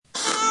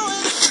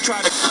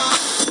try to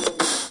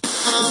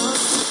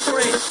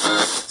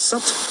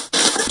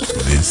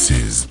This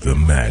is the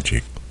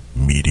Magic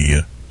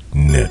Media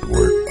Network.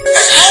 Open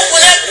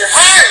up your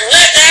heart and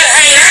let that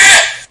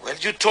hate out. Well,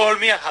 you told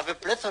me I have a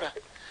plethora,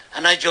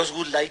 and I just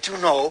would like to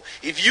know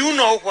if you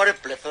know what a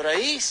plethora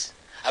is.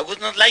 I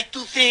would not like to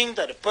think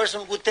that a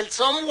person would tell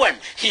someone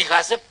he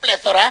has a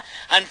plethora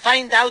and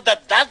find out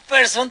that that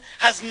person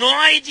has no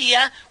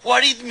idea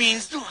what it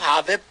means to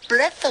have a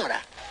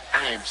plethora.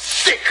 I am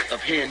sick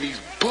of hearing these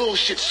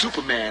bullshit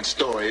Superman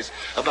stories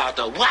about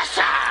the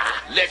Wassa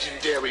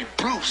legendary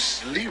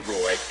Bruce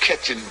Leroy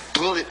catching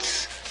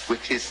bullets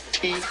with his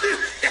teeth.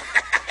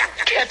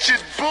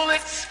 Catching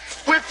bullets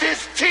with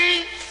his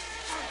teeth?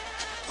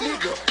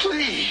 Nigga,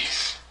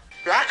 please.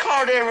 I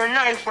called every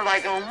night for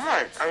like a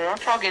month. I mean, I'm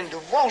talking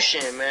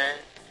devotion, man.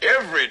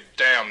 every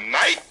damn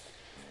night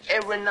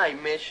Every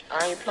night, Mitch.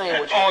 I ain't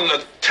playing with you. on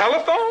the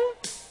telephone.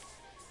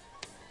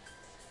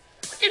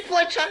 This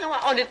boy talking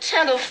about on the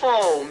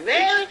telephone,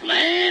 man.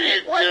 Explain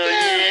it What to the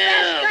hell?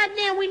 you. That's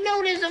goddamn, we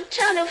know there's a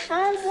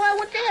telephone, boy.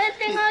 What the hell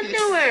thing I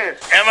doing?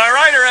 Am I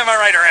right or am I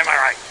right or am I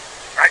right?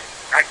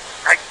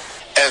 Right.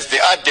 As the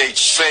adage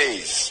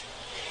says,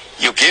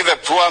 you give a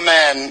poor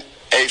man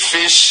a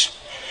fish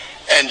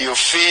and you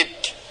feed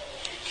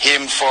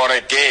him for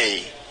a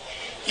day.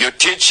 You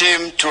teach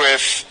him to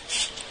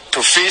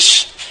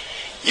fish.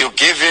 You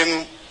give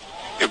him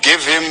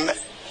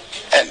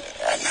and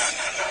no.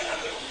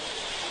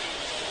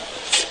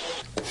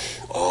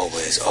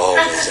 Always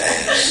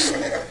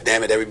ask.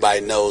 Damn it,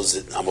 everybody knows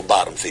that I'm a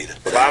bottom feeder.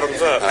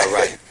 Bottoms up. All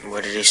right.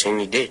 What did they say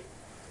he did?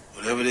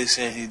 Whatever they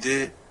saying he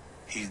did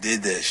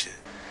that shit.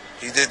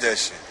 He did that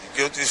shit. He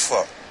guilty as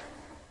fuck.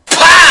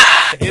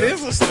 It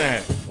is a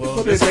snack. Well,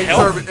 But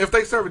if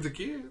they serve it to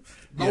kids,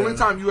 the only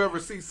time you ever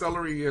see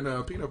celery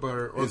and peanut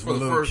butter or It's for when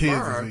the little first kids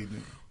time is eating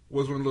it.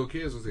 was when little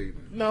kids was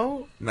eating it.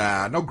 No.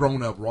 Nah, no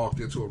grown up walked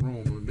into a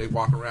room and they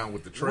walk around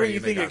with the tray. Where you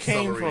and they think got it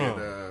came celery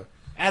from? And,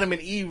 Adam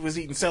and Eve was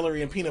eating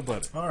celery and peanut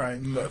butter. All right.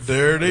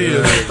 There it yeah,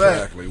 is.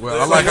 exactly.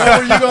 Well, I like What how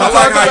were you gonna I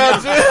like talk how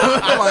about,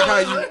 Jim? I like how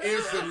you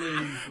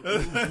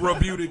instantly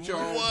rebuted your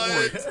own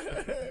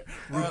point.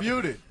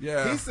 Rebuke it.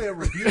 Yeah. He said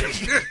rebuke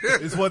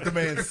it is what the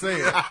man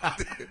said.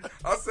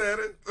 I said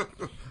it.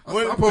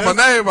 When- I put my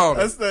name on it.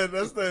 That's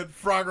that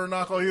Frogger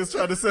knuckle he was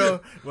trying to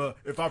sell. Well,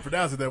 if I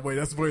pronounce it that way,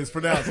 that's the way it's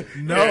pronounced.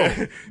 No,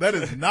 that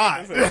is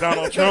not.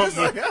 Donald Trump.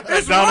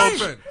 It's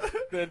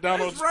Raymond.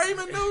 Donald. It's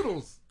Raymond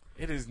Noodles.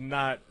 It is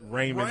not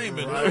Raymond.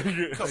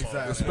 Raymond. Come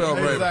on. It's spelled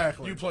Raymond.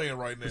 Exactly. You playing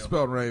right now. It's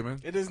spelled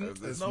Raymond. It is. No,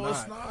 it's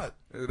not.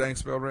 It ain't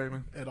spelled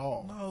Raymond. At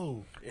all.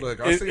 No. Look,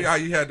 I see how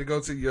you had to go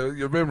to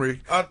your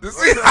memory I to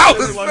see how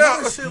it's like,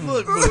 spelled. oh, shit,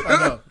 look, but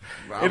I know.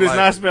 It is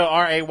not spelled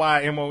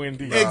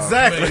Raymond.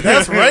 Exactly.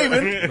 That's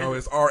Raymond. No,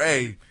 it's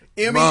R-A.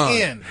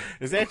 M-E-N.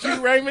 Is that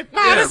you, Raymond?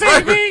 No, Yeah, this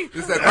ain't me.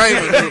 It's that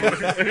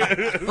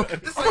Raymond Noodles.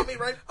 This ain't me,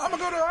 right? I'm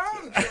going to go to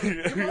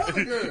Ireland. Get my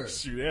other girl.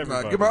 Shoot, Nah,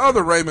 everybody. get my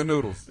other Raymond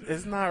Noodles.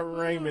 It's not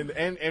Raymond.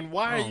 And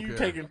why I are don't you care.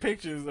 taking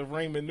pictures of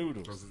Raymond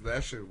noodles? 'Cause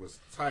that shit was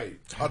tight.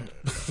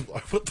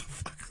 what the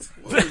fuck?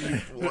 What are you,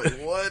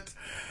 what?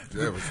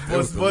 It was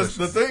But the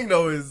delicious. thing,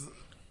 though, is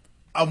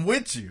I'm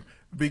with you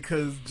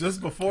because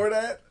just before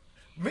that,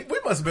 we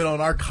must have been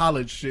on our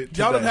college shit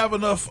today. Y'all didn't have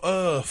enough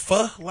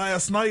pho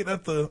last night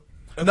at the.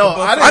 No,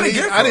 I didn't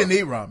get eat. pho. I didn't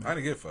eat ramen. I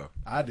didn't get pho.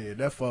 I did.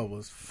 That pho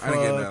was I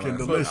didn't get none fucking last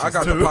night. delicious. I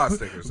got too. the pot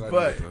stickers. I didn't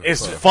But get the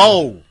It's pho.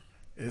 pho.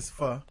 it's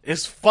pho.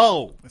 It's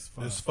pho. It's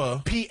pho. It's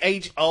pho.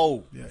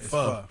 P-H-O. Yeah, it's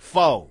Pho. pho.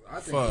 Pho. I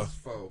think Pho. it's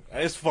pho.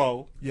 It's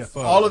pho. Yeah, Pho.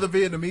 all of the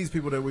Vietnamese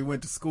people that we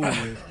went to school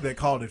with that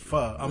called it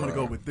pho. I'm gonna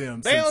go with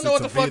them. They don't know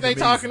what the fuck they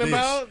talking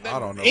about. I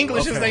don't know.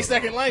 English is Okay. their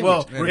second language.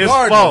 Well, It's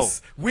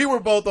regardless, we were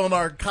both on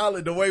our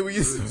college. The way we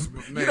used to,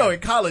 Man. you know,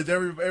 in college,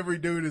 every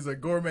dude is a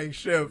gourmet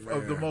chef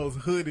of the most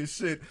hooded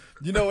shit.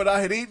 You know what I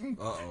had eaten?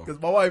 Uh-oh. Because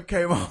my wife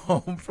came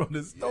home from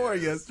the store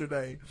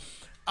yesterday.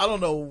 I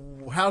don't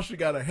know how she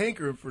got a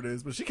hankering for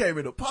this, but she came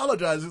in to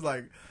apologize. She's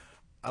like,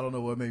 I don't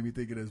know what made me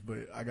think of this, but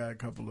I got a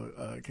couple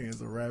of cans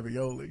of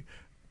ravioli.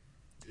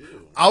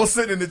 I was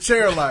sitting in the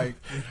chair like,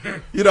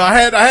 you know, I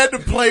had to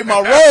play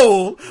my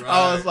role.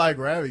 I was like,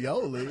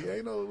 ravioli? We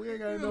ain't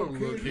got no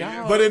kid.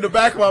 But in the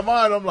back of my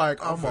mind, I'm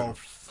like, I'm gonna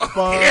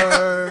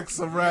fuck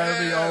some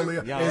ravioli.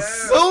 As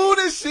soon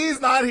as she's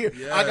not here,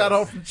 I got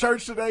home from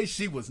church today.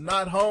 She was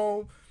not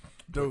home.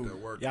 Dude,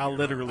 Y'all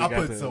literally I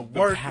got put some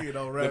work in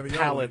on ravioli. the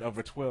palate of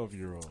a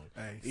 12-year-old.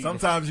 hey,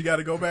 sometimes you got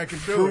to go back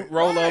and do Fruit it.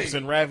 roll-ups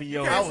and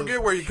ravioli. Can't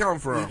forget where you come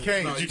from. You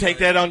can't. Did you take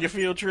that on your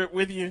field trip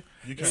with you?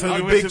 You to can. the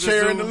You went big to the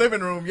chair in zoo? the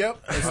living room,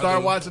 yep, and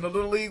start watching the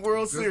Little League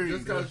World Series.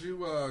 Just because you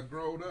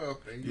grown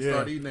up and you Yeah.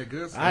 start eating that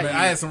good stuff. I Man,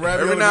 I had some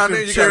ravioli Every now and with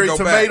then them you gotta cherry go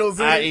back. tomatoes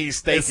in I it, eat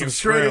steak some and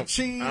shredded shrimp.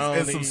 cheese I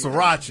and don't some eat-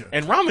 sriracha.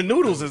 And ramen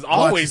noodles has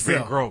always been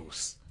yourself.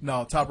 gross.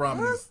 No, top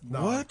ramen is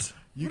no. What?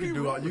 You can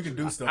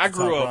do stuff. I to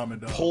grew top up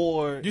ramen, dog.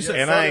 poor, You said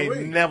and I ain't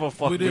Friday week. never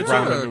fucked We with did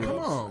ramen too.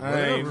 noodles. Come on,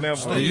 I ain't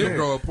whatever. never. You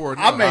grow up poor.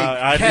 I make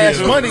I cash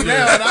did. money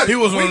now, and He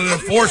was one of the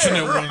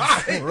fortunate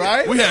ones.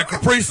 right? We had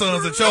Capri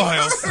Suns at your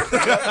house.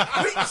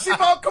 She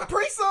bought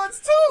Capri Suns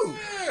too.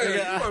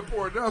 Yeah, you went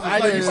poor. That was I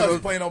like used to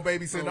play on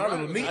babysitting our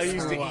little niece. I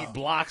used for a to while. eat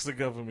blocks of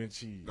government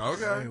cheese.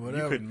 Okay. Hey, You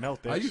whatever. couldn't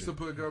melt that. I used shit. to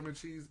put government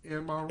cheese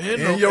in my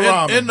In, In your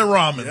ramen. in the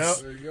ramens. Yep.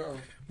 There you go.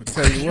 I'll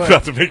tell you You what.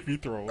 got to make me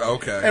throw up.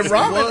 Okay. And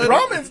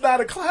ramen's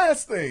not a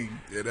class thing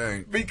It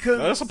ain't. because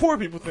That's a poor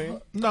people thing.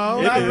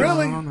 No, not is.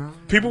 really.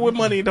 People with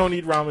money don't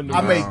eat ramen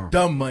noodles. I make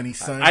dumb money,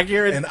 son. I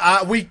guarantee-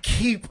 and we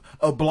keep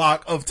a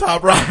block of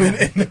top ramen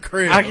in the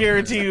crib. I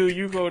guarantee you,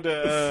 you go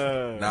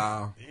to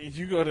Nah.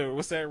 you go to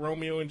what's that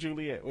Romeo and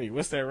Juliet? Wait,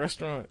 what's that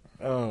restaurant?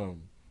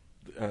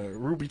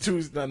 Ruby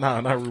Tuesday? No,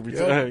 not Ruby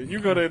Tuesday. You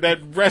go to that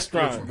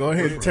restaurant. Go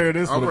ahead and tear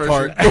this I'm one ready.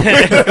 apart. I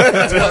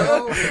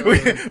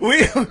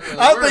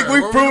think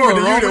we've Where proven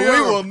to we you that Romeo?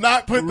 we will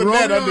not put the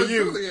net Romeo under and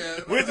you.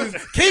 Juliet. We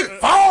just keep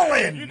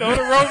falling. You know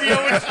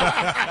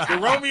the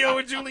Romeo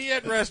and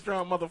Juliet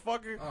restaurant,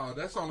 motherfucker. Oh,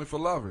 that's only for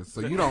lovers,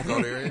 so you don't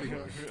go there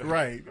anyway.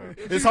 Right.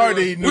 It's hard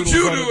to eat What noodles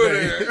you on a doing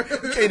date. there?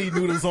 You can't eat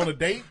noodles on a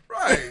date.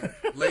 Right.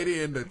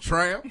 Lady in the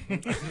tramp.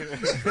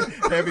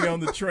 Heavy on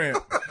the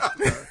tramp.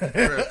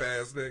 Tramp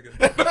ass nigga.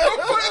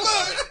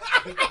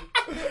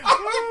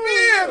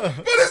 Oh, man.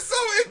 But it's so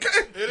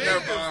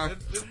Never mind.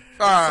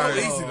 All right.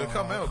 easy to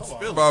come out and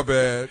spill. My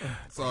bad.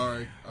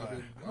 Sorry. I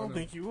don't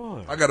think you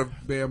are. I got to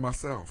ban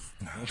myself.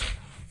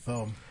 So,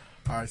 all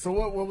right. So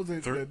what was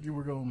it that you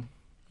were going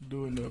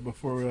to do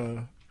before he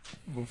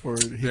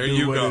There knew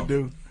you what go. to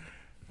do?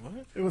 What?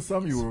 It was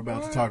something you were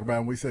about to talk about,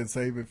 and we said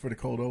save it for the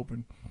cold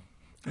open.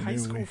 And High then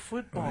school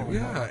football.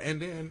 Yeah, and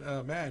then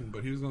Madden,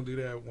 but he was going to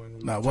do that when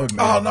we No, it were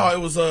wasn't Oh Madden. no, it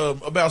was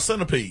about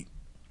Centipede.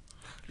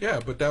 Yeah,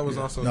 but that was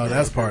also No,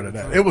 that's part of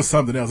that. It was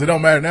something else. It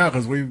don't matter now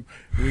because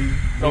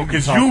No,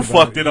 because you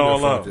fucked it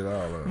all up.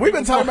 We've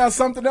been talking about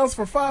something else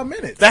for 5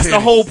 minutes. That's the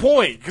whole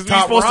point. Because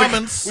Top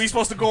ramens. we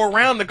supposed to go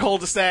around the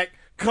cul-de-sac,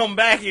 come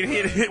back and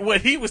hit what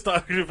he was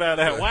talking about.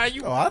 Why are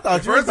you? Oh, I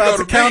thought you were First about go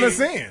to to count me. us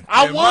in.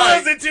 I And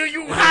was Mike, until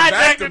you and then back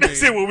hijacked to it and me.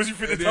 said, "What was you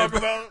finna And then talk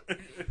back- about?"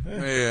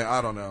 Yeah,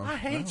 I don't know. I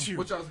hate you.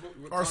 What y'all,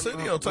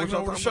 Arsenio taking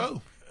over the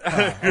show. All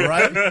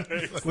right.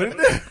 What it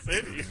is?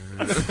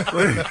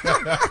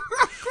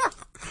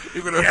 He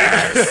went over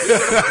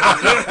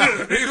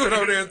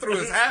there and threw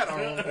his hat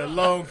on. That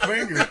long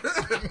finger.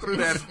 Threw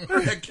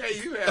that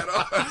KU hat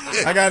on.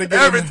 I got to get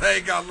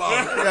Everything got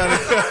lost.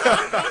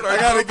 I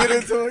gotta get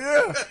into it.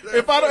 Yeah.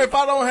 If I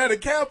don't have the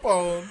cap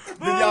on,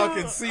 then y'all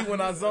can see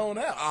when I zone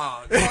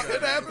out.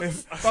 It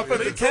happens. If I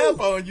put the cap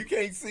on, you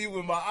can't see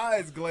when my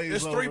eyes glaze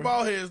There's over. 3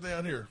 ball heads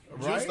down here.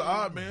 Right? Just the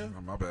odd man.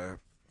 Oh, my bad.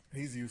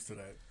 He's used to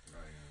that.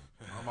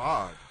 I'm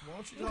odd. Why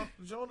don't you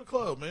join the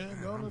club, man?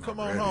 Go on and come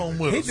on home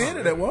with He us. did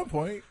it at one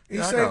point. He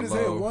Yeah, I shaved got his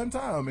head low. one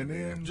time, and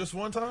then Just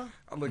one time?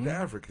 I look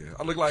African.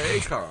 I look like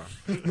Akon.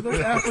 he looks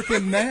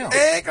African now.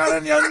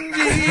 Akon young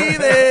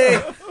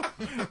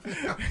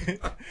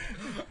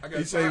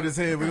He shaved his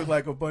head. We look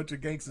like a bunch of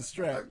gangster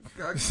strap.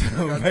 I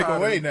So got make tired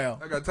away of- now.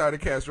 I got tired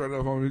of cats running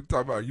up on me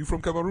talking about, you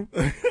from Cameroon?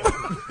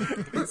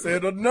 He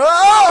said, "No,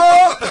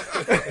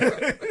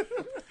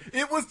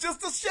 it was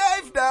just a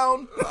shave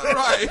down."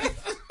 Right.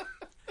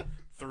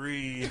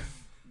 3,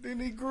 Then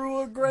he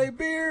grew a gray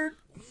beard.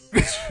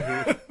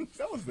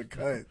 That was the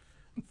cut.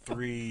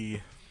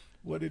 3,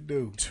 What'd it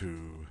do?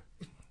 2.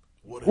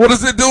 What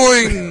is it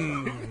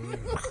doing?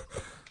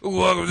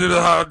 Welcome to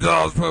the Hot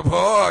Dogs Per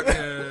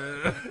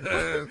Podcast.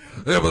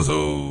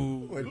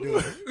 Episode What'd it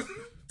do?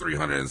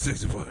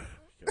 364.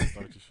 Start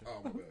your shit.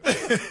 Oh, my bad. I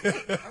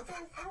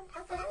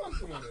thought I was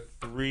doing it.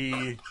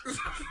 3,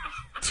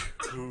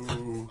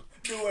 2.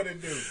 Do what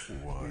it do.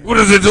 What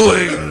is it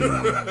doing?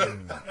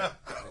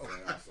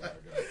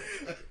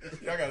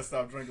 Y'all gotta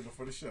stop drinking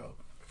before the show.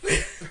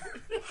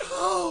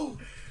 All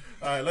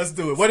right, let's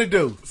do it. What'd it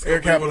do? Air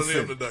One Capital of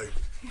them City. today.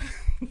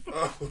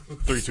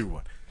 3, 2,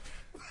 1.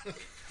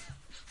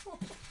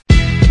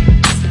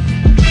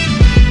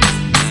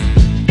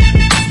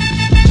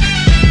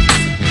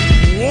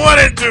 What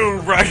it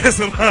do?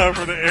 Broadcasting live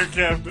from the Air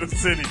Capital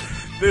City.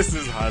 This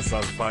is Hot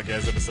Sauce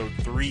Podcast, episode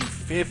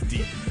 350.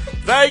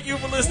 Thank you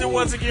for listening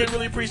once again.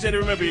 Really appreciate it.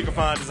 Remember, you can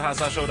find us at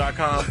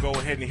hotsauceshow.com. Go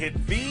ahead and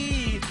hit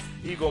the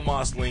Eagle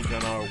Moss link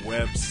on our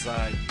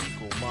website.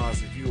 Eagle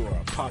Moss, if you are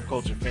a pop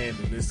culture fan,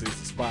 then this is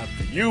the spot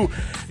for you.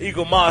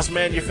 Eagle Moss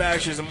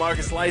manufactures and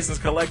markets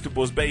licensed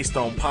collectibles based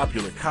on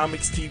popular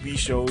comics, TV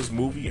shows,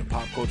 movie, and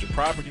pop culture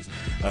properties.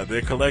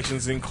 Their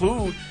collections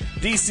include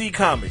DC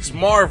Comics,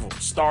 Marvel,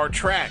 Star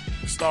Trek,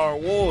 Star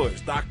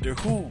Wars, Doctor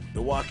Who,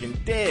 The Walking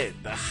Dead,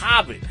 The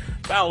Hobbit,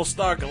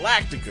 Battlestar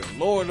Galactica,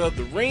 Lord of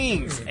the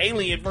Rings,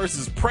 Alien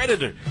vs.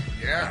 Predator.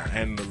 Yeah.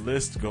 And the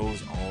list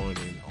goes on and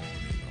on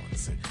and on.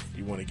 So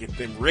you want to get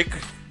them Rick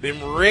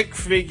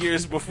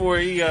figures before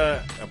he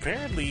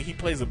apparently he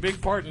plays a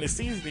big part in the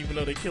season, even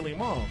though they kill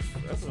him off.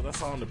 That's what I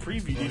saw in the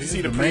preview. Did you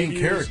see the main previews?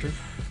 character.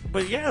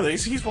 But yeah,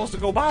 he's supposed to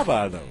go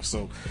bye-bye though.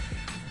 So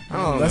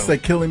Unless they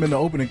kill him in the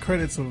opening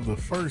credits of the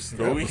first.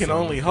 But we can episode.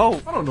 only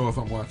hope. I don't know if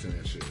I'm watching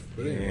that shit.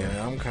 But anyway.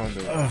 Yeah, I'm kind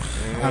of.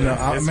 I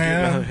know,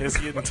 man. It's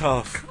getting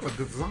tough.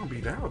 The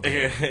zombie down.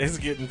 Yeah, it's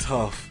getting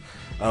tough.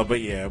 But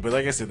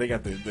like I said, they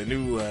got the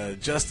new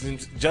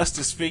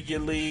Justice Figure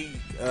League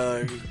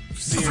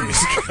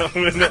series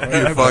coming up.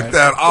 You fucked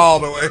that all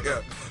the way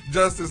up.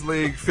 Justice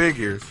League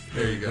figures.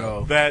 There you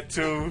go. That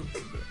too.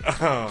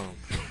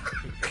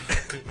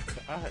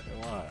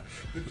 Why?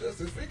 The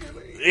Justice Figure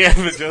League. Yeah,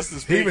 the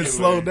Justice Figure He even League.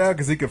 slowed down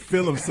because he could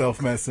feel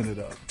himself messing it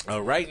up.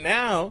 Right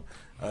now,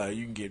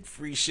 you can get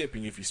free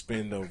shipping if you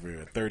spend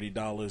over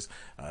 $30,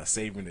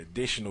 save an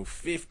additional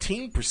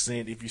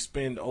 15% if you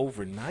spend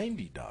over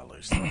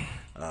 $90.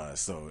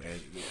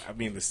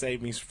 The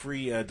savings,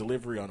 free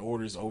delivery on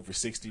orders over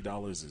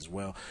 $60 as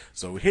well.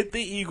 So hit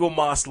the Eagle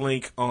Moss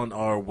link on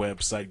our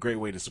website. Great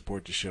way to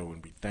support the show,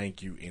 and we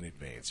thank you in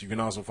advance. You can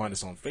also find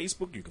us on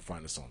Facebook. You can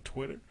find us on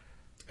Twitter.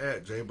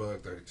 At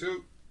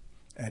JBug32.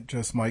 At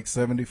Just Mike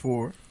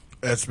 74.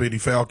 At Speedy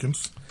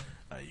Falcons.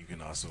 You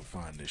can also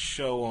find the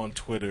show on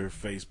Twitter,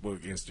 Facebook,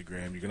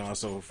 Instagram. You can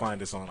also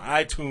find us on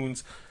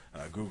iTunes,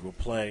 Google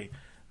Play,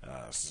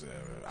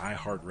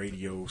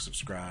 iHeartRadio.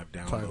 Subscribe,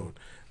 download,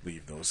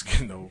 leave those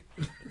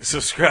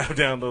subscribe,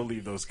 download,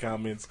 leave those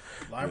comments.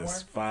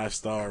 There's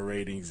 5-star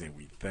ratings, and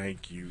we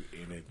thank you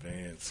in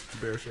advance.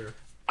 Bear share.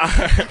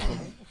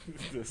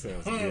 This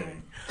sounds gay.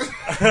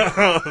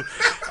 All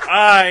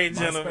right,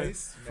 gentlemen.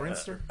 MySpace?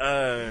 Friendster?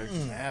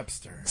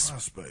 Napster.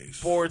 MySpace.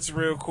 Sports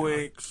real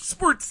quick.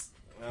 Sports.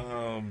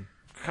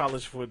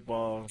 College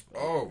football.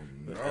 Oh,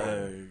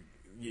 no.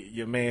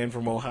 Your man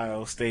from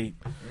Ohio State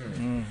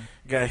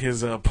got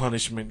his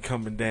punishment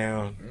coming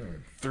down.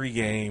 3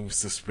 games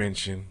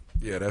suspension.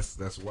 Yeah,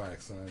 that's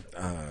whack, son.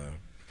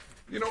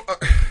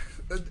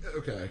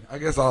 Okay, I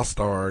guess I'll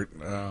start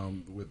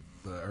with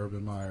the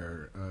Urban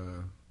Meyer.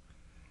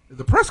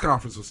 The press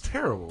conference was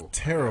terrible.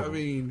 Terrible. I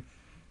mean,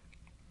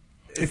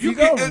 if you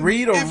go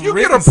read a if you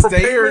written get a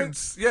prepared,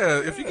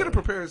 statement, if you get a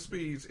prepared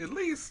speech, at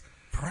least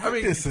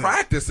practice it.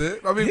 Practice it.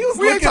 I mean, He was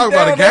we ain't looking talking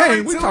about a down every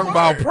game. We 2 talking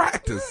about words.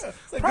 practice. Yeah.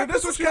 It's like, Practice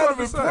this what is you kind of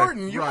want to say.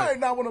 important. You Right. might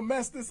not want to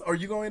mess this, or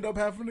you're going to end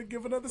up having to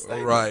give another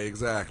statement. Right,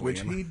 exactly.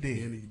 Which he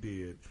did. And he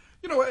did.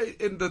 You know,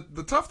 and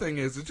the tough thing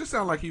is, it just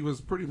sounded like he was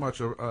pretty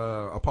much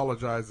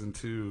apologizing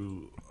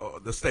to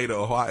the state of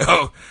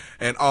Ohio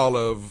and all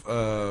of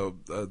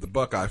the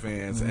Buckeye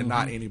fans, and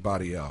not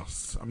anybody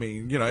else. I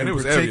mean, you know, and In it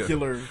was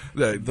particular,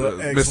 evident. the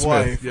Miss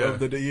ex-wife Smith, of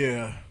the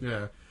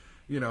yeah.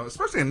 You know,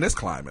 especially in this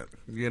climate,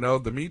 you know,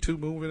 the Me Too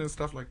movement and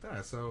stuff like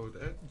that. So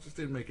that just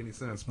didn't make any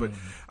sense. But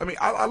I mean,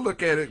 I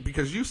look at it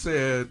because you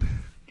said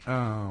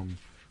Terrell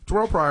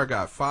Pryor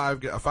got a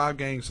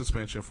 5-game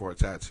suspension for a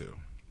tattoo.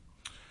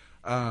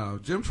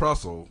 Jim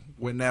Trussell,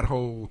 when that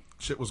whole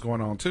shit was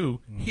going on too,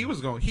 he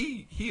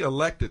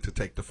elected to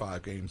take the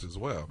 5 games as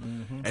well,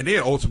 and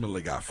then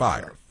ultimately got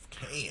fired.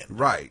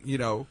 Right, you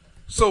know.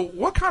 So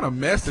what kind of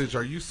message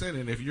are you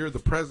sending if you're the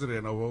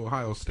president of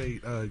Ohio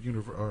State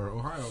or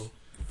Ohio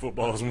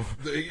football's? You know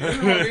what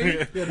I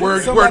mean? Yeah,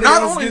 we're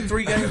not only get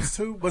 3 games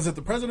too. Was it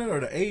the president or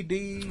the AD?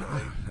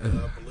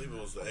 I believe it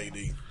was the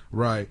AD.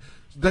 Right,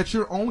 that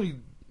you're only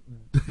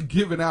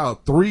giving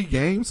out 3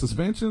 game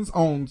suspensions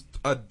on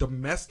a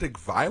domestic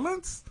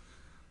violence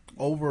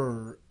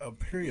over a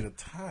period of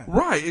time.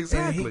 Right,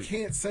 exactly. And he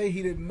can't say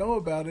he didn't know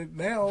about it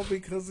now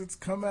because it's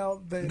come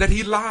out that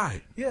he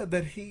lied. Yeah,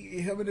 that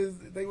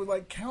they were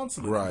like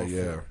counseling. Right,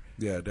 before.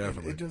 yeah,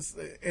 definitely. It just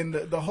and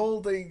the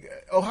whole thing,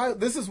 Ohio.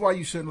 This is why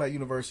you shouldn't let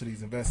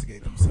universities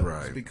investigate themselves,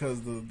 right?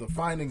 Because the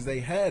findings they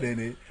had in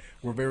it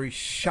were very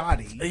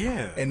shoddy.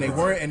 Yeah, and they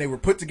weren't, and they were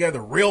put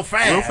together real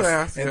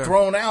fast and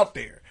thrown out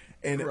there.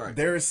 And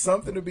there is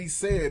something to be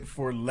said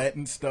for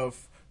letting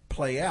stuff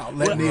play out,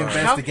 letting the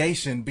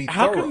investigation be thorough.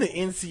 How come the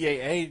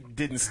NCAA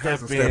didn't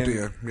step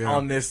in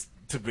on this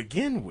to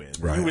begin with?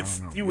 Right,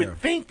 You would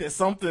think that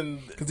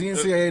something, because the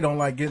NCAA don't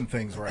like getting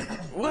things right.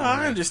 Well,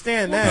 I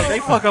understand that they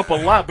fuck up a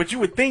lot, but you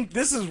would think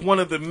this is one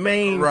of the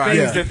main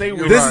things that they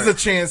would. This is a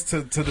chance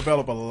to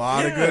develop a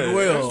lot of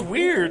goodwill. It's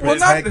weird,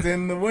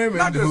 protecting the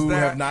women who that.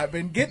 have not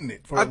been getting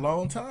it for a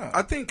long time.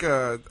 I think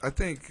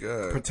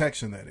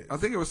protection, that is. I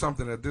think it was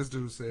something that this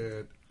dude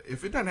said.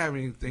 If it doesn't have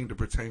anything to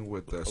pertain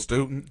with the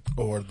student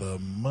or the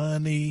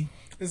money,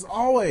 it's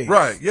always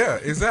right. Yeah,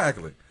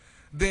 exactly.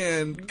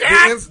 Then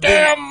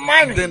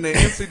money. Then the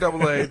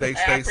NCAA they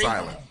stay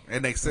silent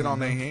and they sit on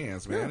their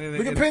hands, man. Yeah.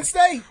 Look at Penn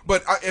State.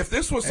 But if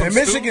this was some and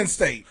Michigan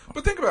State,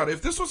 but think about it.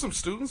 If this was some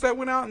students that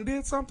went out and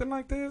did something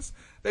like this,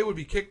 they would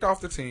be kicked off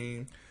the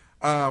team.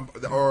 Or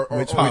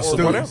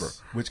whatever.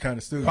 Which kind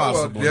of students?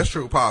 Possibly. Well, that's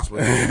true.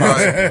 Possibly. You're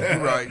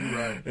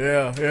right.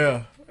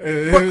 Yeah.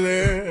 But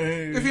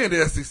if you're in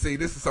the SEC,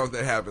 this is something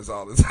that happens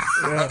all the time.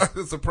 Yeah.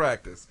 It's a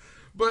practice.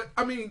 But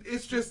I mean,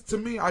 it's just, to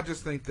me, I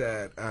just think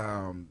that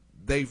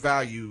they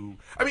value.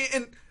 I mean,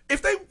 and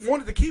if they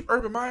wanted to keep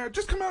Urban Meyer,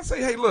 just come out and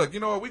say, "Hey, look, you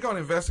know what? We're going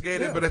to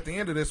investigate it, but at the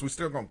end of this, we're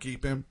still going to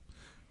keep him."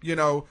 You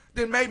know,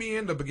 then maybe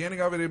in the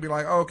beginning of it, it'd be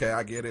like, "Okay,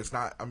 I get it. It's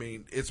not. I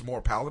mean, it's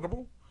more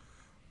palatable."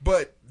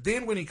 But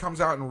then when he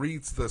comes out and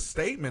reads the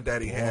statement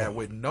that he had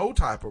with no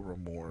type of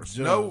remorse,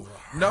 no,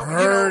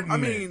 I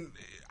mean,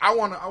 I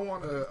want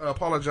to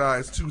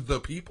apologize to the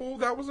people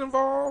that was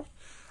involved.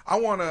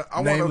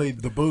 Namely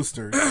the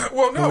boosters.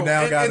 Well, no, who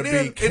now got to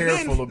be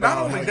careful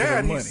about how to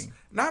get money.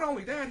 Not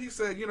only that, he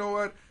said, you know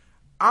what?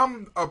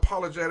 I'm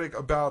apologetic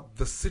about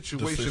the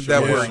situation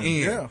that we're in.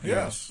 Yeah,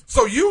 yes.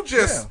 So you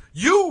just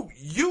you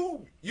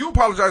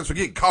apologize for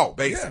getting caught,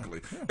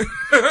 basically.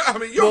 Yeah. I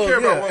mean, you don't care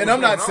about what. And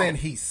I'm not saying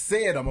he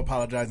said I'm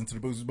apologizing to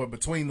the boosters, but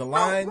between the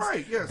lines,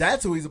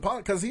 that's who he's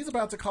apologizing, because he's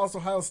about to cost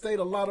Ohio State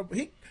a lot of.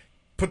 He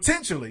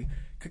potentially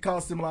could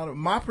cost him a lot of.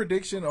 My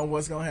prediction on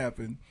what's going to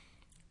happen: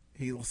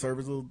 he'll serve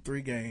his little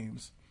 3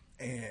 games,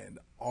 and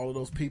all of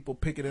those people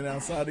picketing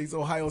outside these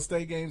Ohio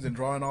State games and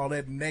drawing all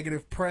that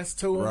negative press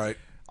to him. Right.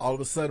 All of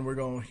a sudden, we're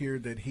going to hear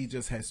that he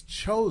just has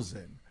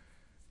chosen,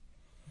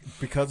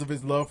 because of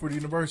his love for the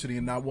university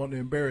and not wanting to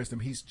embarrass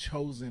them, he's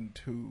chosen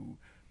to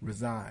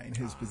resign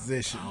his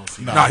position.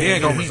 No, he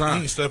ain't going to resign.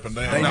 He ain't stepping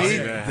down. He's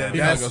not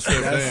going to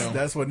step down.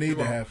 That's what needs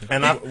to happen.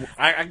 And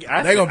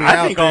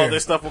I think all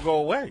this stuff will go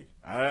away.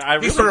 I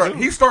really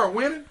he start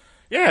winning?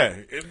 Yeah.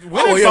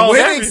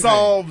 Winning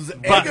solves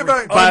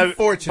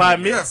unfortunately. By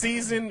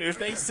mid-season, if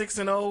they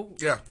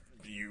 6-0, yeah.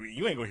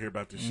 You ain't gonna hear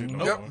about this shit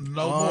no more.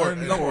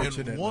 No more.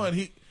 And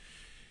one,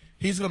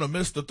 he's gonna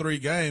miss the 3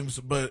 games,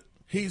 but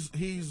he's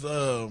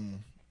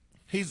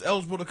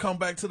eligible to come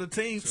back to the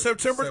team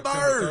September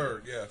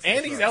 3rd. Yes,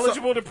 and he's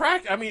eligible to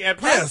practice. I mean, at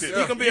practice,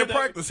 he can be at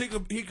practice. He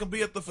can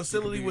be at the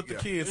facility with the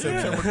kids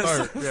September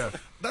 3rd. Yeah,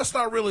 that's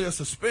not really a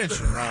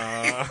suspension.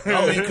 I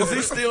mean, because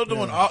he's still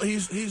doing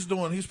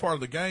he's part of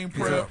the game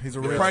prep. He's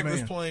a the rich practice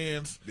man.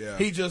 plans. Yeah.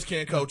 He just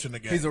can't coach in the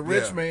game. He's a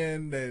rich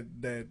man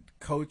that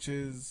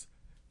coaches.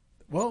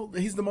 Well,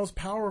 he's the most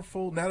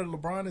powerful, now that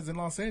LeBron is in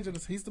Los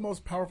Angeles, he's the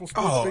most powerful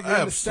sports figure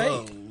in the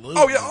state.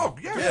 Oh, yeah. Oh,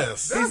 yeah.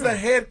 Yes. He's the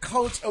head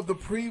coach of the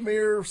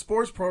premier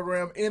sports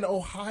program in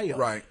Ohio.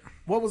 Right.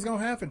 What was going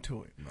to happen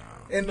to him?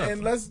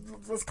 And let's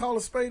call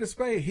a spade a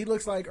spade. He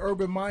looks like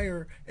Urban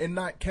Meyer and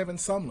not Kevin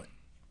Sumlin.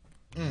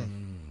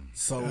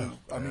 So,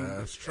 I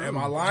mean, am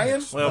I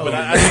lying? Well, but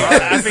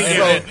I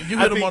think you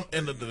hit him on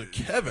into the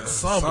Kevin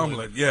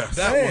Sumlin. Yes.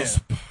 That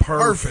was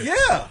perfect.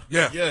 Yeah.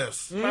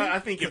 Yes. I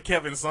think if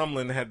Kevin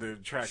Sumlin had the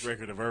track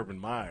record of Urban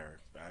Meyer,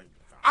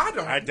 I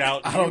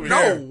doubt. I don't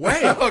know. No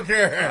way. I don't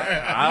care.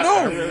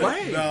 No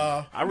way.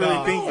 I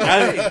really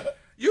think.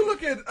 You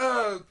look at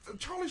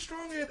Charlie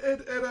Strong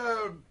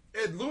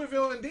at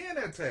Louisville and then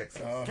at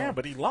Texas. Yeah,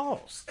 but he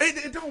lost.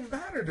 It don't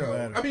matter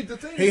though. I mean, the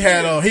thing he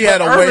had a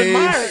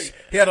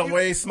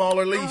way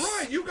smaller leash.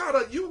 Right,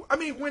 I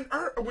mean, when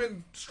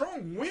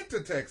Strong went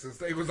to Texas,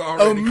 they was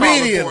already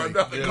immediately. calling for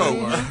another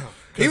coach.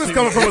 He was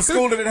coming from a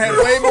school that had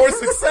way more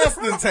success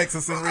than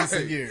Texas in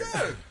recent years.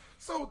 Yeah.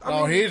 So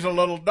I mean, he's a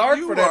little dark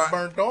for that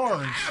burnt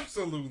orange.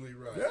 Absolutely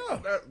right.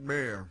 Yeah,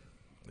 man.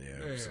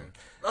 Yeah.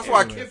 That's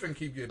why Kiffin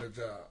keep getting a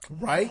job.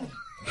 Right.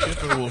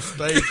 Kiffin will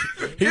stay.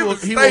 He will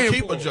keep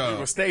a job. He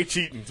will stay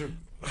cheating too.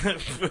 He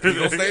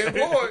will stay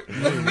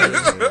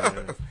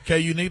employed. Okay,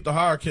 you need to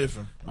hire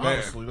Kiffin.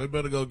 Honestly, they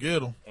better go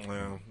get him.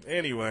 Well,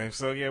 anyway,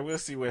 so yeah, we'll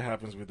see what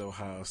happens with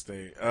Ohio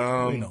State.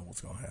 We know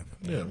what's gonna happen.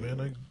 Yeah,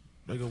 man,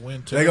 they gonna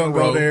win. They're gonna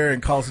go there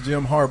and cost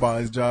Jim Harbaugh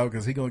his job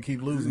because he's gonna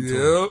keep losing.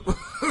 Yep.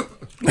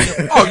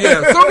 Oh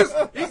yeah.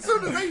 As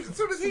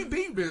soon as he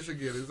beat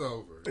Michigan, it's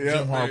over.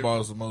 Jim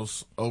Harbaugh is the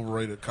most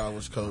overrated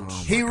college coach.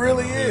 He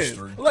really is.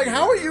 History. Like,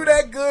 how are you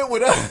that good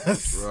with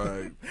us?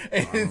 Right.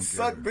 And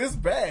suck this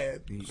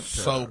bad.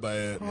 So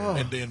bad.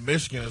 And then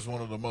Michigan is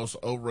one of the most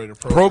overrated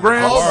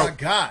programs. Oh my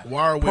God.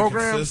 Why are we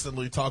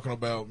consistently talking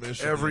about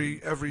Michigan?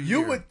 Every you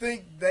year. would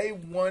think they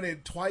won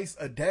it twice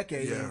a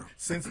decade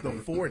since the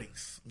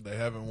 40s. They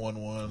haven't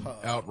won one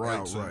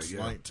outright since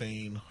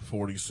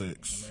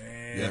 1946.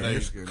 Man. Yeah, they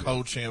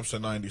co-champs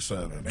in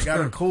 97. They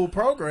got a cool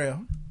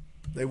program.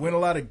 They win a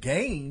lot of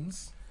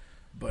games,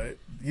 but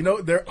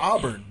they're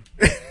Auburn.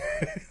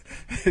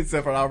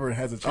 Except for Auburn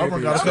has a championship.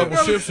 Auburn got a couple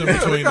shifts in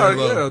between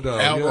them, though.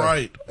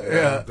 Outright.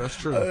 Yeah, that's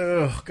true.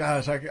 Oh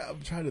gosh,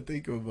 I'm trying to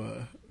think of.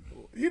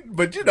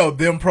 But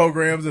them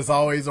programs is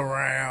always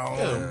around.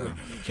 Yeah,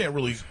 you can't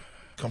really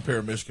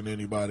compare Michigan to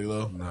anybody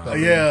though. No.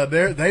 Yeah,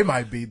 they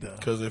might be the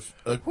because if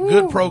the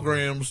good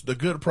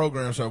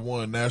programs have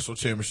won national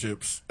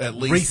championships at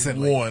least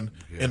recently. One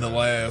in the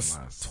last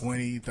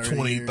 20,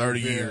 30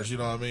 years. You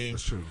know what I mean?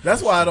 That's true.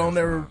 That's why I don't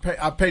ever pay.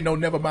 I pay no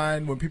never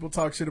mind when people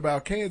talk shit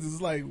about Kansas.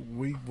 It's like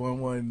we won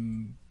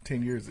one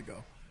 10 years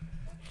ago.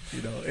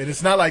 And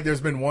it's not like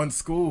there's been one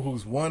school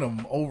who's won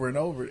them over and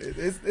over.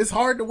 It's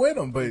hard to win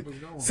them, but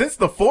since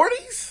the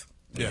 40s,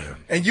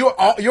 and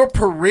you're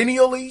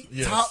perennially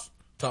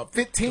top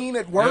 15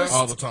 at worst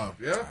all the time.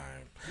 Yeah.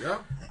 All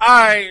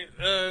right,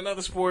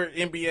 another sport,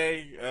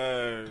 NBA.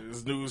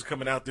 There's news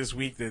coming out this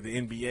week that the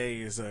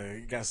NBA is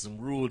got some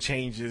rule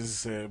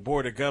changes.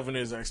 Board of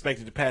Governors are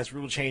expected to pass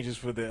rule changes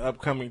for the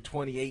upcoming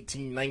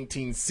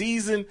 2018-19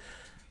 season.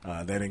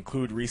 That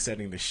include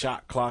resetting the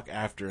shot clock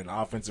after an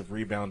offensive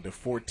rebound to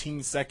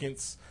 14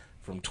 seconds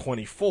from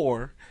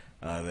 24.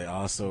 They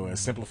also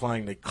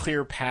simplifying the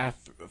clear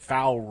path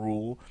foul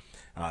rule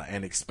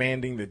and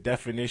expanding the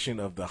definition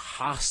of the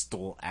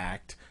hostile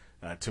act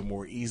to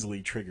more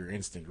easily trigger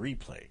instant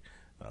replay,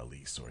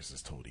 league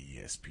sources told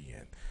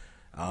ESPN.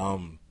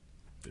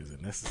 Is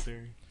it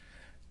necessary?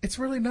 It's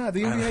really not.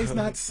 The NBA's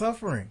not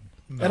suffering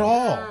at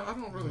all. I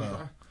don't really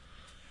know.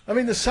 I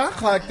mean, the shot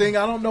clock thing,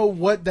 I don't know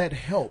what that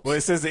helps. Well,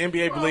 it says the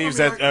NBA believes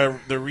that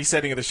the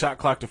resetting of the shot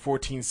clock to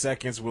 14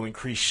 seconds will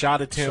increase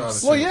shot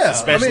attempts. Well, yeah,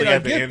 especially I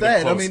at the get end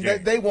that. of I close mean,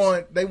 games.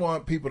 they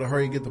want people to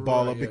hurry and get the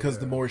ball up because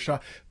the more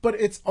shot.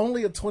 But it's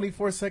only a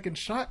 24-second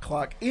shot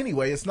clock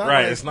anyway. It's not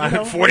right. like, It's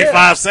not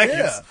 45 seconds.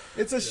 Yeah,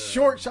 it's a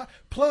short shot.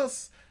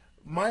 Plus,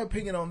 my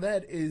opinion on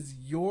that is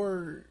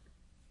you're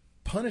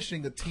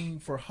punishing a team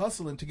for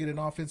hustling to get an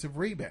offensive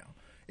rebound.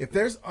 If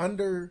there's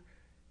under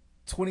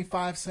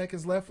 25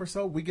 seconds left or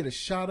so, we get a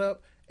shot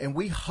up and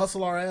we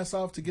hustle our ass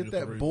off to get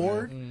that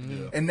board,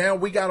 and now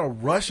we got to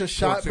rush a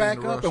shot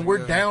back up, and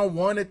we're down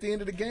one at the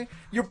end of the game.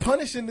 You're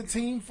punishing the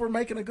team for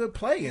making a good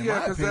play, in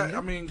my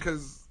opinion.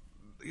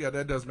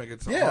 That does make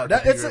it so yeah, hard.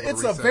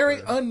 It's a very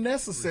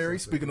unnecessary.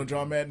 Speaking of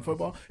John Madden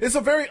football, it's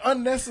a very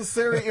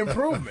unnecessary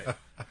improvement.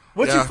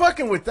 What you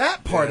fucking with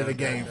that part of the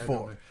game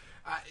for?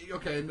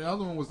 Okay, and the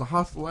other one was the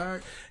hostile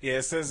act. Yeah,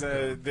 it says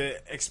the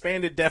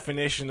expanded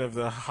definition of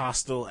the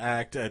hostile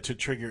act to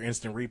trigger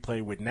instant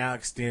replay would now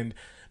extend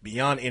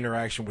beyond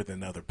interaction with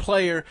another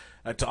player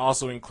to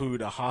also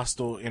include a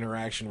hostile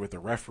interaction with a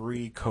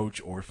referee,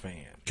 coach, or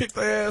fan. Kick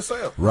their ass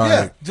out. Right.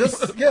 Yeah, just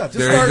there start,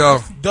 you go.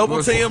 Double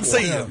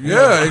TMC.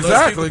 Yeah,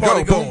 exactly. Go,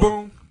 boom, going.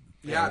 boom.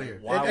 Yeah, out of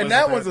here. And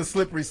that was a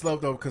slippery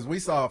slope, though, because we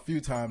saw a few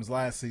times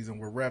last season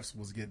where refs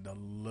was getting a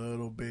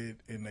little bit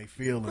in their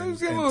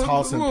feelings and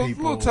tossing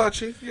people. A little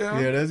touchy, yeah.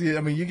 Yeah,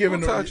 I mean, you're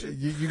giving you're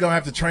going to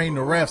have to train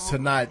the refs to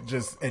not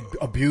just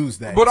abuse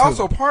that. But too.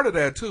 also part of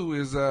that, too,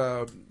 is,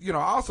 I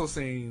also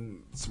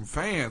seen some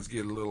fans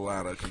get a little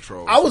out of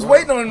control. I was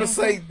waiting on him to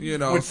say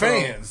with so,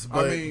 fans.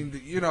 But I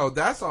mean,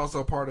 that's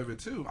also part of it,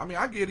 too. I mean,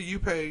 I get it. You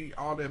pay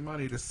all that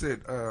money to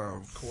sit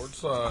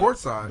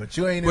courtside. But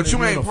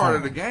you ain't part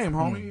of the game,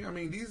 homie. I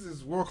mean, these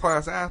is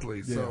world-class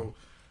athletes, so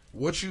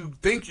what you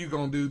think you're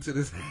going to do to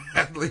this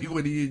athlete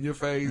when he in your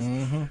face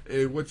and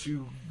what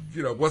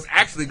what's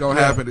actually going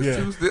to happen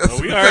is two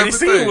we already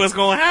seen what's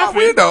going to happen.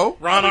 We know.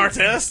 Ron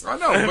Artest. I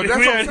know, but that's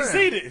we what I'm already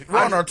saying. seen it.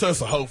 Ron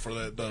Artest a hoe for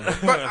that, though.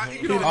 But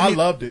I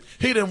loved it.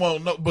 He didn't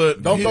want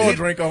but don't throw a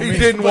drink on me. He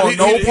didn't want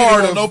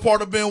no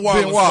part of Ben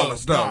Wallace. Ben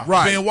Wallace, no,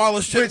 right. Ben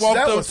Wallace chick Which walked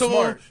that up was to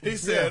smart. him. He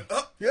said,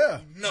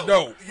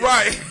 no,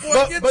 right.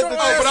 But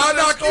I'll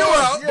knock you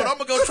out. Yeah. But I'm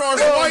gonna go charge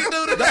the white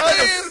dude in the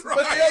head. But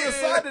the other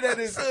side of that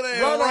is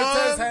Ron Ron.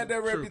 Artest had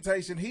that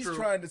reputation. He's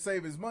trying to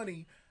save his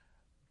money.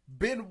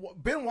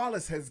 Ben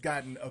Wallace has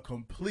gotten a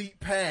complete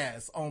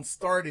pass on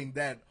starting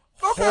that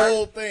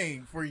whole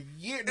thing for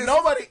years.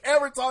 Nobody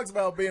ever talks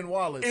about Ben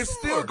Wallace. It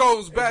still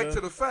goes back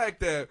to the fact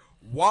that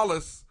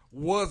Wallace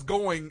was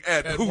going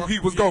at who he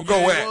was going to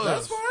go at.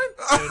 That's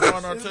fine.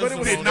 Ron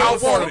Artest did not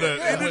part of that.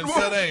 And went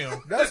sit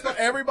down. That's why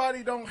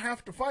everybody don't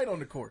have to fight on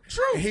the court.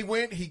 True.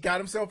 He got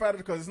himself out of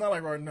the because it's not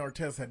like Ron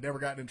Artest had never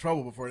gotten in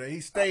trouble before that. He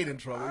stayed in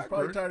trouble. He's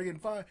probably tired of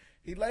getting fined.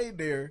 He laid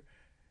there.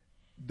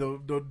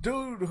 The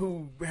dude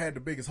who had the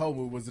biggest hole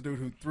move was the dude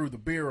who threw the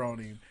beer on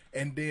him,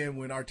 and then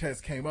when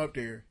Artest came up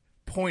there,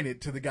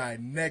 pointed to the guy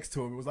next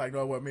to him. It was like,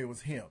 no, it wasn't me, it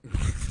was him.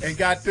 And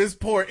got this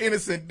poor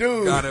innocent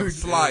dude got him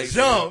sliced.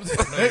 Jumped.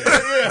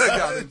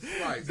 Got him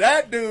sliced.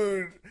 That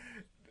dude,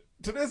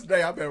 to this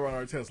day, I bet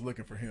Ron Artest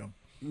looking for him.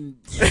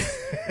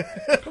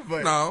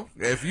 But no,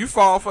 if you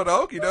fall for the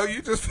okie doke,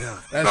 you just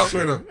that's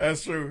true.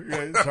 That's true.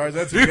 Yeah, Charles,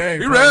 that's your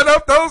game. He ran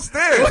up those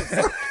stairs.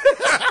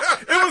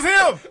 It was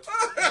him.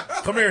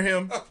 Come here,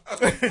 him.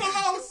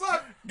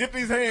 Get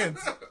these hands.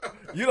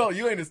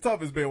 You ain't as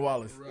tough as Ben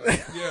Wallace.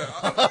 Right. Yeah.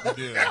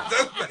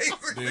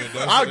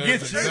 I'll get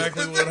you.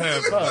 Exactly what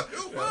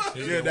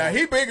happened. Now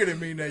he bigger than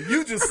me. Now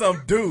you just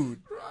some dude.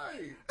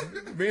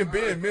 Right. Me and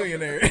Ben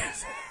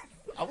millionaires.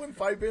 I wouldn't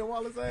fight Ben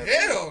Wallace ass.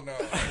 Hell no.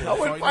 I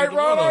wouldn't fight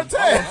Ron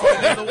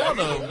Artest. Either one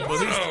of them,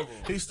 but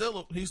he's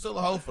still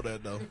a hoe for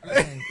that though.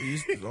 I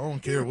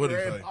don't care what he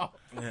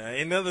say.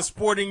 In other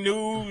sporting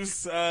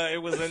news, it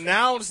was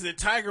announced that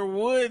Tiger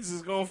Woods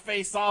is going to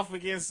face off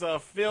against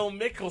Phil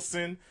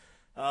Mickelson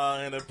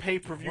in a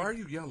pay-per-view. Why are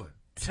you yelling?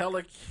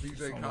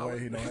 DJ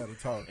Khaled. He know how to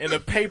talk. In a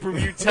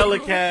pay-per-view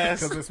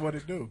telecast, because that's what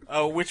it do.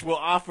 Which will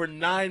offer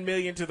 $9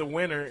 million to the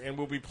winner and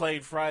will be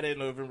played Friday,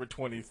 November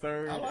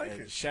 23rd I like at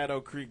it.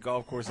 Shadow Creek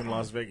Golf Course in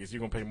Las Vegas. You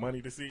gonna pay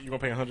money to see it? You gonna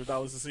pay $100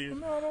 to see it?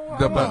 No,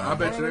 I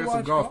bet you there's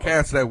some golf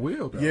cats that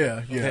will. Though.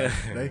 Yeah.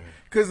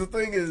 Because the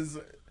thing is,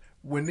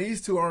 when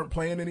these two aren't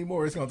playing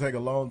anymore, it's gonna take a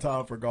long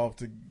time for golf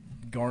to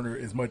garner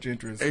as much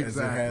interest as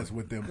it has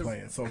with them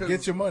playing. So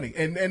get your money,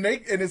 and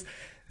it's.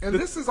 And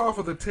this is off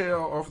of the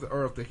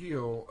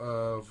heel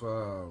of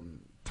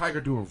Tiger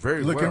doing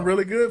very well. Looking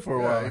really good for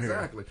a while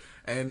exactly.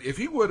 Here. And if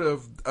he would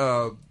have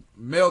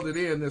melded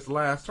in this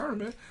last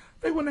tournament,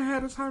 they wouldn't have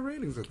had as high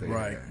ratings that they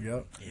had.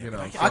 Yep.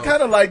 Yeah, I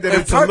kind of like that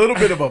it's a little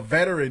bit of a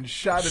veteran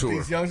shot at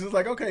these youngsters.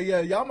 Like, okay, yeah,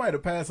 y'all might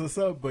have passed us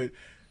up, but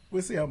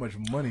We'll see how much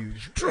money.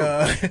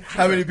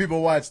 How many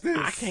people watch this?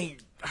 I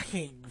can't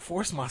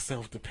force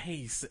myself to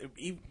pay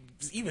even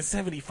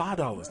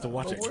 $75 to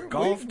watch a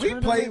golf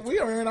tournament. We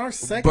are in our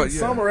second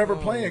summer ever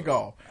playing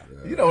golf.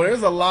 You know,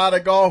 there's a lot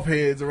of golf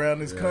heads around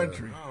this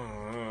country.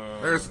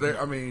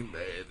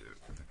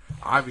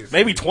 Obviously,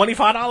 maybe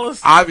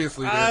 $25.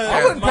 Obviously,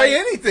 I wouldn't pay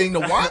anything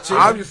to watch it.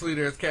 Obviously,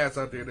 there's cats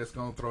out there that's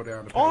gonna throw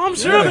down the. I'm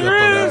sure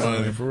there is.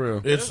 Money, for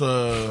real. It's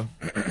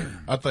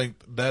I think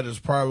that is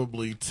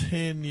probably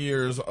 10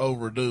 years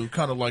overdue.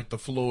 Kind of like the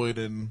Floyd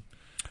and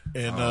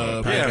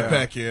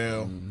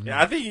Pacquiao. Yeah,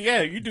 I think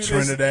you do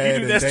Trinidad this. You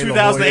do and this De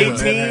La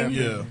 2018.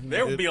 Hoya.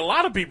 There will be a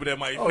lot of people that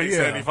might pay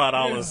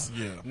 $75.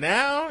 Yeah.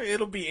 Now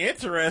it'll be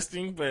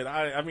interesting, but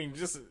I mean,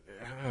 just the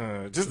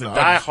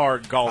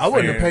diehard golf. I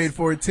wouldn't have fans. paid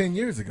for it 10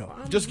 years ago.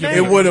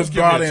 It would have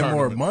brought in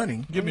more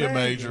money. Give me a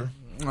major.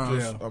 I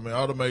mean,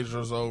 all the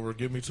majors are over.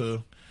 Give me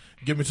to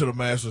the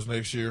Masters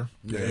next year,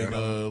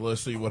 and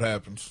let's see what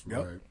happens.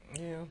 Yep. Right.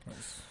 Yeah.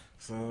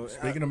 So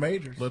speaking of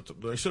majors,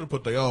 they should have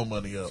put their own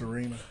money up.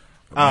 Serena.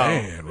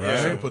 Man, right? They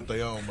should have put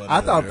their own money.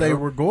 I thought up. they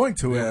were going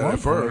to at one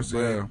first.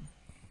 point, Yeah.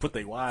 Put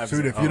their wives.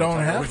 Shoot, if you don't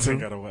have to.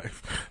 got a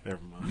wife. Never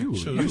mind. You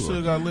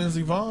still got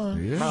Lindsey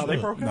Vonn. Yeah. No, they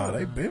broke up. No,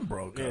 they've been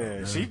broke up.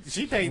 Yeah,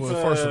 she dates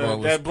first of all,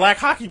 that black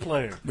hockey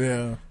player.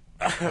 Yeah.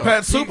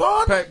 Pat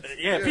Subban?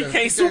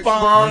 PK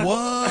Subban.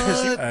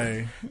 What?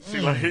 Hey. She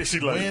like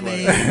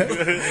Winning.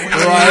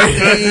 Right.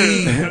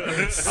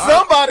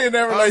 Somebody in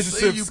that I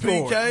relationship see you,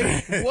 scored.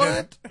 PK.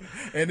 What?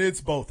 And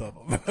it's both of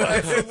them.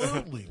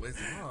 Absolutely.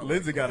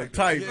 Lindsay got a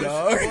type,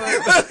 dog.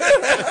 What?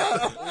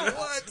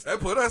 That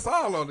put us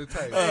all on the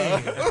table.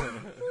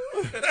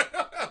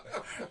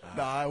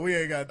 Nah, we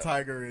ain't got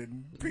Tiger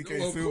and PK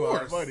Well, of Subban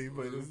course. money,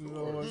 but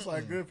it's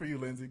like good for you,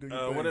 Lindsay. Do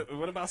your thing.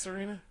 What about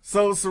Serena?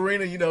 So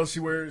Serena, you know,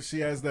 she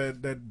has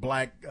that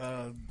black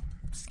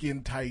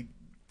skin tight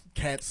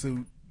cat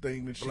suit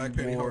thing that she Black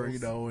wore, pantyhose. you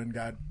know, and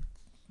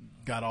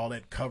got all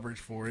that coverage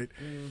for it.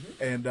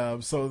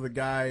 And so the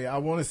guy, I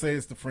want to say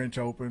it's the French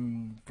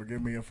Open.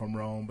 Forgive me if I'm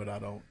wrong, but I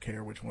don't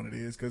care which one it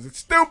is because it's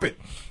stupid.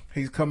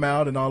 He's come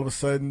out and all of a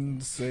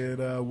sudden said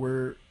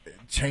we're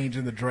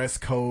changing the dress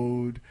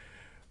code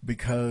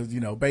because,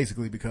 you know,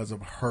 basically because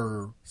of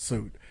her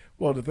suit.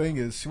 Well, the thing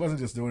is, she wasn't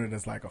just doing it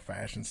as like a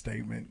fashion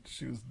statement.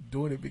 She was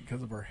doing it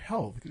because of her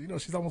health. Because, you know,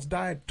 she's almost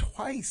died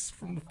twice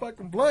from the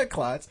fucking blood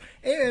clots.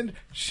 And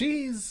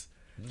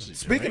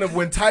speaking of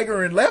when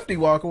Tiger and Lefty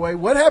walk away,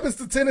 what happens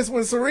to tennis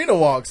when Serena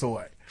walks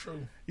away?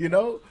 True. You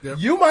know, Yep.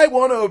 you might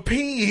want to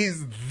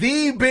appease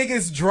the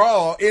biggest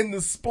draw in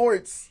the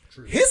sport's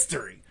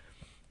history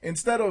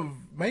instead of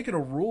making a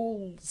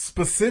rule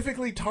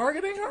specifically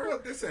targeting her. Well,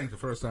 this ain't the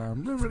first time.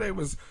 Remember, they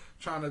was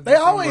trying to. They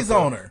always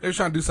own her. They were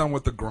trying to do something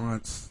with the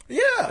grunts.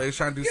 Yeah. They were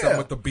trying to do something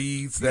with the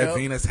beads that Yep.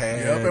 Venus had.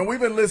 Yep. And we've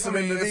been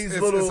listening to these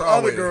little it's other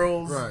always-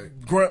 girls right.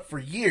 grunt for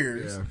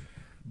years. Yeah.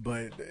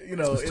 But, you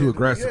know. It's too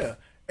aggressive. Yeah.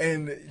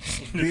 And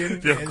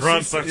being, Your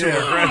grunts are too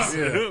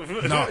aggressive.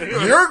 Yeah. No,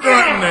 you're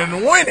grunting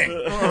and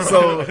winning.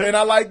 So, and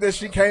I like that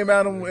she came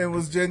out and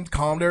was just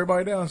calmed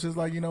everybody down. She's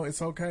like, you know,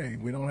 it's okay.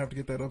 We don't have to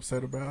get that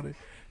upset about it.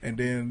 And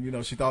then, you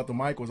know, she thought the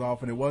mic was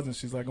off and it wasn't.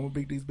 She's like, I'm gonna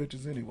beat these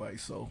bitches anyway.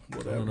 So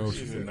whatever.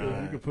 She said,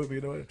 you can put me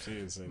in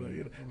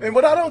the And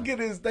what I don't get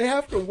is they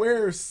have to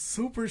wear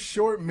super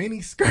short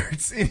mini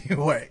skirts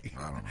anyway.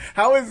 I don't know.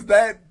 How is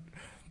that?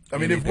 I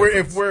mean, Any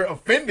if we're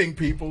offending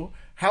people,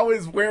 how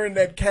is wearing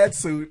that cat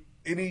suit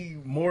any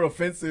more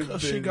offensive?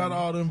 Because she got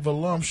all them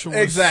voluptuous.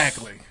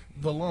 Exactly.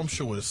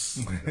 Voluptuous.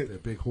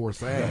 That big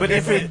horse ass.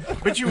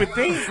 But you would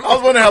think I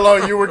was wondering how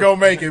long you were gonna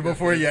make it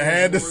before you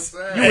had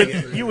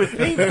to. you would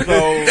think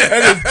though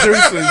That is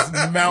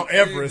Deuce's Mount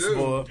Everest,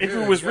 boy. if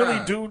it was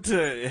really due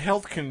to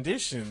health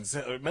conditions,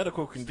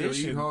 medical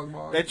condition, hog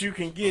maw? that you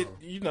can get,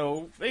 you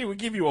know, they would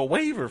give you a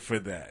waiver for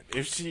that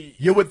if she.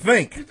 You would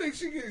think. You think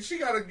she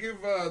got to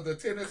give the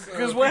tennis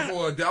 'Cause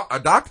people a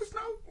doctor's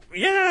note?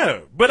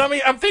 Yeah, but I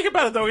mean, I'm thinking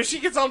about it though. If she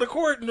gets on the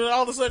court and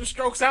all of a sudden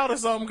strokes out or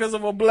something because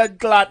of a blood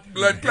clot,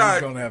 Blood clot.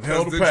 gonna have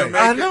hell to The pay. Jamaicans-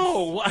 I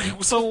know.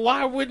 So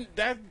why wouldn't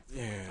that?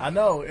 Yeah. I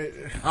know.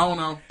 I don't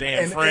know.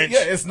 Damn And French.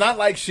 yeah, it's not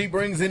like she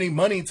brings any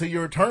money to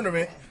your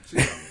tournament.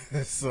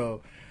 So,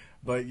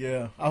 but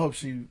yeah, I hope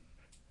she.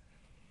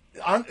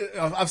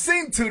 I've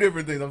seen two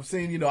different things. I've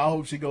seen, you know, I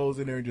hope she goes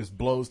in there and just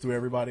blows through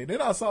everybody. And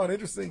then I saw an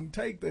interesting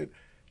take that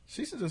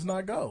she should just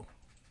not go.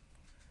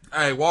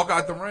 Hey, walk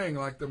out the ring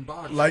like them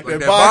boxers. Like that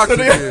boxer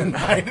did.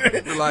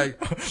 did. Like,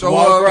 show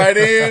Walk up. right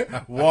in,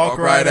 walk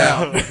right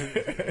out.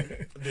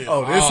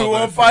 Oh, this who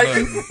I'm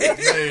fighting?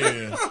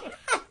 Man.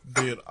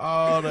 Did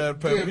all that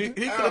paper. He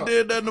could have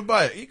did that in the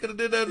back. He could have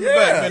did that in the Yeah,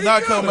 back and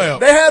not come out.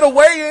 They had a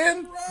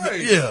weigh-in. Right.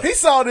 Yeah. He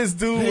saw this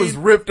dude was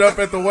ripped up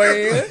at the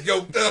weigh-in.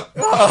 Yoked up.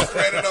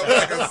 Spread it up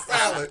like a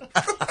salad.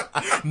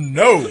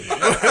 No.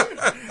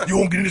 You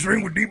won't get in this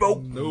ring with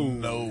Debo?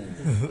 No.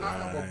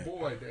 I'm a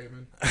boy,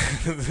 Damon.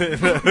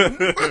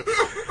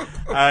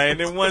 All right, and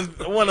then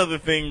one other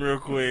thing real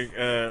quick.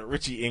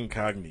 Richie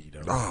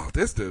Incognito. Oh,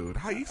 this dude.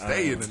 How you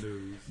stay in the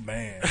news?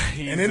 Man.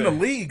 And in the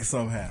league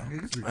somehow.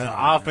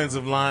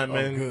 Offensive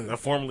lineman,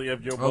 formerly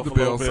of your Buffalo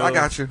Bills. I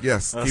got you.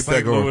 Yes, keep St.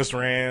 that going. Louis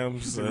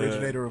Rams. The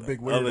originator of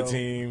Big Weirdo. Other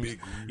teams.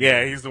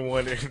 Yeah, he's the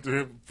one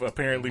that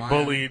apparently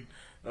bullied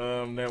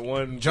that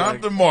one.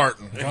 Jonathan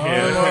Martin.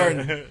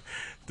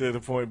 To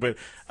the point. But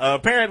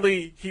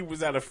apparently he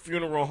was at a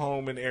funeral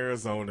home in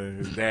Arizona.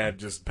 His dad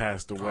just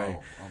passed away.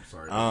 Oh, I'm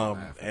sorry.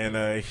 And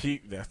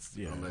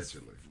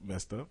allegedly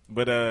messed up.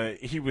 But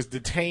he was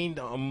detained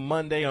on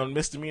Monday on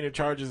misdemeanor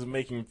charges of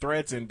making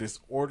threats and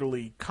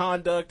disorderly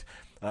conduct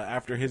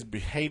after his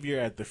behavior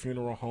at the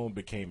funeral home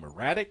became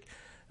erratic.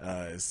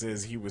 It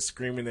says he was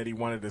screaming that he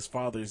wanted his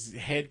father's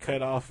head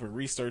cut off for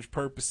research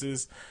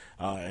purposes,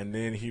 and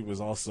then he was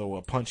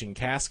also punching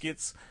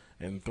caskets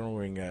and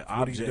throwing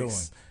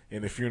objects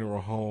in the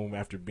funeral home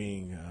after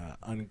being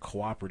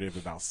uncooperative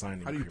about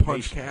signing. How do you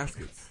cremation. punch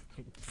caskets?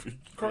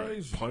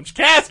 Crazy. Punch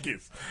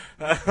caskets.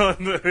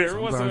 Every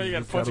once in a while you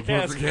got to punch a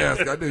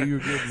casket. I knew you were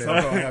getting that.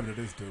 Something happened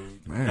to this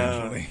dude.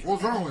 Man,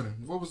 what's wrong with him?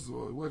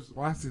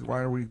 Why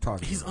are we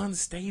talking? He's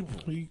unstable.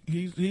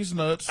 He's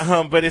nuts.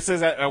 But it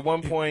says at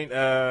one point,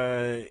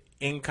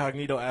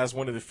 Incognito asked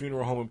one of the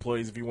funeral home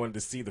employees if he wanted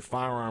to see the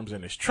firearms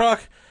in his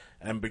truck,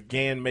 and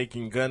began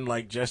making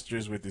gun-like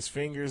gestures with his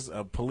fingers.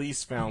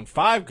 Police found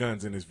 5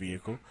 guns in his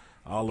vehicle,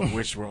 all of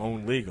which were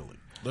owned legally.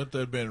 Let that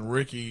have been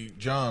Ricky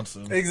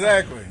Johnson.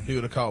 Exactly. He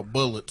would have called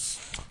bullets.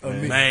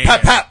 Man.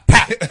 Pat, pat,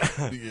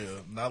 pat.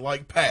 Yeah, not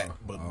like Pat,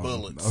 but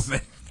bullets. No.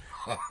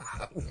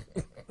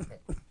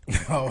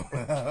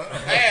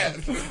 Pat.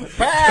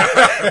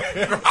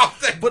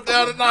 Put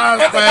down the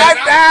knife,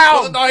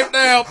 Pat. Put the knife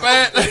down,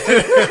 Pat.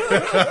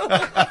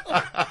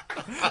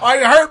 Are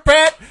you hurt,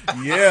 Pat?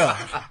 Yeah,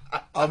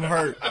 I'm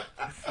hurt.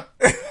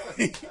 Hey,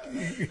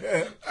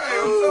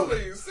 I'm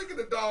telling you, sicking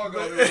the dog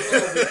on it was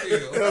overkill.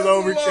 It was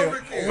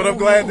overkill. But I'm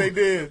glad they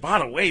did. By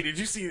the way, did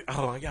you see?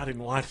 Oh, y'all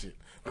didn't watch it.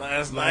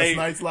 Last night,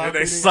 night's live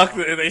they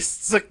video?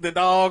 sucked the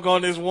dog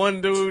on this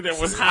one dude that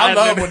was hiding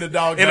I love when the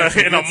dog in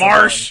a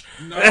marsh.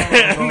 No.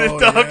 And the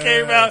dog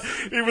came out.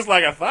 He was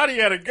like, I thought he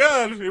had a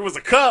gun. It was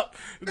a cup.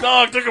 The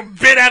dog took a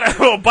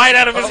bite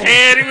out of his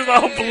head. He was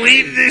all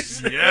bleeding and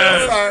shit.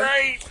 Yes. It was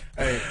great.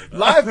 Hey,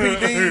 Live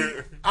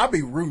PD, I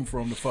be rooting for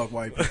them to fuck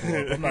white people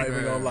up. I'm not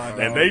even gonna lie.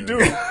 And they do.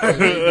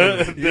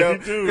 They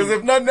do. Because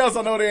if nothing else,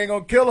 I know they ain't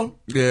gonna kill them.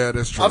 Yeah,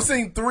 that's true. I've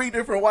seen 3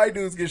 different white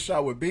dudes get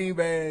shot with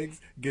beanbags,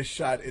 get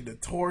shot in the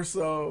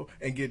torso,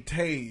 and get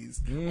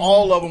tased.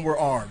 All of them were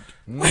armed.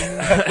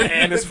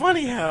 And it's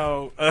funny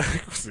how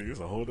see, it's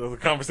a whole other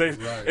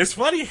conversation. Right. It's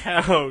funny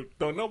how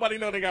don't nobody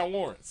know they got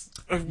warrants.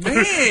 Man,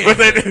 but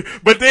then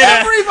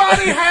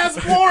everybody has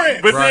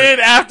warrants. But then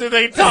after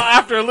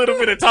a little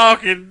bit of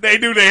talking, they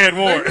knew they had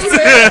warrants.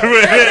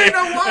 They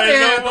know why they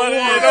had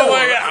the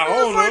warrants. I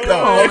don't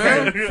know.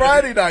 Okay.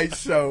 Friday night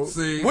show.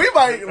 See? We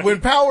might, when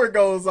power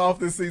goes off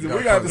this season,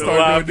 we got to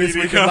start doing this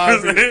week's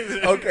live.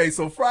 Okay,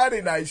 so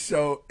Friday night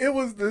show, it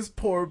was this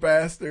poor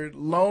bastard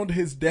loaned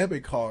his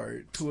debit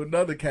card to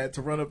another cat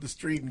to run up the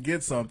street and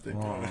get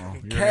something.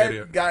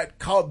 Cat got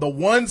caught the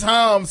one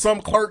time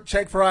some clerk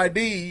checked for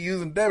ID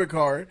using debit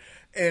card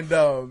and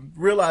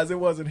realized it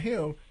wasn't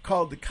him,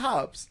 called the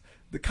cops.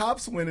 The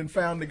cops went and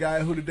found the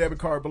guy who the debit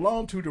card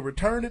belonged to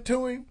return it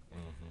to him.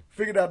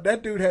 Figured out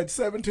that dude had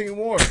 17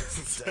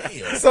 warrants.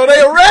 Damn. So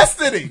they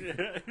arrested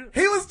him.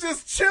 He was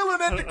just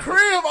chilling at the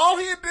crib. All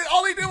he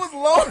did was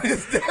loan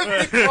his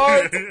debit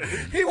card.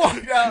 He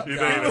walked out. He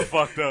was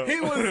fucked up.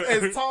 He was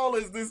as tall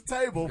as this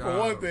table for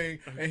one thing,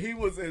 and he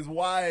was as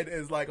wide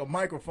as like a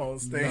microphone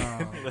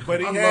stand. No.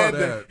 But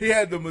he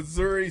had the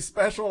Missouri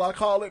special, I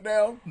call it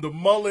now, the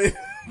mullet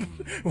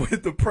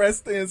with the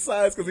pressed in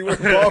sides because he wears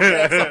ball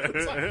caps all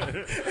the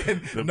time.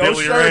 And no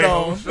shirt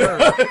on.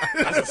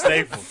 That's a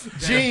staple.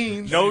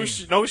 Jeans.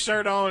 No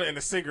shirt on and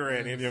a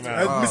cigarette in your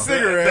mouth. That's the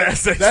cigarette.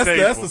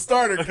 That's the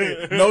starter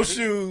kit. No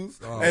shoes.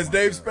 As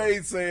Dave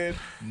Spade said,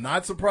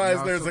 not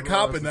surprised there's a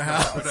cop in the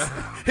house.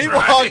 He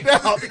walked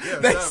out.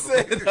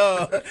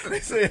 They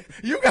said,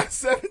 you got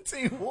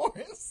 17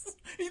 warrants.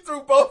 He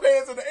threw both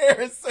hands in the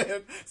air and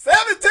said,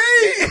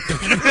 17!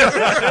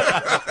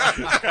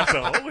 Got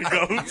the Holy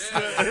Ghost.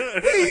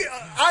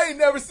 I ain't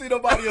never seen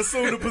nobody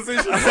assume the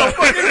position so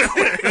fucking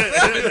quick.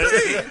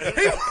 17!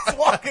 He was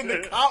walking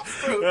the cops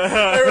through.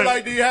 They were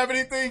like, do you have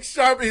anything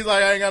sharp? He's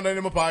like, I ain't got nothing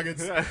in my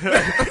pockets.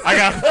 I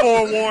got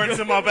 4 warrants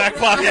in my back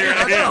pocket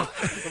right now.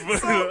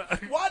 So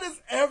why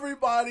does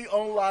everybody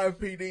on Live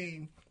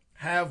PD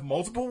have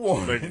multiple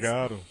warrants? They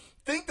got them.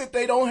 Think that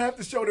they don't have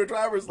to show their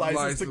driver's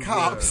license to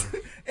cops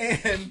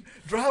and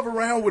drive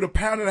around with 1.5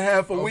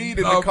 pounds of weed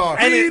in the car.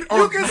 And you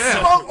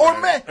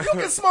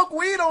can smoke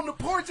weed on the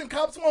porch and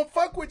cops won't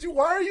fuck with you.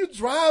 Why are you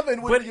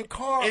driving with your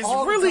car? It's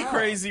all really the time?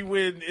 crazy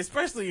when,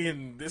 especially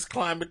in this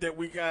climate that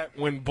we got,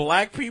 when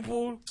black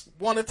people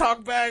want to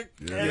talk back.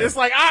 Yeah. And it's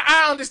like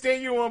I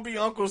understand you want to be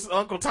Uncle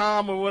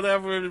Tom or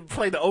whatever,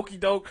 play the okey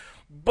doke.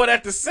 But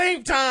at the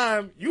same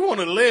time, you want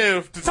to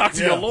live to talk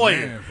to your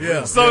lawyer.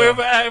 Yeah. So if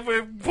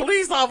a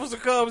police officer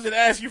comes and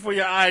asks you for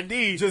your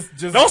ID, just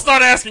don't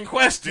start asking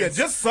questions.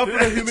 Yeah, just suffer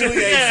the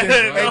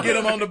humiliation and get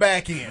them on the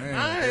back end.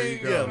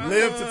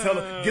 Live to tell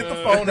them. Get the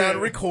phone out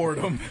and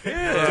record them,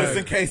 just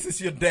in case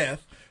it's your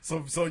death.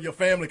 So your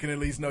family can at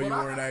least know you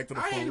weren't acting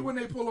a fool. I hate it when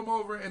they pull them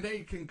over and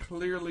they can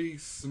clearly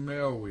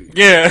smell weed.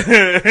 Yeah.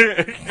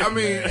 I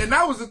mean, and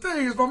that was the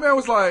thing is my man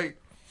was like,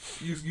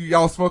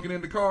 y'all smoking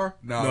in the car?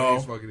 No, I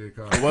ain't smoking in the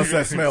car. What's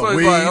that smell? So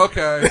Weed? he's like,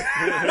 okay.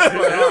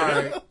 Like, all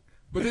right.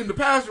 But then the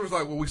passenger was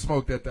like, well, we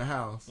smoked at the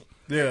house.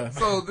 Yeah.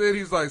 So then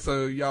he's like,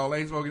 so y'all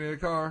ain't smoking in the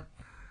car?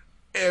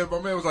 And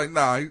my man was like,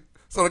 nah.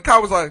 So the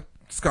cop was like,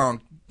 just go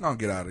on,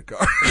 get out of the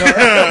car.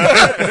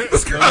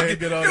 Let's get out of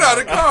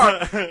the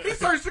car. He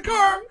searched the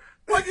car.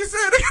 Like you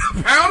said, they got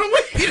a pound of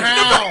weed in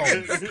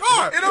the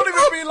car. It don't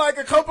even be like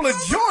a couple of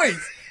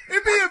joints.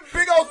 It be a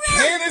big old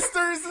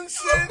canisters and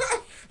shit.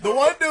 The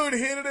one dude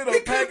hit it in a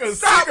pack of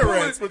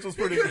cigarettes, which was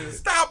pretty good.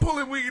 Stop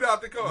pulling weed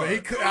out the car. I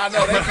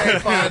know, they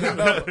can't find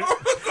another.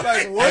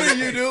 Like, what are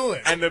you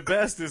doing? And the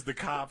best is the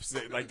cops.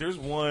 Like, there's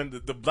one,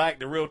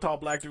 the real tall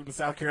black dude in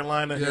South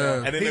Carolina.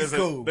 Yeah. And then He's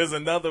cool. There's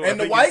another. And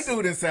the white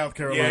dude in South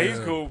Carolina. Yeah, he's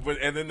cool.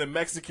 And then the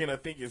Mexican, I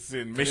think it's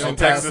in Mission, El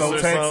Texas Paso, or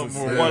Texas.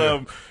 something. Or one of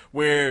them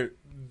where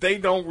they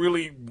don't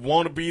really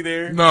want to be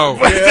there. No.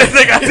 But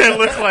they got that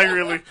look like,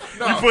 really,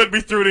 you put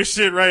me through this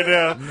shit right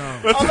now. No.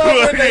 But I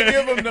love when they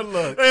give them the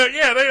look.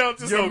 Yeah, they don't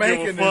just You're don't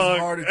making give a this fuck.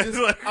 harder.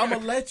 I'm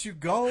going to let you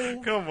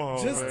go. Come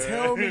on, just man.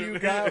 tell me you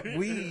got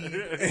weed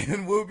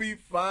and we'll be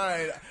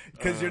fine.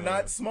 Because you're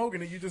not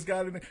smoking it. You just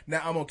got it.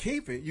 Now, I'm going to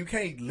keep it. You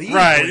can't leave.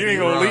 Right, with you ain't it.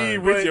 going to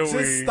leave with But your just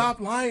weed. stop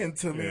lying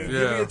to me. Give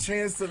me a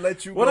chance to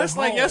let you go Well, that's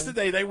like home.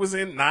 yesterday. They was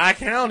in Nye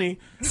County.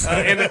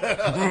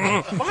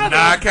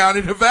 Nye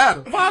County,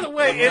 Nevada. By the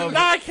way, in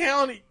Nye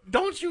County,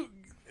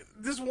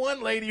 this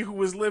one lady who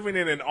was living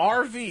in an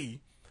RV,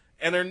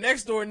 and her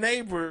next door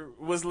neighbor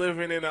was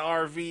living in an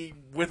RV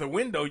with a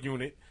window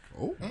unit.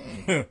 Oh,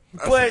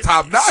 but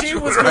top notch.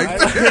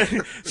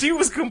 She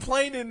was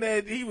complaining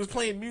that he was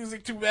playing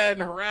music too bad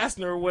and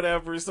harassing her or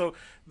whatever. So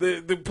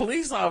the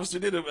police officer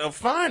did a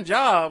fine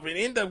job and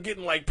ended up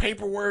getting like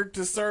paperwork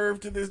to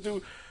serve to this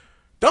dude.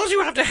 Don't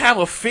you have to have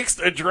a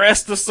fixed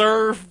address to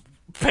serve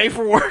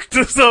paperwork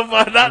to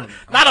somebody?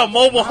 Not a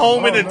mobile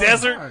home in the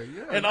desert,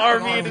 an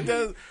RV in the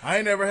desert. I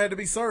ain't never had to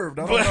be served.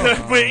 I don't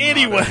know. But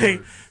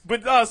anyway,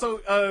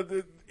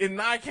 in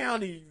Nye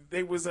County,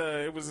 it was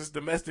this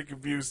domestic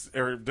abuse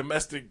or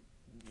domestic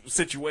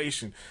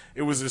situation.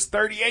 It was this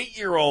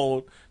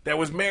 38-year-old that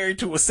was married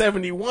to a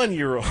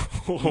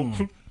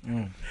 71-year-old.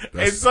 And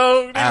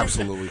so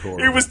absolutely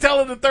horrible. He was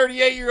telling the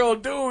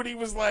 38-year-old dude, he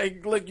was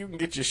like, look, you can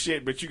get your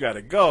shit, but you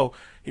gotta go.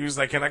 He was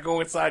like, can I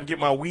go inside and get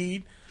my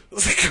weed?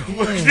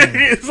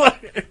 It's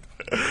like,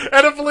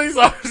 and the police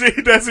officer,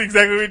 that's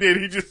exactly what he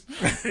did.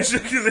 He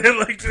shook his head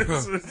like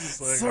this.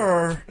 It's like,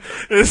 sir.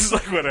 It's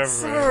like, whatever,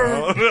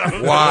 sir.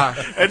 Man. Why?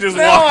 And just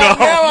walked off.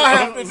 Now I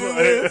have to do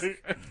this.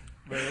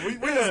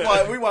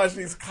 Man, we watch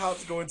these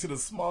cops go into the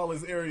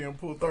smallest area and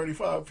pull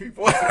 35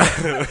 people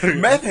out.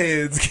 Meth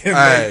heads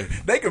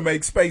can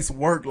make space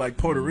work like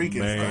Puerto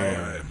Ricans.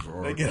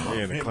 They get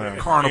off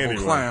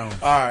Carnival clown.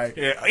 All right.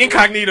 Yeah,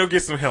 Incognito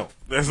get some help.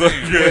 That's stop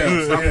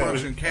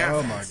punching caskets.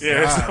 Oh my god.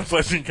 Yeah, stop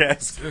punching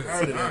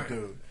caskets.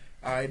 Dude.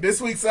 All right, this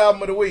week's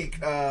album of the week,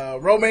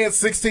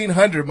 Romance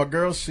 1600, my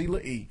girl Sheila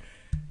E.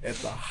 At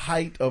the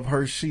height of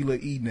her Sheila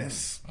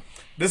E-ness.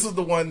 This is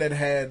the one that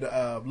had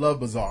Love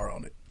Bazaar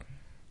on it.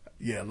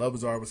 Yeah, Love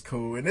Bazaar was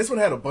cool. And this one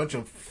had a bunch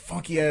of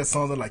funky-ass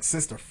songs like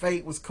Sister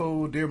Fate was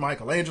cool. Dear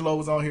Michelangelo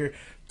was on here.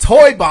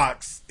 Toy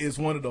Box is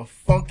one of the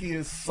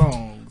funkiest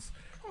songs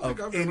of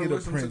any of the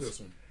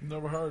Prince.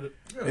 Never heard it.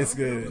 Yeah, it's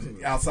good.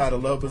 Outside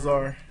of Love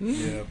Bazaar.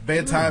 Yeah.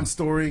 Bedtime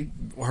Story,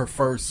 her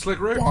first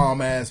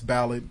bomb-ass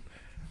ballad.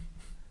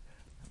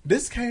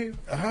 This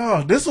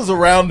was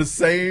around the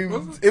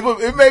same.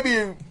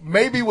 It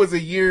maybe was a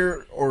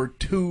year or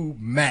two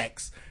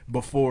max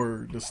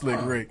before the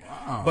Slick Rick.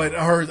 Wow. But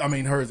hers,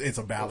 it's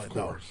a ballad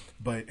though.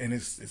 But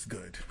it's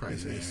good.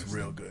 It's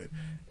real good.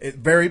 It's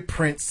very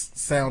Prince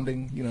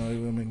sounding,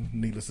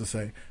 needless to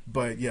say.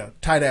 But yeah,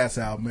 tight ass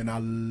album, and I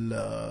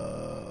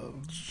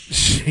love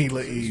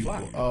Sheila E.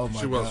 Oh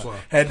my god,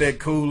 had that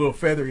cool little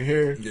feathery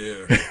hair.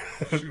 Yeah,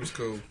 she was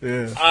cool.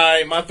 Yeah. All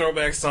right, my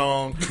throwback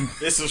song.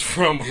 This is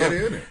from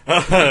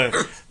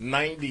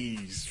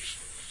 90s.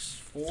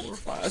 4,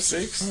 5,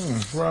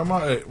 6. Where am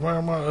I?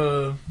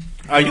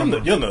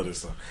 You'll know this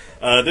song.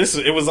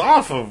 It was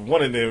off of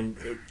one of them.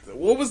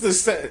 What was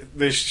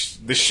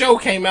the show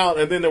came out,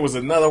 and then there was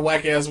another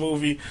whack ass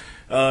movie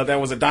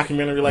that was a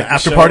documentary like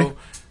After the show. Party.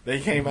 They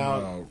came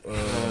out.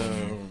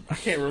 I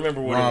can't remember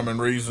what. Rhyme and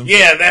Reason.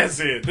 Yeah, that's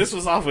it. This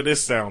was off of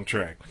this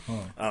soundtrack.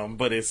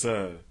 But it's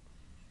let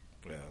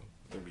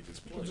me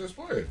just play. Just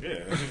play it.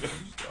 Yeah.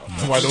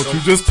 Why don't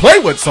you just play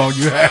what song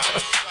you have?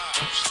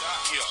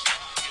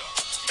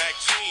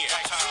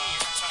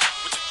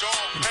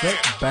 Is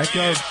that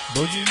Backyard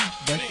Boogie?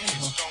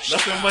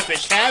 Nothing but the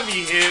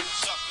cabbie hit.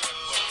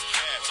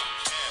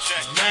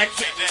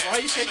 Max, why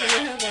are you shaking your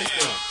head like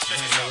that?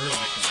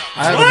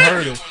 I haven't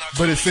heard it,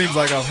 but it seems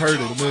like I've heard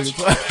it a million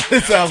times.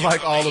 It sounds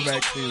like all the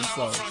Max 10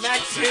 songs.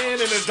 Max 10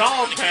 and the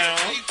Dog Pound.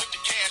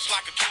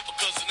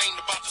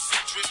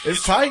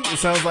 It's tight. It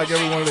sounds like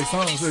every one of their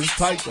songs. It's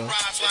tight though.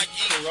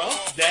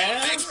 Rough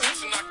Daz?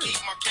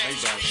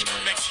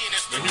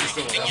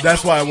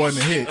 That's why it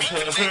wasn't a hit.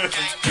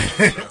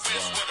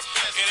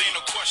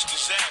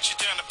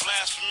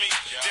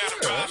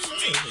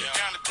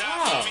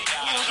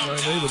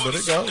 But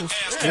it goes.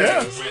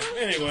 Yeah.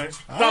 Anyway,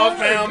 Dog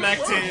Pound, Mac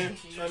 10.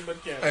 Nothing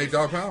but cat. Hey,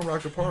 Dog Pound,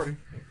 rock the party.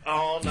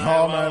 All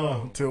night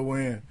long. Till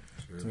when?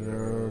 Till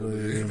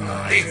early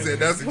night. He said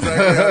that's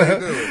exactly how they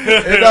do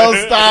it. It don't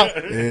stop.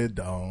 It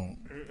don't.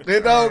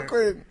 It don't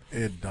quit.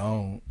 It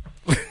don't.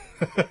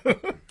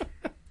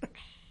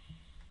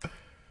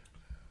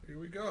 Here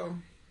we go.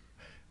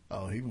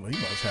 Oh, he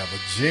must have a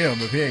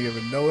gym if he ain't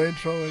giving no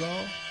intro at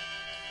all.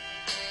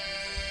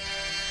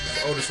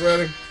 Otis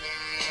Redding.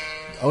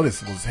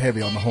 Otis was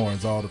heavy on the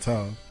horns all the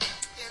time.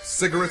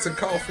 Cigarettes and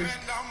coffee.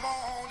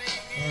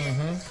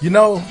 You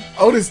know,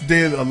 Otis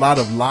did a lot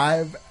of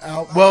live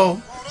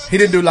well, he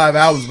didn't do live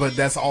albums, but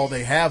that's all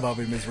they have of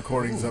him is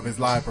recordings of his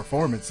live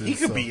performances. He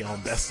could be on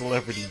Best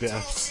Celebrity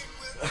Deaths.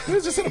 He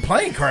was just in a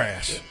plane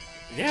crash.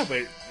 Yeah,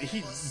 but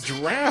he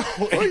drowned.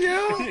 Oh,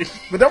 yeah.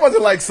 But that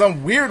wasn't like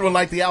some weird one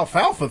like the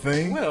Alfalfa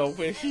thing. Well,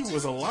 but he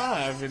was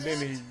alive, and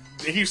then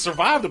he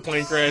survived the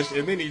plane crash,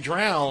 and then he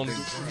drowned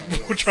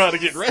trying to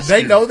get rescued.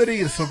 They know that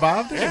he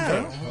survived it?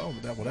 Yeah. Oh,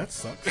 that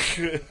sucks.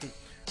 I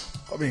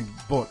mean,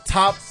 boy,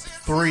 top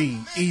 3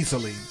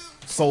 easily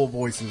soul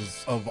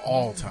voices of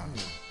all time.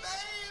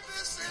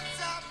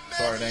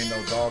 Sorry, there ain't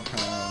no Dog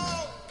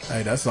Pound.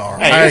 Hey, that's all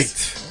right. Hey,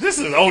 this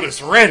is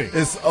Otis Redding.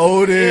 It's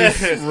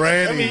Otis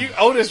Redding. I mean,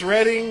 Otis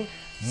Redding,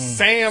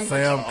 Sam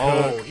Cook.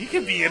 Oh, he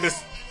could be in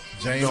this.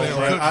 James Sam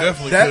Brown. Cook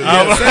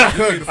definitely Sam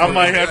Cook. I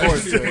might have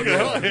course, to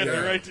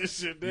write this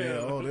shit down. Yeah,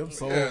 oh, them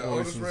soul Otis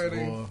voices,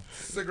 Redding, boy.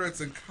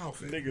 cigarettes and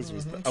coffee. Niggas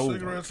was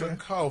Cigarettes and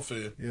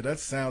coffee. Yeah, that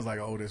sounds like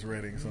an Otis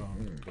Redding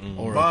song.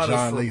 Or Mine a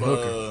John is Lee from,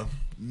 Hooker.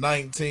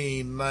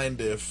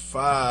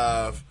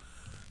 1995.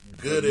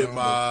 Goody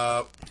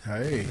Mob.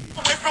 Hey.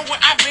 Away from where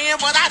I've been,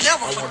 but I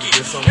never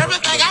forget.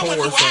 Everything I went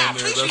through, I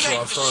appreciate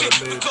the shit.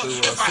 Because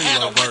if I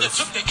had a way that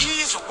took the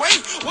ease away,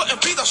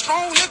 wouldn't be the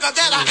strong nigga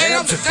that I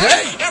am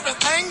today.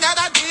 Everything that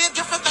I did,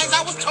 different things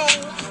I was told,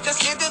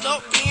 just ended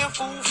up being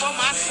food for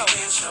my soul.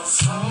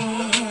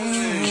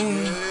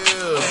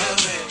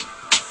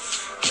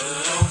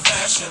 Good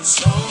old-fashioned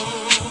soul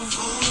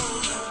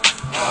food.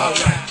 All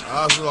right.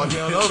 I was like, you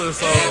don't know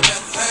this song.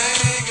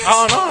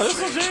 Oh no, this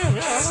was jam.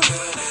 Yeah,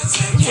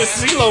 but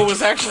CeeLo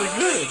was actually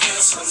good.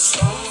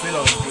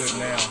 CeeLo was good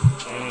now.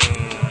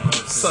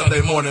 Sunday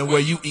morning, where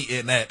you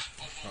eating at?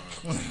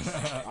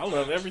 I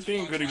love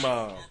everything Goody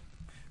Mob.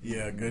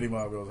 Yeah, Goody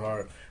Mob goes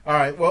hard. All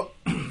right, well,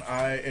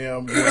 I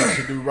am going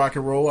to do rock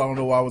and roll. I don't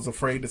know why I was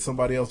afraid that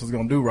somebody else was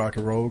going to do rock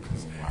and roll.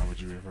 Why would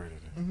you be afraid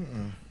of that?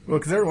 Well,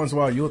 because every once in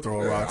a while you'll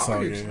throw a rock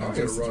song in.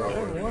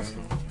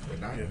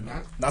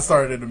 I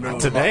started in the middle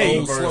today.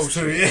 of my own verse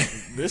too. Yeah.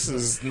 This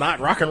is not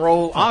rock and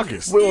roll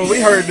August. Well,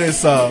 we heard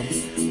this.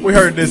 We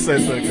heard this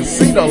at the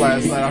casino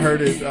last night. I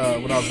heard it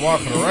when I was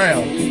walking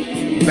around.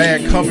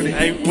 Bad Company.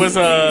 Hey, was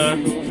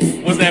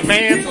that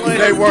band playing?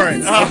 They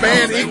weren't. The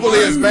band equally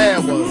as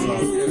bad was.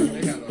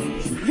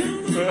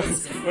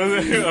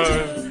 Was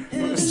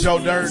it Joe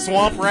Dirt,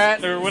 Swamp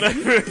Rat, or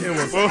whatever? It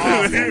was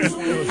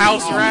awful.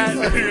 House Rat.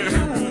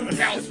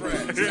 House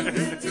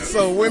Rat.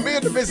 So when me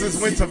and the missus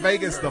went to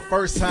Vegas the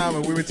first time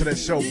and we went to that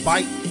show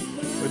Bite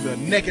with the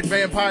naked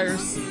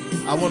vampires,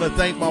 I want to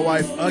thank my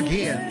wife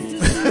again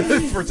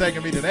for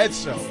taking me to that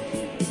show.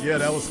 Yeah,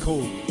 that was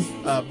cool.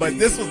 But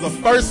this was the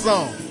first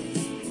song.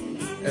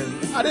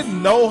 And I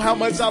didn't know how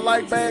much I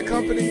liked Bad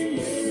Company.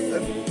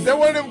 They're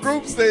one of them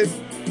groups that,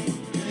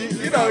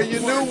 you know, you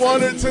knew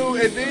one or two,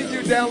 and then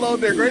you download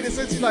their greatest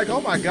hits. You're like,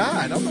 oh my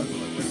God, I'm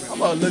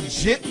a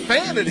legit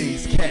fan of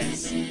these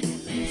cats.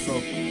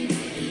 So,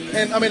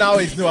 and I mean, I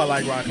always knew I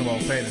liked Rock and Roll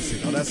Fantasy.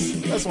 You know,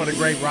 that's one of the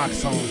great rock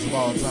songs of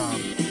all time.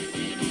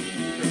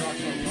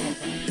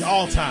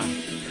 All time.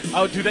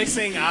 Oh, do they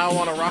sing "I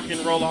Want to Rock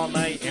and Roll All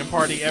Night and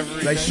Party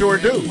Every Day"? They sure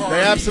do.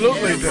 They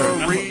absolutely do.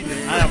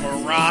 I am a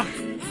rock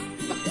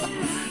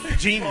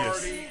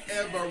genius.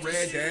 Every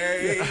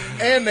day.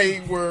 And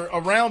they were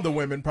around the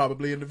women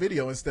probably in the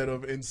video instead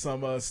of in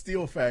some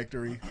steel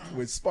factory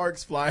with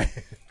sparks flying.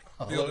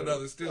 Build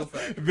another steel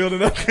factory. Build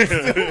another steel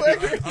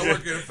factory. I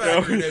work in a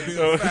factory that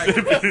builds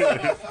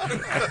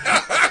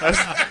factories.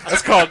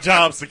 That's called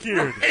job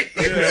security.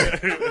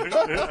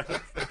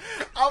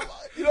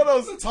 You know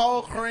those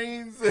tall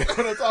cranes?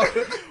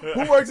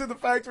 Who works in the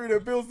factory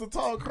that builds the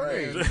tall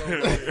cranes?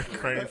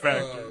 Crane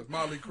factory.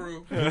 Motley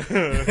Crue.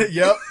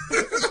 Yep.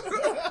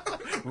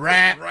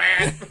 Rat.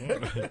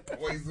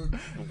 Poison.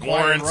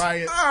 Warrant.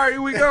 Riot. All right,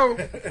 here we go.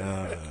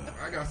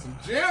 I got some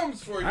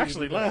gems for you.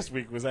 Actually, last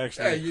week was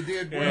actually. Hey, you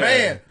did well.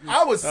 Man,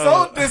 I was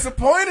so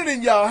disappointed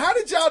in y'all. How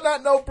did y'all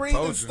not know Breathe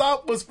and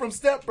Stop was from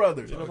Step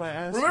Brothers?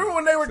 Remember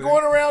when they were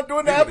going around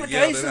doing the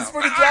applications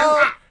for the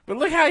job? But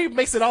look how he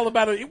makes it all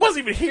about it. He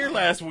wasn't even here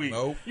last week.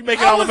 Nope. You make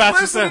it all about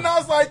yourself. I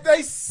was like,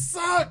 they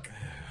suck.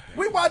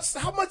 We watched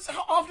how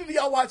often do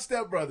y'all watch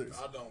Step Brothers?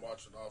 I don't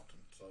watch it often.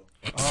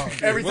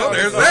 Every Well, time.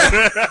 there's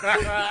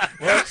that.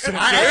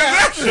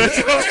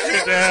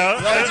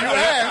 Glad you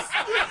asked.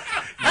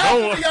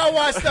 How often do y'all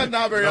watch that?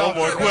 Not very often.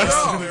 more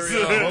questions.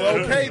 Well,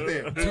 okay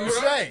then.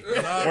 Touche.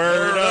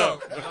 Word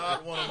up.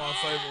 Not one of my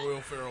favorite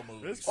Will Ferrell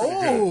movies.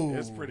 Oh,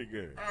 It's pretty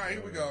good. All right,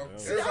 here we go.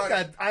 See, I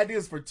got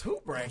ideas for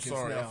 2 brackets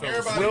sorry, I now. fell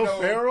asleep. Will Everybody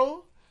know-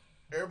 Ferrell,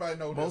 Everybody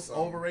know most this.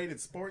 overrated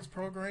sports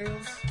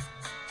programs.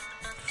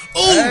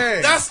 Oh,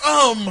 Hey. that's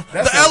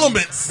That's The in-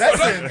 Elements.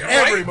 That's in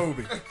every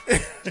movie.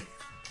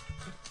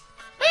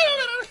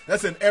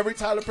 That's in every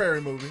Tyler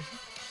Perry movie.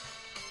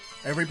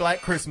 Every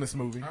Black Christmas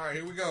movie. All right,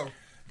 here we go.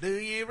 Do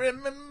you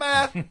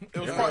remember? It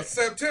was probably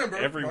September.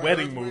 Every by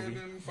wedding Earth, movie. Wind,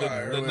 and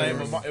Fire. the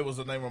name of it was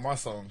the name of my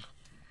song.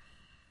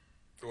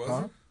 Was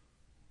Huh?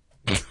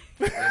 it?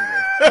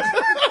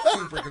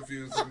 Super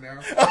confusing now.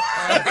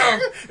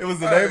 It was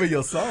the name of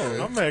your song.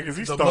 I'm mad because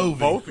he The stole movie.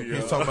 both of you.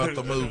 He's talking about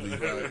the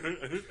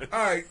movie. All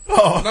right.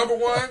 Oh. Number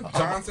 1,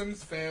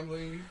 Johnson's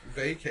Family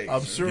Vacation.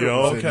 I'm sure. Yo,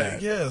 it was in Okay.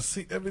 that. Yes.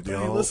 See, everything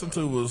he Yo. listened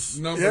to was.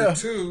 Number Yeah.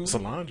 2,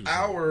 Solange.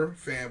 Our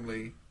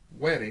Family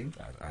Wedding.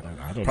 I don't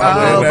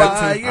Probably know. in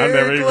that too. I've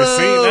never even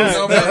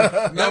seen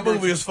that. That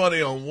movie is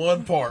funny on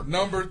one part.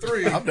 Number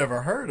 3, I've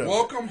never heard of it.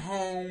 Welcome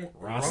Home,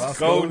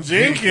 Roscoe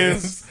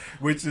Jenkins.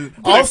 Which is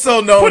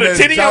also known put a as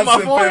titty on my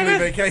Johnson Family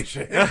forehead?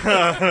 Vacation.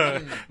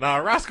 Nah,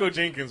 Roscoe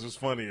Jenkins was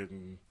funnier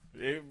than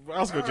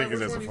Roscoe All right,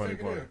 Jenkins which has a one funny you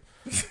part.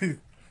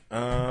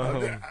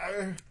 think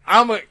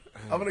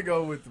I'm gonna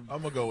go with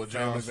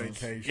Family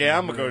Vacation. Yeah,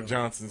 I'm gonna go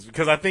Johnson's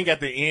because I think at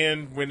the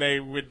end when they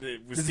with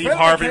Is Steve Family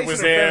Harvey Vacation was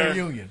or Family there.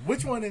 Reunion?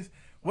 Which one is?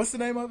 What's the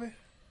name of it?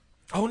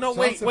 Oh no,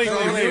 Johnson wait.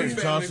 Family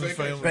Johnson's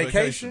Family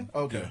Vacation.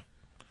 Okay.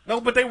 No,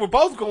 but they were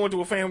both going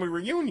to a family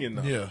reunion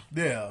though. Yeah.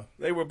 Yeah.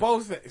 They were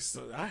both.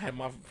 So I had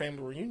my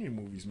family reunion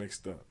movies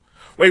mixed up.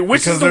 Wait,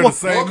 which Because is the they're one? the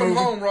same Welcome movie.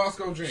 Home,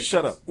 Roscoe Jenkins.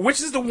 Shut up. Which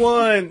is the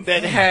one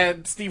that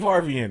had Steve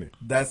Harvey in it?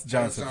 That's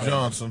Johnson.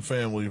 Johnson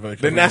Family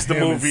Vacation. Then that's the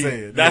Him and movie.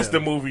 Sid, That's yeah. the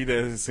movie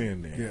that's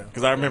in there. Yeah.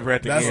 Because I remember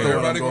at the That's end. the one.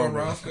 Everybody I'm going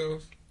going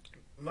Roscoe's?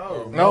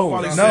 No. No,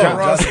 Nobody No, said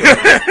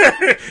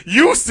Roscoe.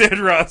 You said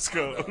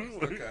Roscoe.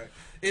 Okay.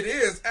 It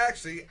is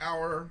actually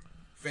Our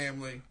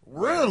Family.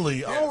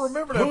 Really? I don't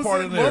remember that Who's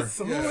part it? in there. What's-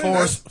 who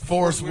Yeah, is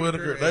Forrest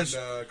Whitaker. and That's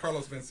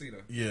Carlos Mencia.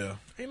 yeah.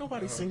 Ain't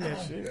nobody seen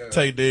that shit. Yeah.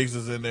 Tay Diggs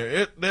is in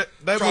there. That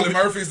Charlie movie,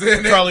 Murphy's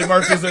in there. Charlie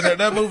Murphy's in there.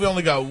 That movie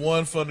only got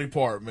one funny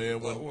part, man.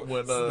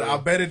 When I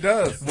bet it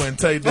does. when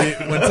Tay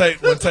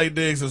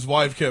Diggs'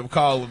 wife kept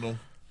calling him,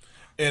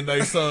 and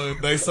they sung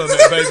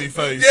that baby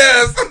face.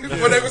 Yes,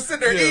 when they were sitting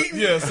there eating.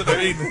 Yeah, sitting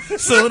there eating.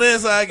 Soon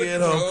as I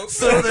get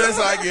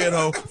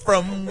home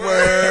from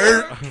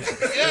work.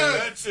 Yeah,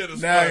 that shit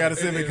is Now I funny. gotta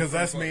say because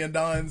that's me and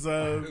Don's.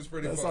 It's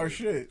pretty That's funny. our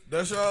shit.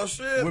 That's y'all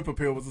shit. Whip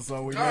Appeal was the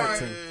song we All met right.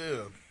 to.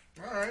 Yeah.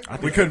 All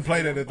right. We couldn't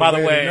play that at the By the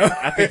wedding, way, no.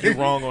 I think you're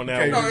wrong on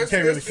that Can't, one. No, you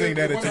can't really it's- sing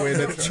that at the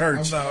wedding at the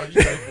church. No,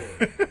 you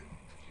can't.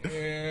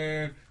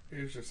 And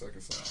here's your second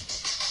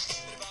song.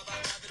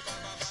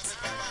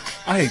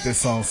 I hate this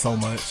song so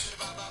much.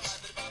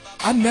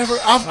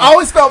 I've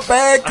always felt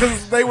bad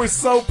because they were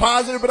so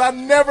positive, but I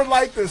never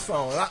liked this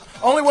song.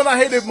 Only one I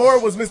hated more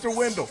was Mr.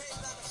 Wendell.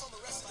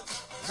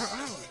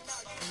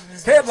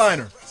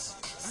 Headliner.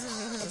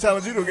 I'm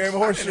telling you, the game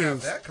of I didn't have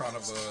horseshoes. that kind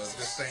of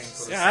disdain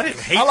for the Yeah, I didn't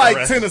hate I like the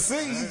rest.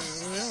 Tennessee.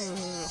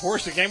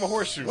 Game of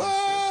horseshoes.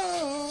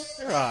 Whoa.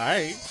 They're all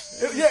right.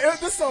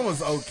 This song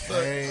was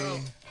okay.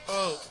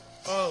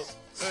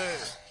 Hey.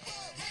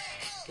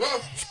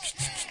 Well,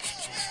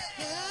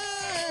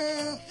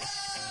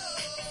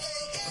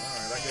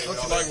 Don't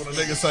you like when a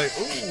nigga say,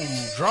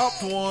 ooh,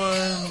 dropped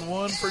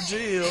one for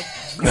Jill?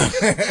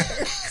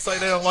 Say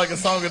they don't like a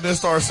song and then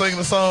start singing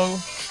the song.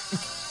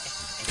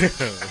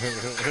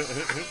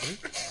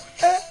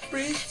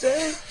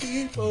 Everyday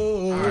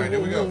people. all right, here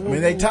we go. I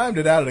mean, they timed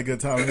it out at a good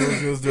time.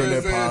 It was during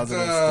Is their it,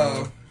 positive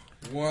stuff.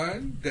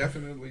 1,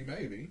 definitely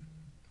maybe.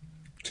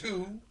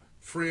 2,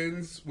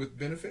 Friends with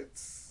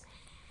Benefits.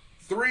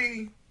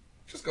 3,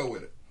 just go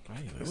with it.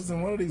 It was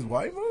in one of these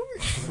white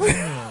movies?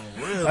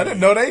 Really? I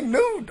didn't know they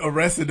knew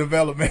Arrested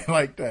Development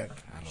like that.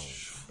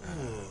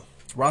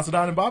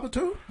 Rossadon and Baba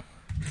too?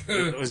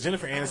 It was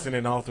Jennifer Aniston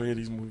in all three of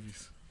these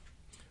movies.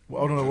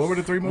 Well, I don't know. What were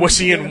the 3 movies? Was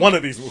she in again? one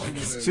of these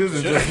movies? She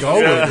was just go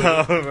with it.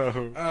 I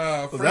don't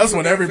know. So that's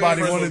when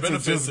everybody Friends wanted with to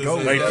just Benefits go is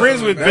with Like it.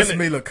 Friends with That's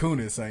Benefits. Mila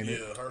Kunis, ain't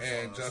it?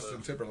 And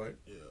Justin Timberlake.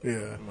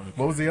 Yeah.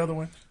 What was the other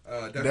one?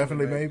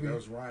 Definitely Maybe? That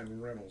was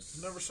Ryan Reynolds.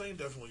 Never seen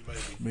Definitely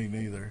Maybe. Me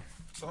neither.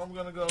 So I'm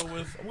gonna go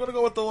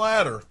with the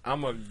latter.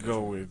 I'm gonna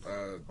go with.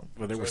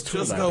 Well, there was two.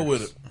 Just ladders. go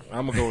with it.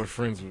 I'm gonna go with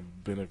Friends with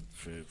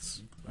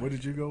Benefits. What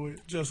did you go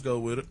with? Just go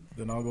with it.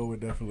 Then I'll go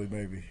with Definitely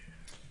Maybe.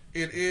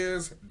 It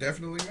is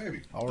definitely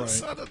maybe. All right.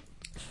 See?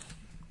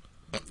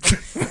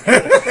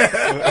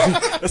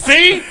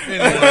 See?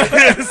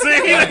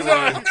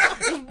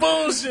 It's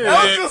bullshit.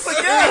 That was just a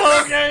The guess.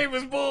 whole game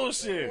is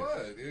bullshit.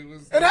 What? It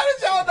was. And how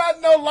did y'all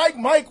not know Like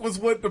Mike was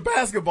what the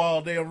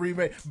basketball damn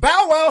remake?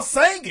 Bow Wow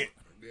sang it.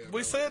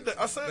 We said that.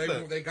 I said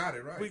that. They got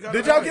it right.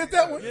 Did y'all get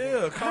that one?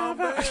 Yeah, calm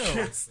down.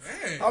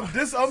 I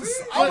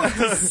was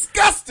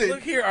disgusted.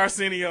 Look here,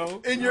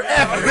 Arsenio. In your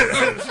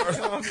effort.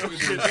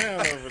 Sit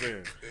down over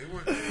there.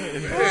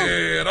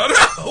 Man,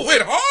 I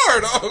went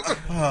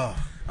hard.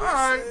 All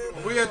right,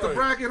 we at the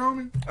bracket,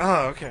 homie.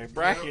 Oh, okay.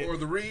 Bracket. Or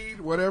the read,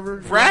 whatever.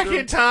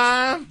 Bracket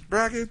time.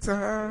 Bracket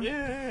time.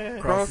 Yeah.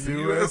 Across the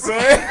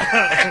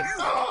USA.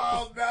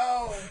 Oh,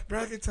 no.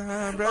 Bracket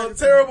time. A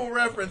terrible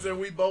reference, and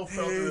we both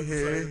felt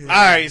it. All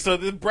right, so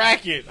the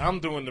bracket. I'm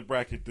doing the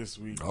bracket this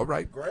week. All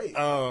right. Great.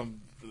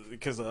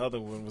 Because the other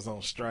one was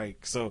on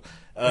strike. So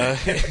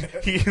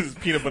he uses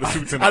peanut butter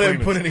suits in the I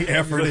didn't cleaners. put any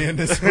effort in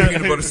this week.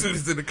 Peanut butter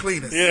suits in the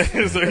cleanest.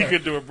 Yeah, so he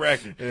could do a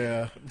bracket.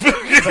 Yeah.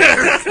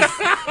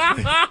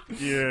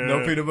 Yeah.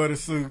 No peanut butter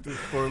suit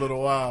for a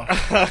little while.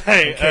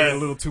 Hey, Carrying a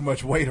little too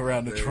much weight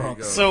around the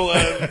trunk. So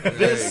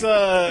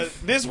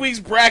this week's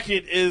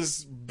bracket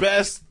is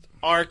best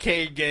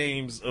arcade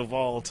games of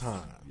all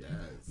time.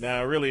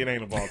 Now, really, it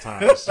ain't of all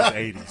time. It's just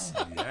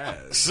 80s.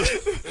 Yes.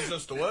 It's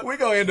just the what? We're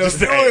going to end up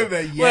doing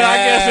the Well, I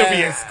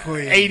guess it'll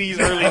be 80s,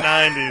 early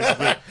 90s.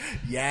 But.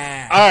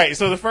 Yeah. All right,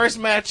 so the first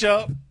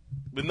matchup,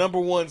 the number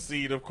one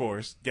seed, of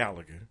course,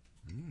 Gallagher.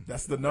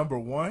 That's the number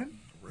one?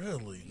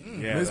 Really?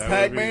 Yeah, Miss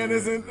Pac-Man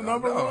isn't the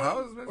number one?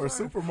 How is Miss Or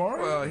Super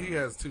Mario? Well, he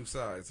has two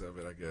sides of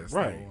it, I guess.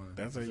 Right.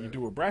 That's how you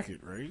do a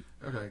bracket, right?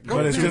 Okay.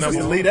 But it's just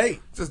Elite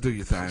Eight. Just do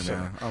your thing,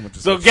 man.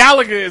 So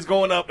Gallagher is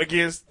going up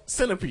against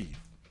Centipede.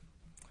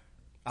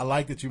 I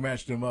like that you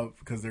matched them up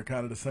because they're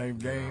kind of the same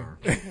game.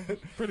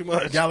 Pretty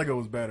much. Gallagher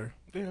was better.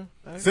 Yeah.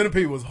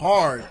 Centipede was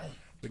hard.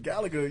 But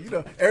Gallagher,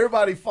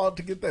 everybody fought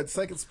to get that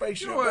second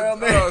spaceship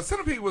down there.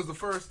 Centipede was the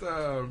first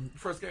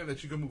game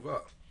that you could move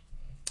up.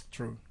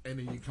 True. And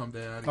then you come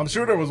down. I'm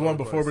sure there was one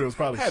before, but it was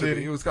probably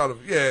shitty. It was called,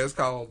 it's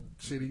called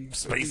Shitty.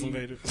 Space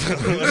Invaders.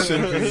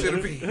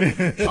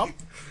 Centipede.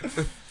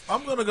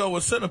 I'm going to go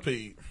with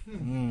Centipede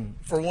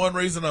for one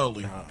reason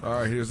only. All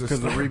right, here's this.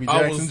 Because the Reeby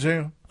Jackson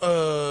jam?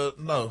 No.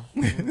 No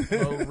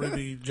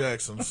Reeby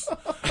Jacksons.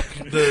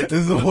 This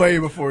is way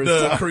before his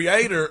The time.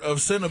 creator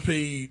of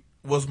Centipede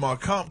was my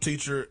comp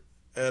teacher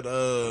at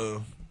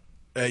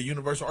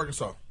University of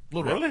Arkansas.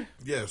 Little Rock. Really?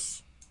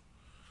 Yes.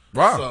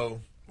 Wow.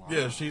 So,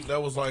 yeah,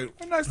 that was like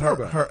nice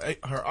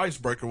her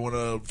icebreaker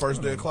when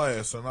first day of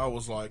class, and I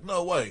was like,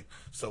 no way.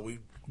 So we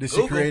Did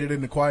she create it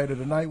in the quiet of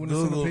the night when the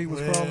Centipede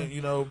was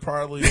crawling?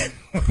 Probably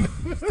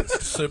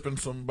sipping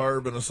some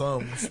bourbon or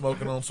something,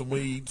 smoking on some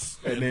weeds,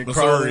 And then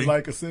Missouri. crawling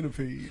like a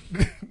centipede.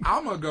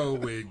 I'm going to go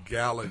with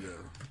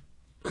Gallagher.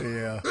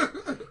 Yeah.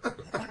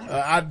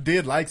 I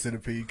did like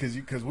Centipede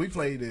because we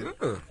played it.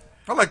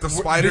 I like the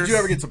spiders. Did you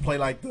ever get to play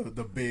like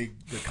the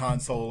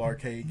console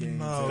arcade games?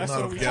 No, That's not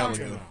what of we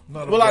Gallagher. talking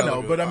Not of Well, I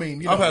know, Gallagher. but I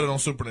mean, I've had it on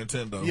Super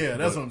Nintendo. Yeah,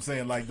 that's what I'm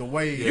saying. Like the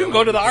way You can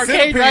go to the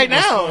arcade Centipede right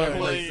was now fun. and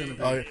play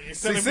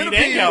Centipede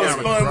and was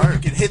Gallagher. fun when you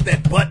could hit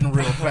that button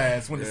real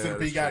fast when the Yeah,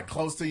 Centipede that's got true.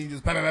 close to you.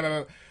 Just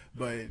but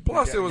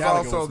Plus, it was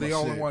Gallagher also my the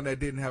only shit. one that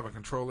didn't have a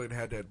controller. It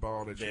had that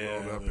ball that you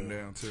rolled up and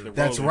down, too.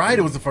 That's right.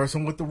 It was the first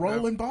one with the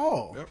rolling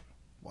ball. Yep.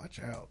 Watch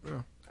out.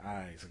 Yeah. All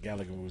right, so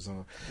Gallagher moves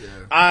on. Yeah.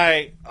 All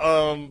right,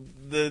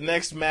 the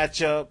next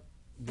matchup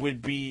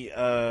would be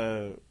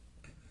I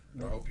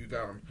hope you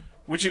got him.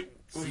 which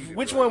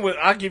one would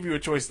I'll give you a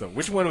choice though.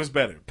 Which one was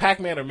better,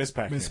 Pac-Man or Miss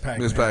Pac-Man? Miss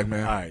Pac-Man. Miss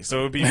Pac-Man. All right, so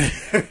it would be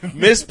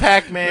Miss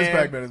Pac-Man. Miss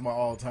Pac-Man is my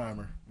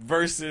all-timer.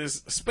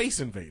 Versus Space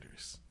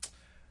Invaders.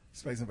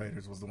 Space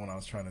Invaders was the one I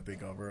was trying to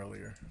think of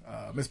earlier.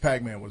 Miss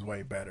Pac-Man was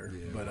way better,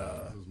 but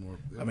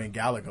I mean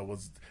Gallagher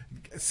was.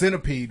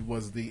 Centipede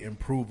was the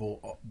improvement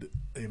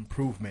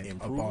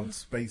upon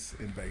Space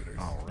Invaders.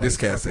 Right. This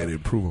cat said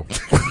improve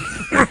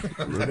him.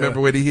 Remember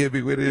when he hit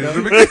me with it?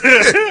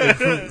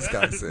 This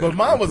guy said, but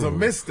mine was a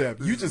misstep.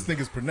 You just think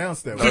it's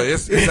pronounced that way. No,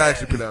 it's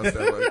actually pronounced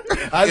that way.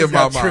 I just in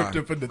got my tripped mind.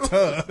 up in the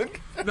tongue.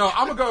 No,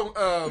 I'm gonna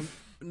go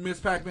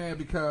Miss Pac-Man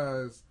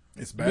because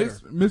it's better.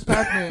 Miss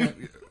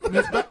Pac-Man,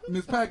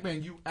 Miss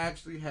Pac-Man, you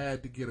actually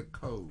had to get a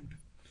code.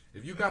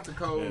 If you got the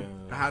code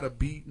how to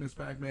beat Miss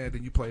Pac-Man,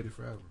 then you played it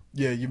forever.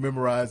 Yeah, you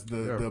memorized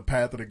the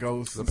path of the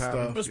ghosts and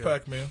stuff. Miss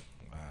Pac-Man.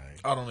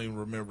 I don't even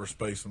remember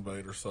Space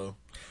Invaders, so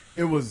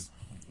it was.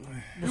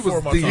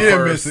 Before my You time.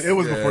 didn't miss it. It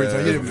was before your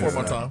time. You didn't Before miss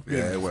my it. time.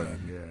 Yeah, it wasn't.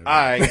 Yeah. All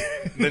right,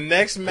 the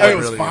next It match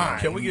was fine.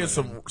 Can we get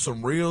some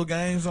real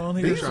games on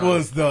here? This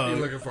was the. You're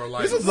looking for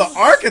like This was the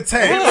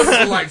architect. This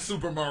was like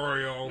Super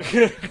Mario.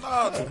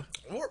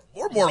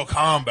 We're Mortal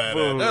Kombat.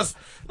 Man. That's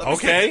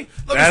okay.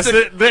 That's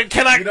it.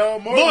 Can I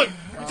look?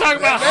 You talking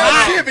about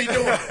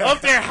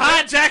up there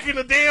hijacking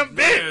the damn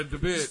bit? Yeah, the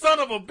bit. Son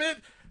of a bit.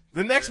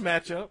 The next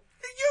matchup.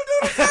 You do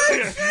the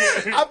same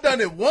shit. I've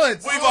done it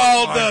once. We've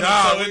all done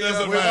God, it, so it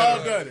doesn't We've matter.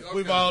 all done it.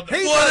 We've all done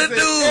He it. does What it it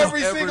do?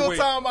 every single week.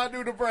 time I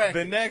do the bracket.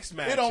 The next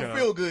matchup. It don't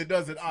feel good,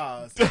 does it,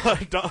 Oz?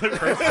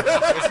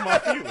 That's my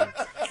feeling.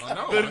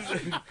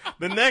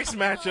 The next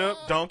matchup,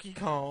 Donkey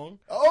Kong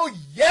Oh,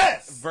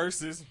 yes.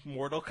 versus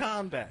Mortal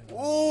Kombat.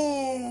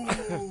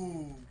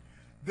 Ooh.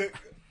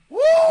 Woo.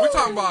 We're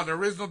talking about the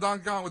original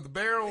Donkey Kong with the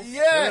barrel.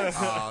 Yes.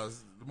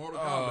 The Mortal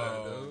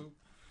Kombat, dude.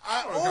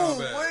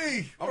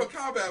 Mortal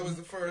Kombat was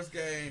the first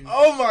game.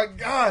 Oh my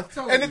god!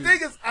 Telling And the you.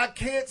 thing is, I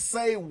can't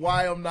say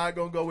why I'm not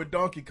gonna go with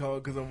Donkey Kong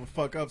because I'm gonna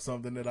fuck up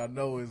something that I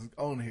know is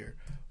on here.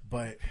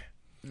 But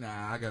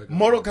Nah, I gotta go.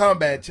 Mortal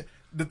Kombat.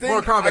 The thing,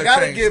 Mortal Kombat I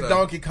gotta changed give stuff.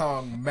 Donkey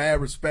Kong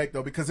mad respect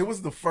though because it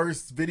was the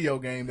first video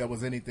game that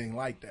was anything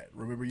like that.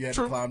 Remember, you had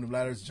to climb the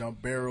ladders, jump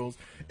barrels.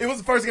 It was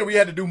the first game where you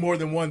had to do more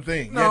than one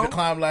thing. You had to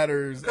climb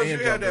ladders Because and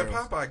you jump had that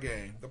barrels. Popeye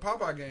game. The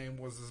Popeye game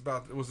was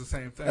the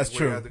same thing. That's where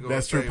true. you had to go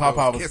That's and true. save those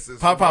Popeye kisses was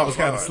from kind of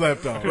Popeye.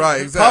 slept on.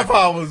 Right, exactly.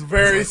 Popeye was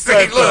very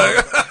slept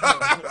on.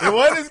 It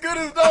wasn't as good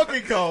as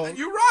Donkey Kong.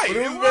 You're right. But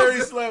it was It very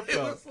was. slept It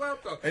on. was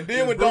slept on. And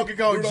then when Donkey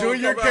Kong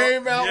Jr.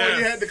 came out, where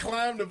you had to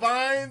climb the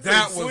vines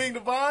and swing the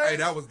vines. Hey,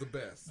 that was the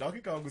best. Donkey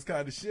Kong was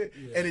kind of shit.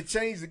 And it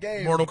changed the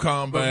game. Mortal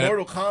Kombat. But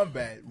Mortal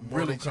Kombat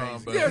really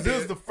changed Kombat. it. Yeah, Because it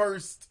was the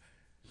first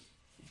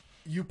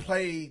you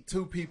played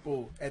two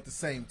people at the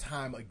same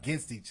time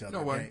against each other.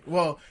 No way. game.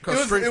 Well, it 'Cause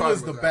was, Street it Fighter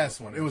was the was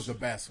best out. one. It was the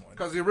best one.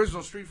 Because the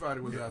original Street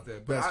Fighter was out there.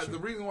 that's But true. the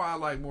reason why I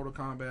like Mortal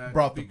Kombat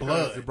Brought the because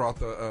blood. It brought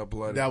the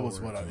blood. That was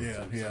forward what I, to it,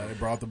 yeah, too, yeah. so. It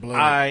brought the blood.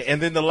 All right,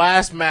 and then the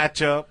last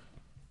matchup,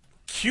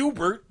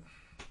 Qbert.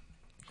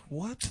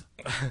 What?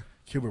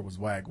 Qbert was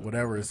whack.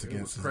 Whatever it's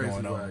against is crazy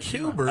going on. whack.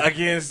 Qbert.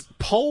 Against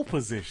pole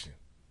position.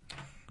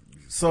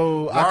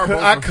 So Why are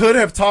I both could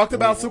have talked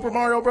about Super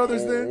Mario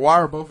Brothers then. Why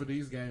are both of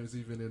these games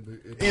even in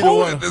the Either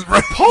one.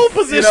 Pole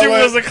position You know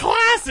what? was a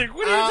classic.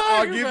 What are you I'll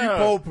talking give about?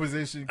 you pole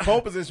position.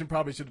 Pole position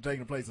probably should have taken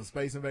the place of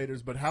Space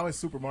Invaders, but how is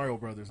Super Mario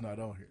Brothers not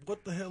on here?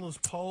 What the hell is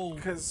pole?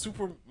 Because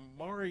Super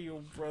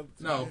Mario Brothers.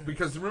 No,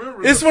 because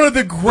remember It's one of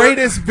the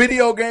greatest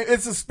video games.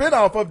 It's a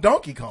spinoff of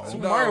Donkey Kong.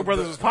 Super Mario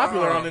Brothers was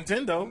popular on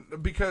Nintendo.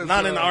 because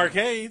Not in the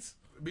arcades.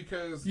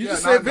 Because You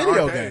just not said in the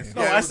video arcades. games.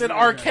 No, Yeah, it I was said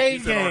video arcade You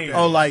said games. arcade.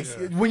 Oh, like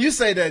Yeah. when you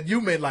say that,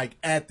 you meant like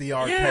at the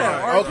arcade.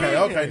 Yeah, okay, arcade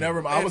okay, game.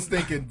 never mind. I was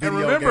thinking video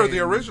And remember game. the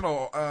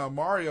original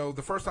Mario,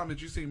 the first time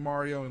that you see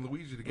Mario and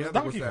Luigi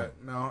together was Donkey that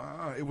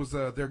it was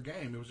their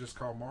game. It was just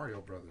called Mario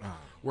Brothers,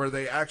 where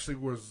they actually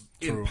was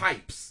in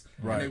pipes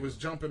Right. and they was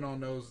jumping on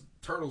those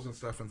turtles and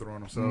stuff and throwing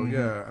them. So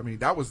yeah, I mean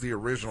that was the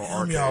original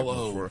arcade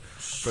y'all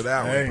for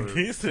that Hey, one.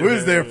 we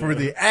was there for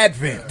the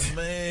advent.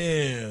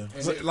 Man.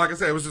 And like I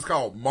said, it was just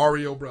called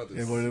Mario Brothers.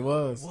 And what it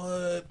was.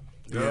 What?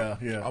 Yeah,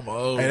 yeah. I'm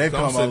old. Hey, they've I'm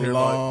come sitting a here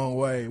long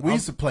way. We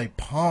used to play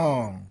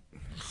Pong.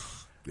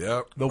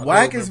 Yep. The I do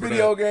wackest remember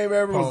video that. game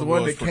ever was the Pong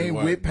one was that pretty came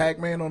whack. with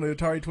Pac-Man on the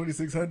Atari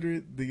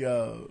 2600.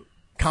 The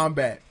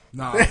Combat.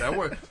 Nah, that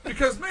was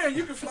because man,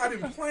 you can fly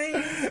them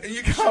planes and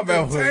you can shoot Combat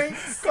them was,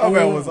 tanks.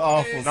 Combat was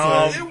awful. It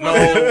son. wasn't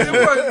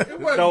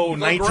No,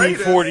 the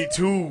greatest.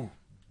 1942.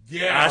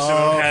 Yeah, I should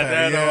have had okay,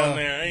 that yeah. on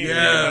there.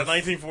 Yes.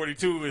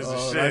 1942 is the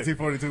shit.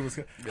 1942 was.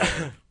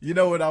 You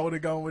know what I would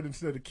have gone with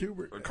instead of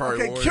Qbert? Atari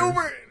Okay, Warriors.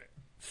 Qbert.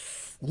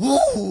 Woo!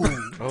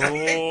 Oh.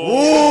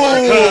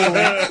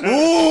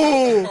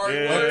 Ooh!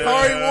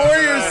 Akari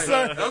Warriors,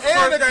 son. That's the And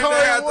first game they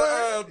Akari had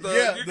Warriors. the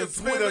The you could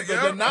split split of the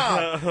together.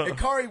 knob.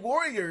 Akari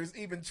Warriors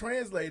even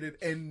translated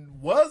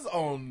and was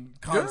on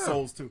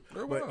consoles too. it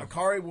But was.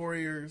 Akari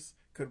Warriors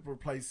could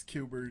replace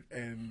Qbert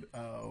and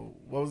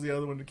what was the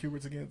other one that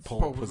Qubert's against?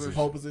 Pole Position.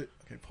 Pole Position.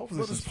 Okay, Pole What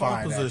Position's is pole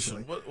fine, position?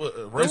 actually.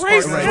 What race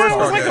race car car. game? It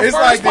was like the It's first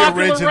like the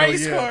popular original,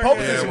 race yeah. car Pole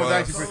game. Position it was was.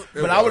 actually,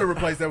 It but I would was. have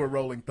replaced that with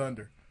Rolling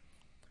Thunder.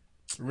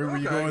 Remember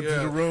you Okay, going to yeah.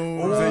 the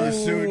rooms and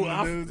you're shooting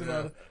I- the dudes and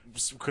all that?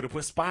 Could have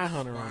put Spy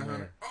Hunter on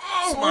there.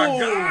 Oh my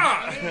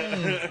god!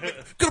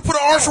 Could have put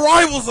Arch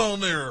Rivals on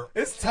there.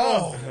 It's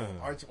tough.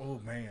 Oh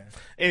man.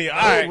 Anyway, all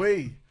Oh, right.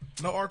 wait.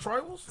 No Arch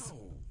Rivals?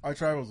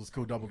 Arch Rivals was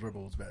cool. Double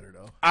Dribble was better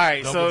though. All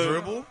right, Double so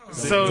dribble?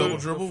 so- Double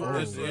dribble?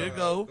 There you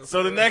go.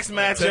 so the next Tech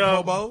matchup.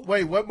 Hobo?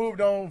 Wait, what moved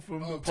on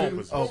from Pole two?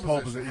 Position. Oh, Pole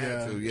Pole Position. Position Yeah.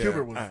 had to, yeah.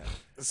 Qbert was. All right.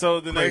 So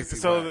the next,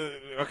 Crazy so whack.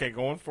 the okay,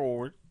 going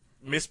forward,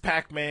 Miss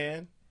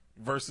Pac-Man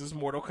versus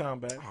Mortal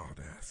Kombat. Oh,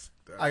 that's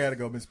I gotta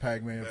go Miss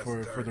Pac-Man That's for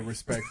the dirty.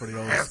 respect for the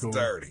old that's school.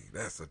 dirty.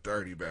 That's a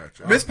dirty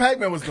matchup. Miss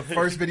Pac-Man was the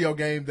first video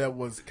game that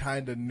was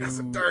kind of new That's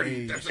a dirty.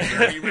 age. That's a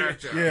dirty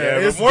matchup. Yeah,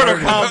 Yeah, it's but Mortal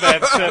dirty.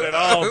 Kombat set it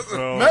off.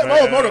 Bro,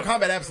 man. Mortal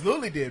Kombat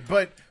absolutely did,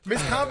 but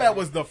Miss Combat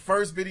was the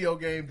first video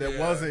game that Yeah.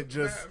 wasn't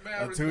just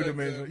Mad a respect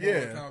two-dimensional. to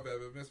Yeah, Mortal Kombat,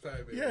 but Miss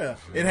Pac-Man. yeah,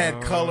 it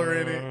had color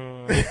in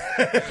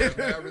it.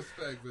 Mad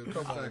respect, but Miss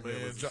Pac-Man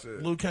Man, was the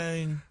shit. Luke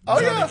Kane. Oh,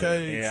 Johnny yeah.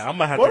 Cage. Yeah, I'm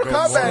gonna have Mortal to go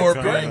Kombat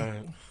Mortal is great.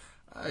 Kombat.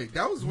 Hey,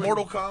 that was when,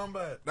 Mortal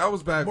Kombat. That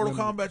was back. Mortal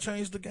when, Kombat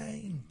changed the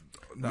game.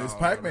 Miss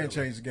Pac-Man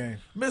changed the game.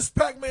 Miss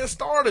Pac-Man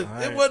started.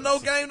 It wasn't no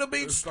game to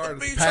be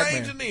started.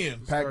 changing Pac-Man. in.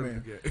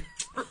 Pac-Man.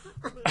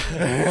 All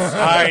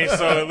right,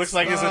 so it looks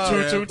like it's a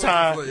 2-2 yeah,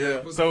 tie. put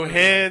the So flip.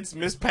 heads,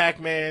 Miss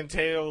Pac-Man.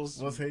 Tails,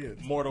 What's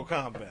heads? Mortal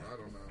Kombat. I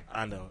don't know.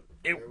 I know.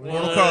 It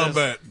Mortal was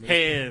Kombat.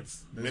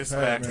 Heads, Miss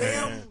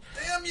Pac-Man.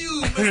 Damn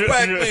you, Miss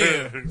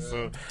Pac-Man.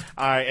 So,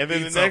 all right, and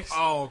then Beats the up next,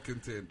 all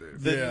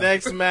contenders. the Yeah.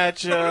 next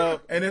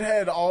matchup. And it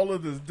had all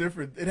of the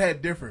different. It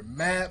had different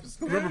maps.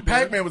 Remember,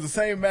 Pac-Man was the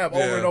same map over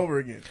Yeah. and over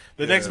again.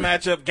 The next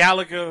matchup: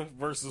 Galaga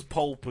versus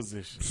Pole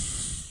Position.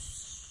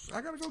 I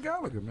gotta go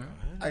Gallagher, man.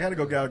 I gotta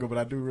go Gallagher, but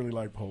I do really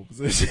like Pole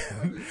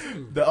Position.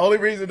 The only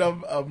reason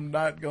I'm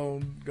not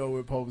gonna go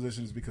with Pole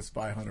Position is because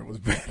Spy Hunter was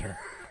better.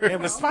 Yeah,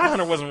 but Spy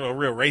Hunter wasn't a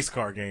real race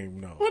car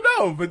game, no. Well, no,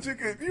 know, but you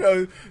could,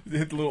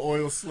 hit the little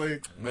oil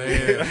slick.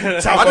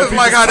 Man, Chop I up just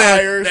like how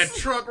tires. that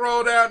truck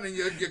rolled out and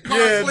your car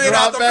Yeah, slid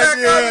out the back.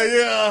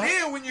 yeah.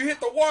 Then when you hit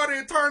the water,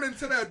 it turned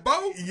into that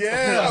boat.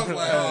 Yeah. I was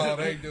like, oh,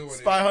 they doing it.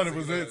 Spy Hunter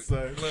was it,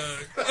 son.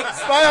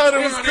 Spy Hunter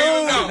was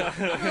cool.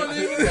 Don't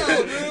even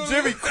know, dude.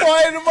 Jimmy,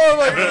 quiet in the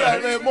motherfucker.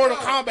 Like, man, Mortal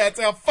Kombat,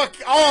 I'll fuck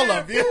all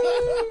of you.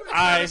 All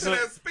right, so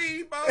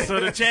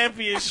the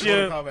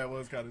championship, Mortal Kombat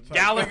was kind of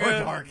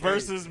Gallagher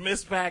versus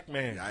Miss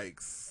Pac-Man.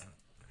 Yikes.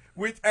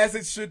 Which, as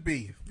it should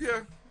be.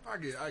 Yeah, I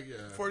get.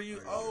 For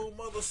you old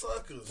mother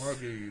suckers. I'll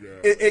give you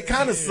that. It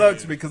kind of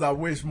sucks because I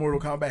wish Mortal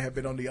Kombat had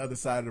been on the other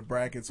side of the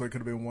bracket, so it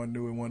could have been one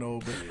new and one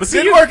old. But see,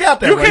 it didn't work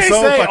out that way. You can't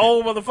so say fuck it.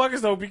 old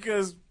motherfuckers though,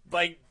 because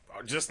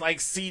just like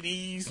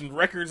CDs and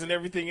records and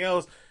everything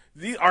else,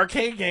 these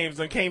arcade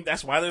games came.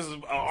 That's why there's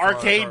an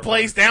arcade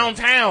place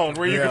downtown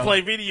where you can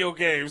play video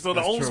games. So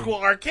the old school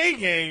arcade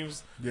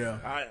games. Yeah.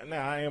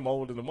 I am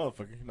older than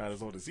motherfucker. Not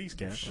as old as these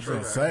cats.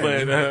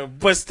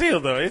 But still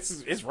though,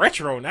 it's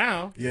retro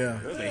now. Yeah.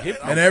 They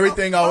and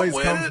everything always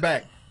comes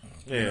back.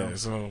 Yeah.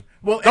 So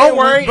don't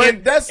worry.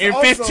 But that's in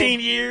also, 15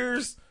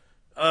 years.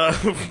 I'm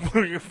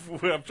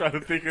trying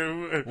to think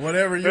of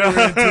whatever you were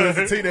into as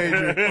a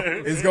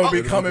teenager is going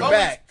to be coming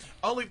back.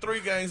 Only 3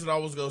 games that I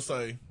was gonna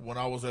say when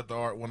I was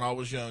when I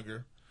was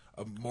younger: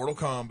 Mortal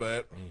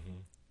Kombat,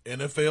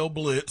 NFL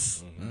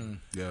Blitz,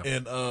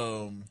 and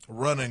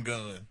Run and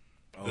Gun.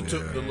 The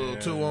little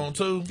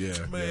 2-on-2.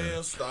 Yeah,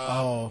 man, stop.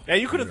 Oh, yeah,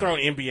 you could have thrown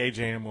NBA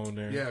Jam on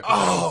there. Yeah,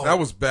 that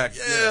was back.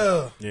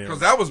 Yeah,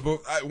 because that was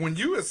when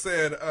you had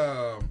said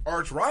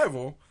Arch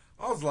Rival.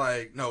 I was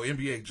like, no,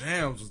 NBA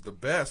Jams was the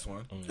best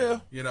one. Yeah,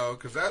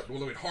 because that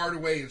with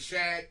Hardaway and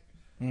Shaq.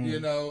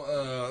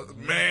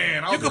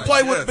 Man, you can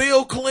play with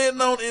Bill Clinton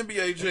on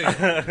NBA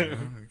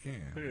Jam.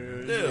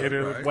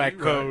 Yeah, whack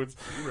codes.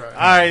 Right. All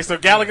right, so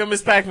Gallagher,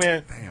 Miss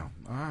Pac-Man. Damn.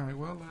 All right,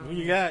 well, who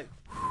you got?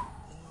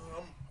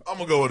 I'm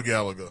gonna go with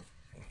Gallagher.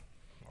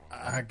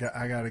 I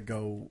gotta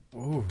go.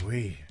 Ooh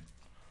wee.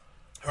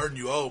 Hurting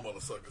you old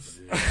motherfuckers.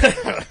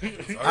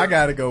 I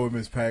gotta go with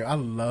Miss Pac. I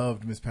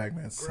loved Miss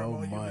Pac-Man so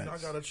much. I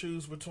gotta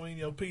choose between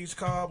your peach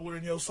cobbler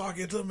and your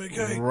socket to me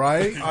cake.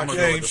 Right? I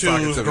can't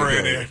choose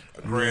Granny.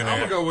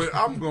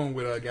 I'm going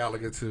with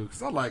Gallagher too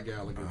because I like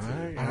Gallagher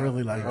too. I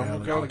really like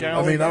Gallagher.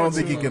 I mean, I don't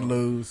think he can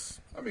lose.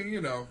 I mean,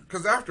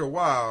 because after a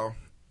while,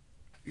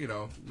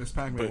 Miss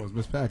Pac-Man was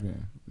Miss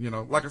Pac-Man.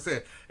 Like I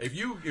said, if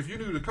you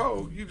knew the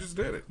code, you just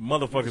did it.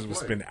 Motherfuckers would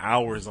spend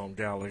hours on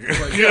Gallagher.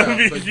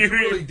 But you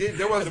really did.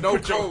 There was no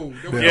code.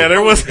 There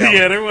was.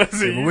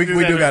 We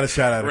do got to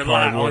shout out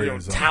Akari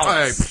Warriors. The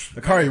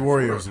Akari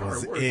Warriors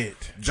was it.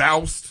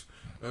 Joust.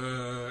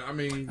 I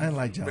didn't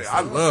like Joust.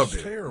 I loved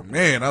it.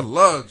 Man, I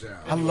loved Joust.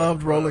 I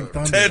loved Rolling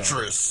Thunder.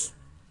 Tetris.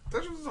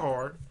 Tetris is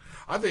hard.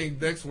 I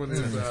think next one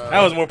is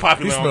that was more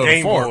popular on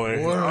Game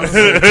Boy.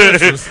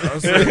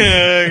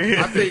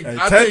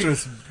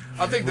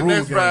 I think the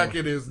next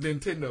bracket is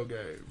Nintendo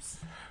games.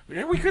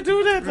 Yeah, we could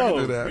do that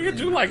though. We could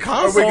do like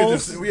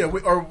consoles.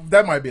 Or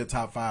that might be a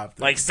top 5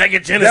 thing. Like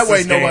Sega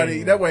Genesis.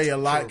 That way a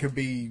lot could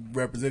be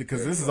represented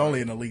because this is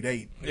only an Elite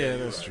 8. Yeah,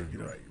 that's true.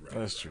 Right.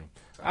 That's true.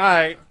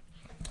 All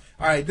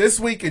right. This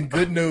week in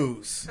good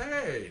news.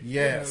 Hey.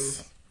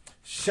 Yes.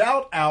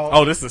 Shout out.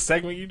 Oh, this is a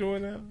segment you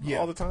doing now? Yeah.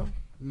 All the time?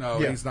 No,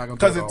 he's not going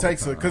to.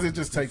 Because it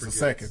just takes a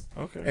second.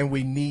 Okay. And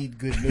we need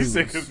good news.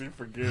 Because he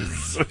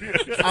forgets.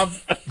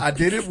 I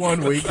did it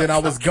one week, then I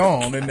was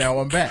gone, and now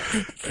I'm back.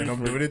 And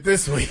I'm doing it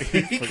this week.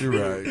 You're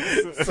right.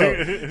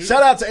 So,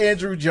 shout out to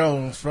Andrew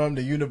Jones from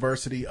the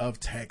University of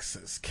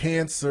Texas.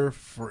 Cancer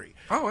free.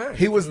 Oh, hey.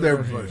 He was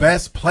their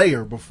best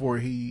player before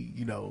he,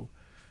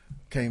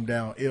 came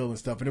down ill and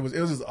stuff. And it was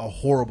just a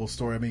horrible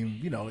story. I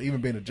mean,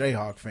 even being a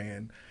Jayhawk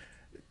fan,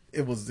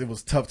 it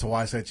was tough to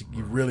watch that.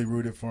 You really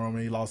rooted for him,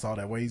 and he lost all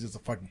that weight. He's just a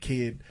fucking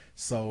kid.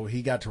 So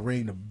he got to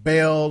ring the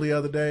bell the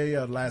other day.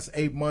 Last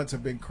 8 months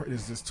have been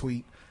this is this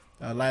tweet.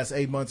 Last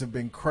 8 months have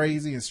been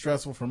crazy and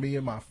stressful for me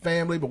and my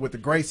family, but with the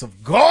grace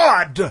of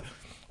God,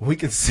 we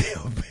can see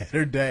a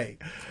better day.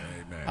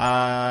 Amen.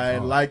 I'd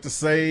like to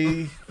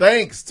say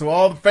thanks to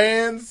all the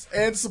fans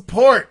and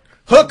support.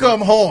 Hook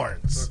 'em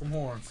horns. Hook 'em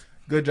horns.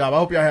 Good job. I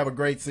hope y'all have a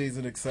great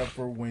season, except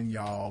for when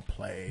y'all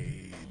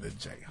play the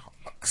Jayhawks.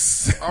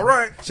 All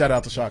right. Shout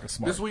out to Shaka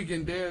Smart. This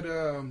weekend, Dead.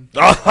 There we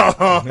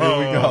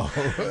go.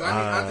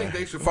 I think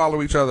they should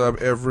follow each other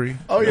up every.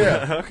 Oh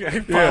yeah.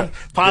 Okay. Yeah.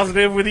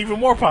 Positive with even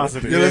more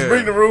positive. Yeah, let's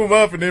bring the room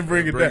up and then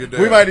bring it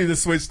down. We might need to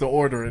switch the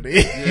order of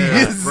these.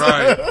 Yeah,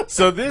 right.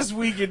 So this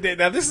weekend,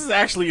 now this is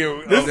actually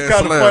this is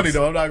kind of funny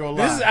though. I'm not gonna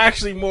lie. This is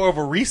actually more of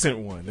a recent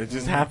one. It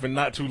just happened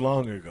not too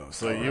long ago.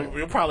 So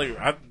you'll probably.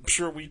 I'm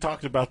sure we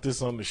talked about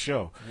this on the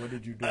show. What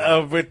did you do?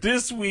 But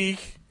this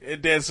week.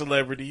 Dead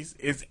Celebrities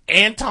is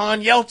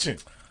Anton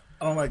Yelchin.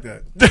 I don't like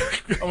that.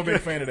 I'm a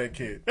big fan of that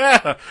kid.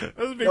 Yeah, that's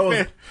a big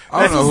fan.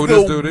 I don't know who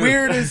this dude is. The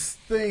weirdest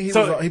thing.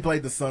 He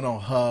played the son on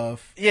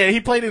Huff. Yeah, he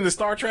played in the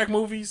Star Trek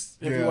movies.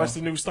 Have you watched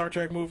the new Star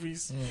Trek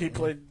movies? Mm-hmm. He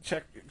played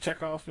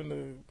Chekhov in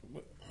the.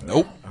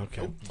 Nope.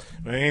 Okay.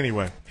 But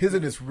anyway, He's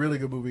in this really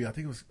good movie. I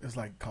think it was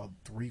like called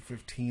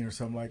 315 or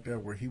something like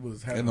that, where he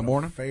was having In the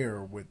morning? an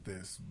affair with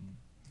this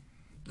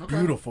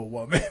beautiful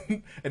woman,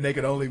 and they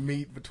could only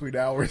meet between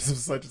hours of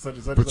such and such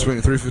and such. Between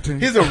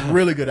 3:15. He's a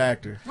really good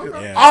actor.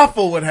 Yeah.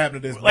 Awful what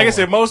happened to this. like I boy.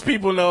 said, most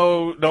people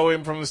know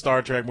him from the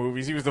Star Trek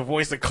movies. He was the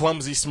voice of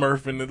Clumsy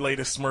Smurf in the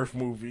latest Smurf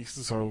movies.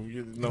 So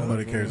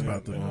nobody cares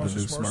about the new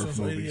Smurf since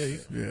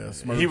movies. 88. Yeah,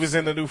 Smurfs. He was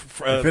in the new.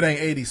 if it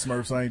ain't 80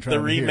 Smurfs, I ain't trying the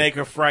to remake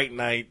of Fright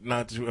Night,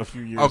 not a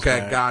few years. Okay,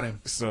 back. got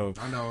him. So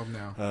I know him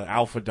now.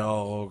 Alpha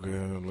Dog.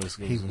 Let's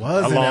go. He was in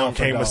Along Alpha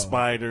Came Dog. a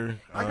Spider.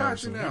 I got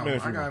so you he's now. been a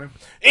few I got more. him.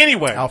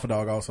 Anyway, Alpha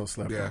Dog also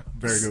slept. Yeah. on.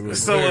 Very good movie.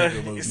 So, Very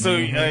good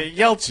movie.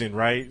 Yelchin,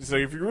 right? So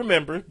if you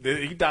remember,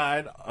 he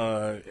died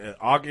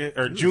August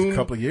or June, a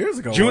couple of years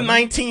ago. June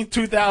wasn't it? 19th,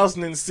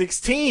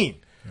 2016.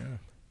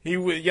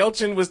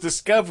 Yelchin was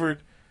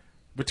discovered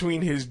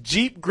between his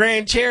Jeep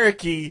Grand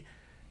Cherokee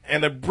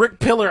and a brick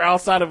pillar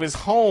outside of his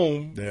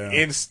home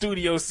in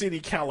Studio City,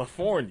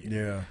 California.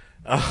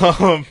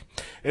 Yeah.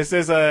 It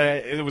says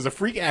it was a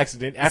freak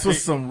accident. This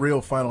was some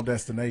real Final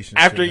Destination.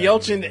 After shit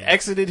Yelchin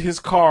exited his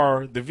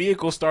car, the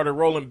vehicle started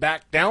rolling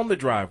back down the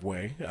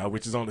driveway,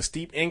 which is on a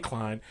steep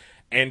incline,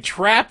 and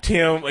trapped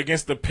him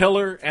against the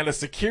pillar and a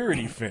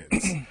security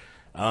fence.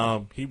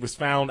 He was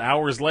found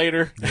hours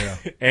later,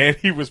 and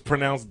he was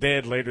pronounced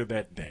dead later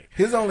that day.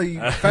 His only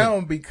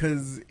found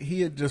because he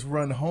had just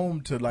run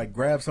home to like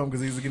grab something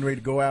because he was getting ready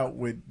to go out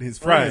with his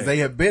friends. Right. They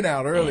had been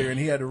out earlier, and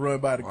he had to run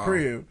by the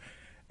crib,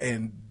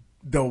 and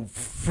the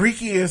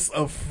freakiest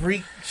of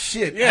freak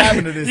shit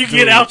happened to this You dude.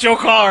 get out your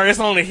car, it's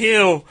on the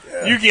hill.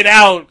 You get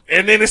out,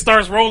 and then it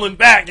starts rolling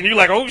back, and you're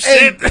like, "Oh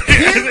shit!" And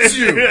pins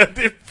you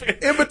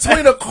in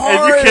between a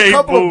car you and a can't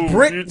couple move. of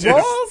brick You just-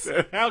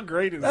 walls. How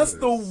great is That's this?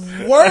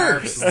 the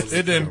worst.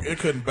 It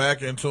couldn't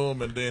back into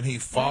him, and then he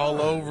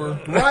fall over.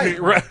 Right.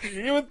 Right.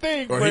 You would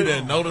think, Or but he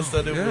didn't notice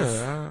that it was.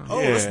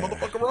 This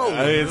motherfucker rolling.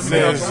 It Let me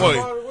get out says- the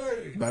way.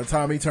 By the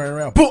time he turned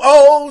around, boom!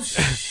 Oh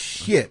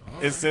shit!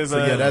 It says, So,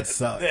 yeah, that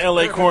sucks. The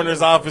LA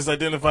coroner's office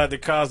identified the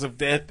cause of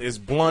death as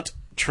blunt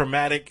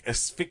traumatic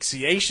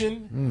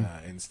asphyxiation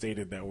and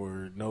stated that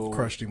were no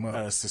Crushed him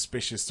up.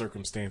 suspicious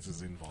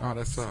circumstances involved. Oh,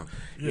 that sucks.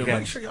 Yeah, got-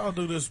 make sure y'all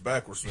do this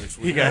backwards next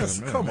week. He got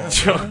Come on,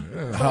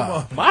 man. Come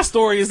on. My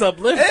story is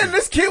uplifting. And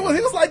this kid he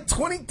was like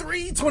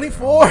 23,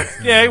 24.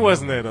 Yeah, he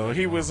wasn't there though.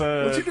 He was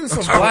But you do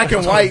some black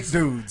and white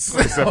dudes.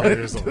 27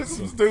 years old.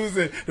 Some dudes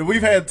that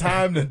we've had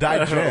time to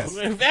digest.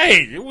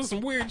 Hey, it was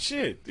some weird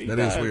shit. That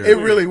is weird. It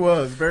really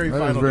was very That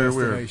is Final very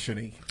weird.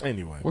 Destination-y.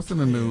 Anyway, What's in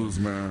the news,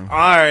 man? all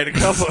right, a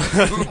couple.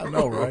 I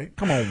know, right?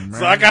 Come on, man.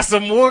 So I got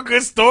some more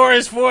good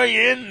stories for you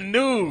in the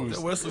news.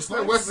 Wesley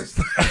Snipes. Wesley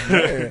Snipes.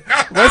 Yeah.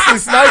 Wesley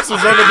Snipes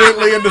was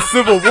evidently in the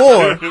Civil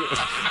War.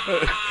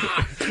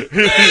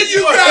 Man,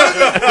 you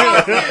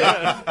got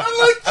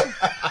it.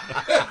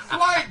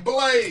 Flight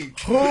Blade.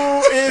 Who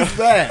is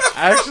that?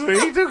 Actually,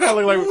 he do kind of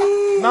look like.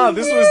 No,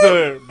 this was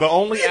the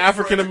only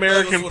African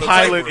American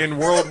pilot in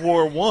World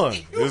War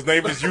I. His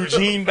name is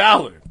Eugene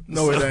Ballard.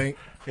 No, it ain't.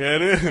 Yeah,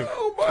 it is.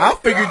 I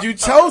figured you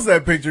chose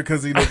that picture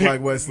because he looked like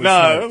Wesley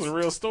Nah, that Snipes. was a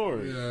real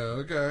story. Yeah,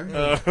 okay.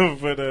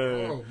 But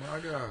Oh, my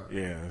God.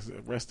 yeah,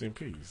 rest in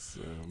peace.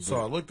 So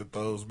I looked at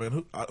those,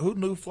 man. Who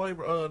knew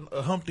Flavor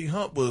Humpty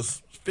Hump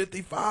was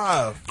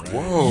 55?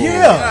 Whoa.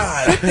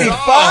 Yeah,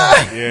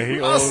 55. Yeah, he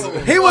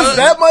old. He was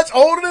that much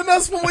older than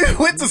us when we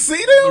went to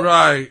see them.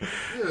 Right.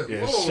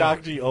 Yeah,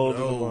 Shocked old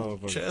as a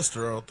motherfucker.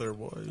 Chester out there,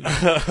 boy.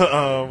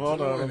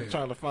 Hold on, I'm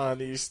trying to find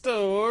these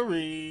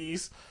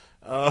stories.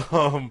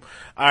 All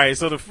right,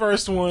 so the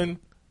first one.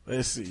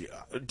 Let's see.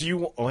 Do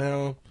you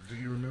remember?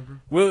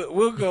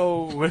 We'll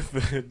go with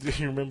the. Do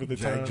you remember the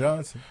Jack time?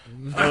 Johnson.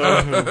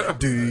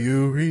 Do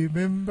you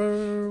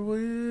remember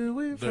when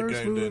we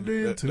first game moved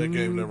didn't- into that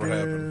game never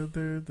happened.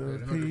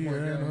 the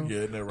piano? Yeah,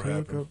 it never took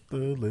happened. up the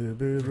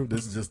living room.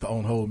 This is just the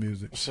on hold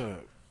music. Shut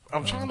up.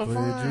 I'm trying to Played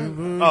find.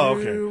 you Oh,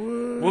 okay.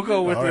 would. We'll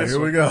go with All right, this. here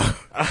we one. go.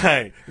 All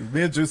right.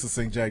 Me and Juice will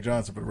sing Jack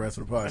Johnson for the rest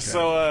of the podcast.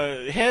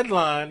 So,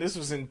 headline. This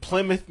was in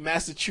Plymouth,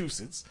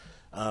 Massachusetts.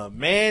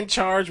 Man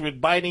charged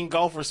with biting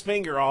golfer's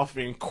finger off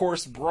in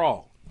course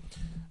brawl.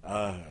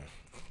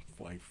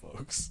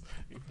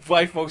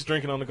 White folks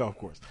drinking on the golf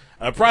course.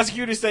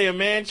 Prosecutors say a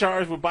man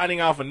charged with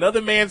biting off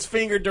another man's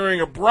finger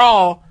during a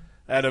brawl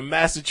at a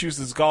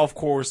Massachusetts golf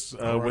course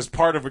was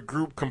part of a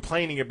group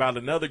complaining about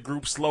another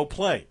group's slow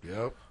play.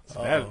 Yep.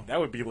 So that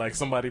would be like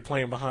somebody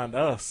playing behind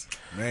us.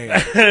 Man.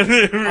 I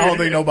don't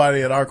think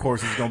nobody at our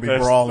course is going to be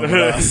brawling with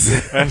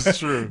us. That's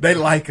true. They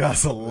like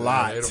us a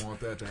lot. They don't want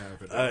that to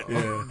happen.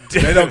 Yeah.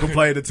 They don't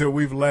complain until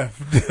we've left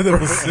the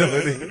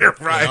facility.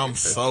 Right. I'm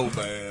so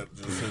bad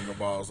just hitting the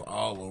balls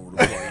all over the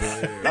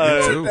place.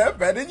 That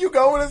bad. Didn't you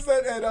go with us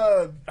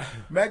at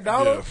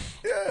McDonald's?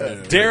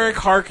 Yeah. Derek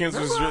Harkins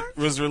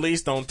was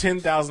released on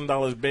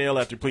 $10,000 bail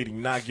after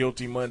pleading not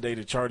guilty Monday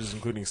to charges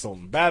including assault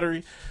and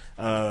battery.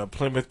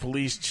 Plymouth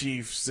police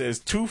chief says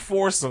two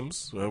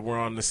foursomes were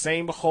on the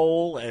same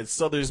hole at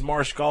Southers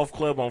Marsh Golf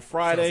Club on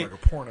Friday. Sounds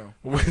like a porno.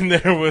 When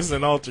there was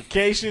an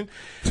altercation.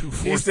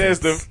 He says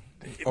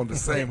on the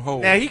same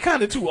hole. Now he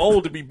kind of too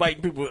old to be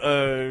biting people. He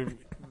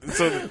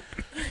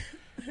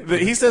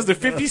says the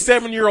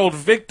 57-year-old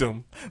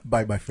victim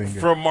bite my finger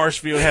from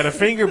Marshfield had a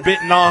finger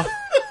bitten off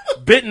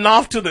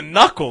to the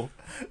knuckle.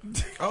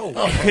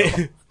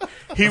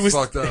 He was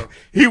fucked up.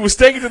 He was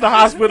taken to the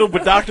hospital,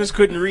 but doctors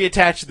couldn't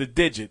reattach the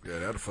digit. Yeah,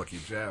 that'll fuck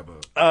your jab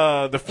up.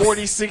 The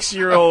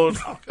 46-year-old.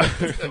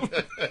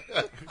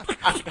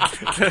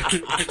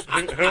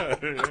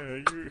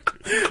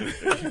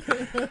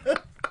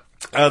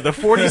 The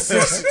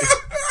 46.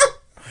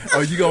 Oh,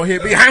 you gonna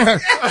hit me?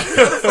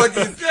 Fuck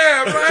your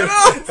jab right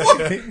off.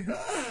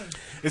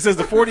 It says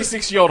the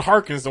 46-year-old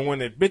Harkins, the one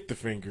that bit the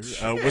finger,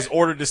 was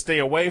ordered to stay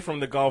away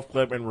from the golf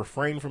club and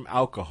refrain from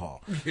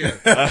alcohol.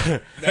 Yeah.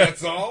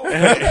 That's all?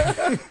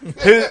 Sir,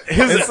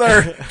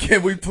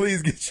 can we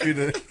please get you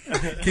to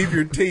keep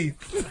your teeth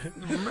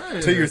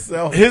to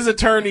yourself? His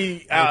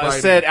attorney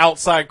said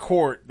outside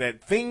court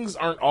that things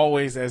aren't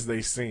always as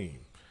they seem.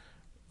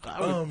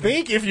 I would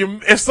think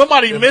if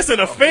somebody missing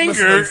a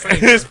finger,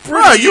 it's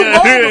pretty. You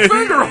rolled the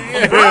finger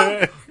off,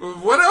 bro.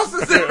 What else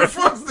is there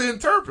for us to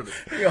interpret it?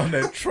 He on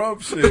that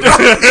Trump shit.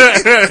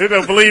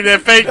 Don't believe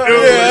that fake news.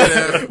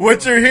 Yeah.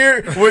 What you're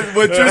hearing,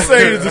 what you're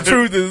saying is the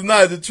truth is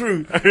not the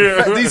truth.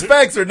 These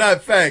facts are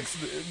not facts.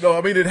 No,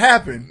 I mean it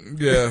happened.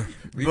 Yeah.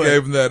 We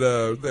gave him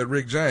that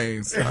Rick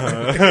James.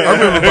 I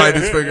remember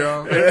biting his finger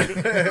off.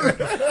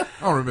 I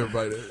don't remember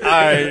biting it. All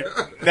right.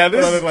 Now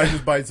this look like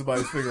just biting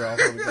somebody's finger off.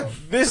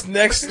 This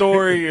next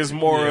story is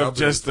more of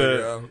just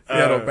a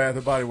Bath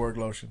and Body Work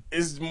lotion.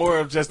 It's more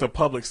of just a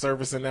public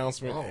service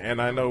announcement,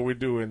 and I know we're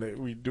doing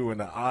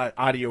the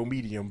audio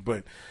medium,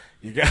 but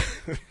you got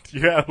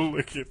to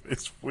look at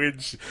this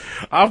windshield.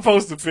 I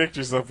posted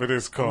pictures of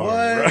this car.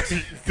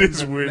 Right?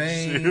 This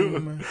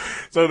windshield.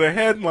 So the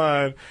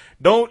headline: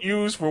 don't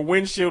use for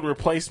windshield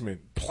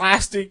replacement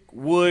plastic,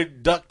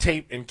 wood, duct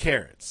tape, and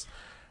carrots.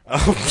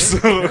 So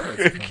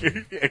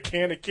a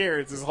can of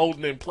carrots is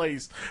holding in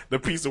place the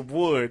piece of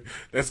wood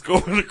that's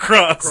going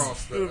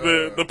across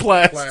the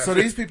plastic. So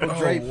these people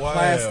drape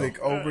plastic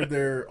over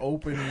their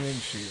open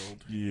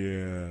windshield.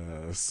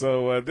 Yeah.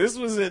 So this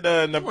was in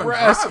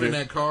Nebraska. Driving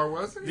that car,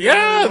 was it?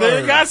 Yeah,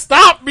 they got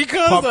stopped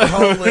because Pop the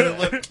hole, let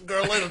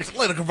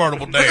the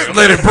convertible down.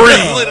 Let it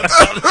breathe.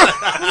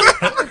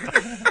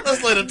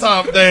 Let's let the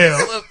top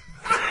down.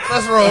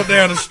 Let's roll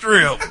down the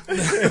strip.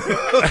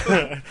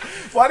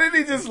 Why didn't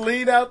he just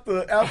lean out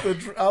the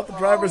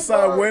driver's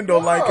side window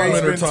like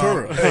Ace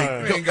Ventura?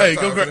 Hey,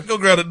 go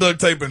grab the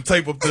duct tape and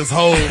tape up this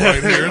hole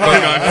right here.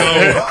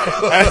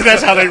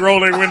 That's how they roll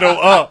their window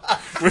up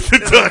with the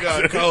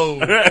duct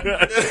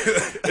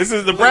tape. This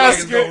is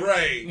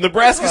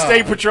Nebraska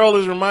State Patrol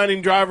is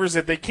reminding drivers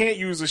that they can't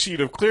use a sheet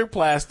of clear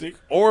plastic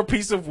or a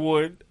piece of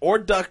wood or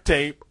duct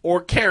tape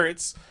or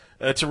carrots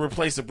to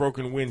replace a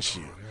broken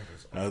windshield.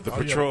 The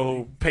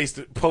patrol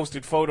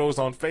posted photos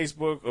on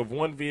Facebook of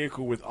one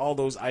vehicle with all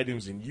those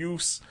items in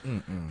use.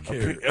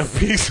 A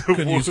piece of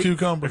Couldn't wood, use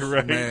cucumbers.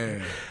 right?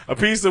 Man. A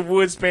piece of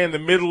wood spanned the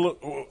middle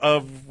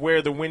of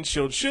where the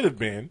windshield should have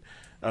been,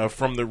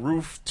 from the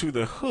roof to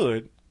the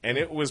hood, and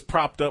it was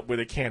propped up with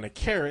a can of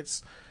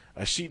carrots.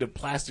 A sheet of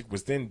plastic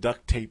was then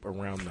duct tape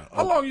around the.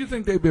 How long do you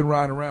think they've been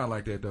riding around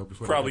like that though?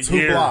 Probably 2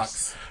 years.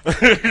 blocks. Nah,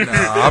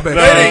 I bet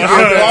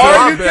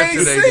I bet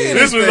you they did.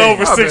 This was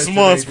over 6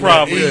 months,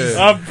 probably. Yeah.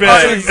 I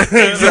bet.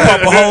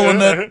 Pop a hole in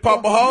that.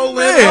 Pop a hole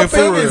in. How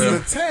for big is real.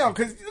 the town?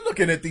 Because you're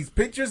looking at these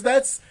pictures,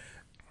 that's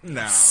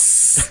Nah.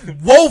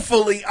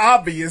 woefully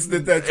obvious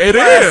that that's It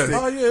plastic. is.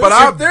 Oh, yeah. But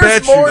I if there's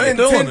bet more you than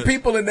they 10 doing it.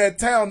 people in that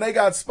town, they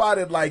got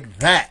spotted like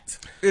that.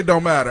 It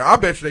don't matter. I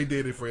bet you they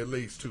did it for at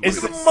least 2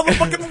 It's weeks.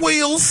 Motherfucking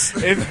wheels.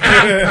 It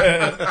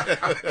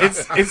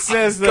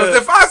says Because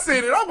if I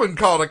seen it, I wouldn't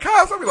call the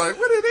cops. I'd be like,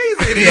 what are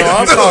these idiots? No,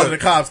 I'm doing? calling the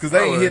cops because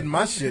they ain't hitting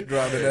my shit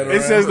driving that around.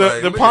 It says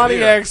Like, the look at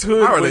Pontiac's them.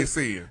 hood. How are they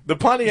seeing? The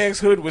Pontiac's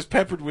hood was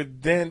peppered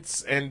with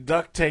dents, and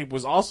duct tape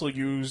was also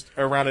used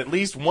around at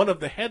least one of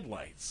the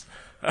headlights.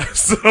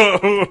 So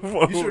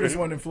You sure this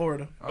one in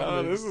Florida?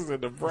 this is in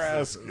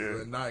Nebraska. This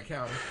is in Nye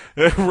County.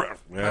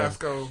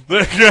 Pasco.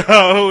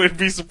 I would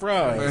be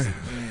surprised.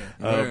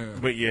 Man.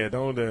 But yeah,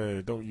 don't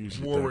use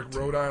your Warwick, duct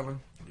tape. Rhode Island.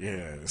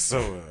 Yeah,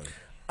 so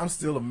I'm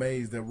still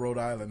amazed that Rhode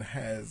Island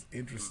has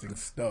interesting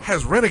stuff.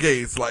 Has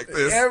renegades like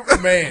this.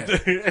 Man.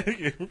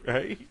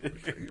 right?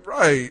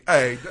 Right.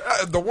 Hey,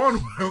 the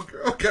one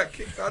girl got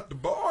kicked out the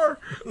bar.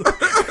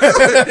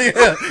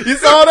 Yeah. You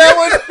saw that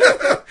one?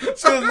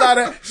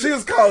 She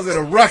was causing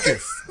a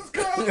ruckus.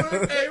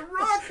 A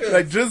ruckus.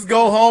 Like, just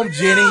go home,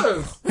 Jenny.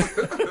 Yes.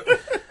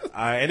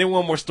 And then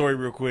one more story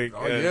real quick.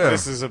 Yeah.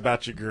 This is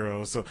about your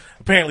girl. So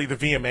apparently the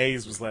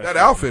VMAs was last That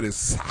week. outfit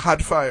is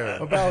hot fire.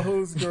 About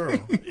whose girl?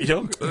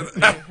 Young girl.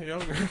 That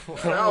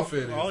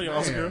outfit is, all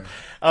y'all's man.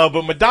 girl.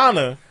 But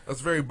Madonna That's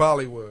very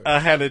Bollywood.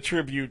 had a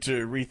tribute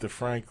to Aretha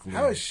Franklin.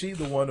 How is she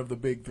the one of the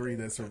big three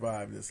that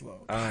survived this long?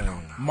 I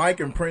don't know. Mike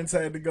and Prince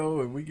had to go,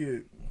 and we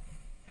get.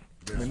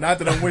 I mean, not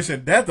that I'm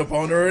wishing death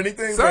upon her or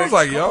anything. Sounds but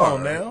like come y'all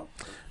on are. now.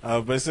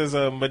 But it says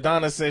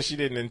Madonna says she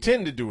didn't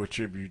intend to do a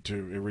tribute to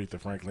Aretha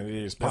Franklin.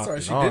 It just popped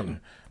it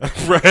on her.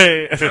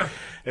 Right.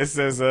 It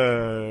says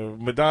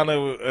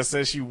Madonna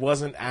says she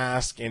wasn't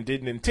asked and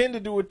didn't intend to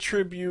do a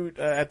tribute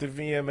at the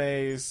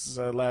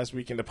VMAs last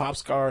weekend. The pop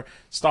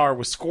star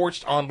was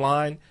scorched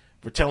online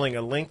for telling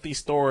a lengthy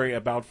story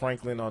about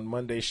Franklin on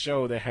Monday's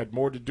show that had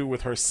more to do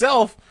with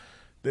herself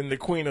than the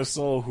Queen of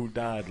Soul who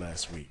died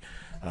last week.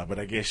 But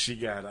I guess she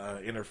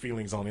got inner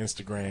feelings on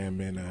Instagram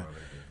and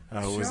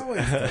she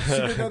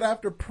did that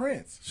after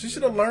Prince. She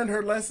should have learned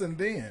her lesson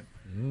then.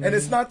 And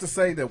it's not to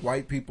say that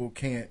white people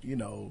can't,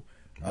 mourn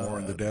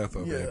the death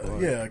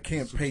of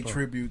can't pay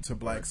tribute to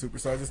black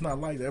superstars. It's not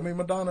like that. I mean,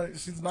 Madonna,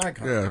 she's an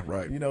icon. Yeah,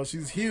 right.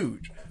 She's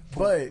huge.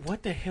 But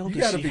what the hell?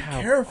 You got to be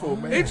careful,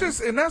 man.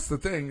 And that's the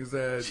thing is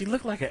that she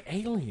looked like an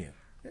alien.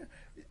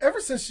 Ever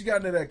since she got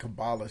into that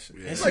Kabbalah shit,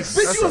 it's like,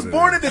 bitch, you was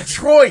born in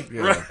Detroit.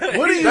 Yeah. Right.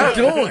 What are you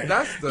doing?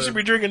 You should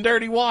be drinking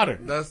dirty water.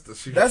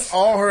 That's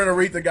all her and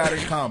Aretha got in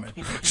common.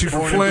 She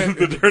from Flint.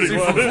 She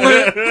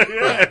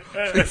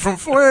from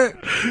Flint.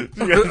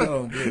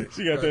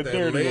 She got that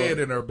dirty lead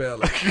water in her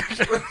belly.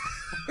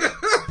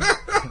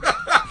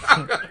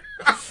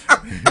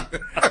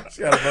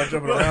 She got a bunch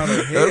of it around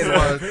her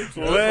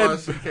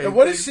head. And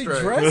what is she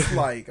dressed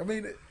like? I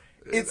mean,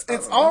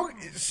 it's all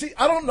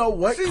I don't know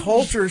what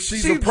culture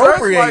she's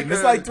appropriating.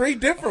 It's like 3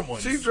 different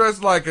ones. She's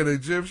dressed like an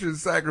Egyptian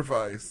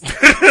sacrifice. She's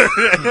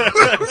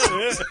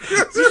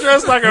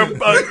dressed like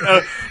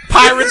a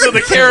Pirates of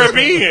the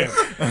Caribbean.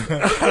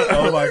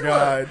 Oh my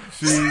God,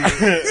 she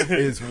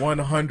is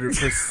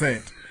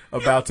 100%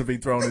 about to be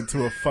thrown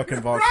into a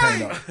fucking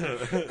volcano.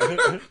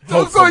 Right.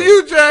 Joke's on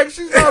you, Jack.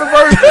 She's not a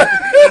virgin.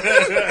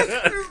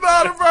 She's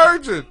not a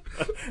virgin.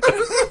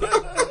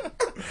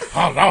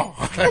 Oh no.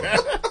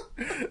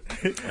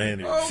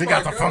 Anyway. She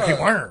got the funky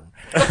worm.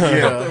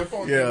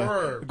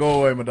 Worm.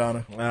 Go away,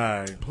 Madonna. All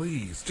right.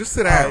 Please, just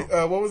sit down.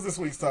 Right, what was this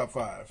week's top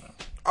 5?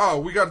 Oh,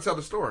 we got to tell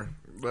the story.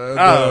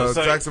 So,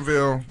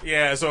 Jacksonville.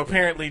 Yeah, so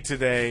apparently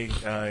today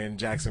in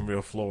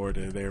Jacksonville,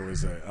 Florida, there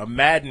was a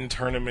Madden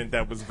tournament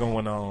that was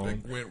going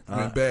on.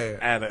 Went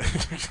bad.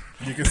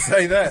 You can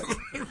say that.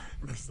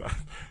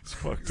 It's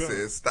fucked up.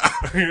 Said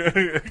stop.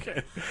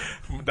 Okay.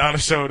 Madonna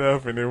showed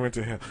up and they went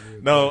to him.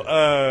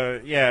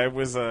 No, it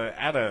was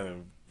at a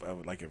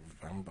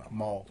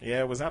mall. Yeah,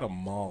 it was at a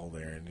mall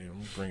there. And let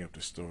me bring up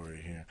the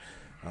story here.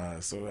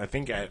 So I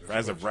think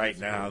as of right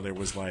now, there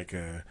was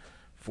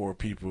 4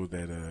 people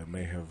that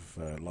may have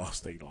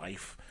lost their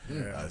life.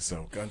 Yeah.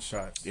 So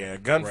gunshots. Yeah,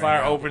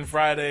 gunfire opened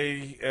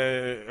Friday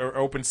or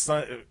opened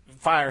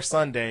fire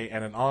Sunday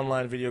at an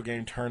online video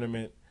game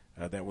tournament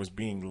that was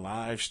being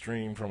live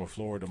streamed from a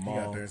Florida mall.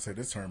 You got there and said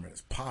this tournament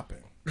is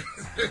popping.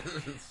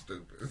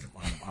 Stupid.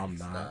 I'm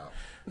not.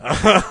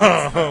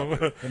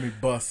 Let me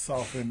bust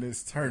off in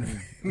this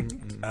tournament.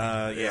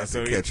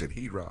 So catch it.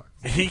 He rocks.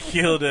 He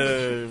killed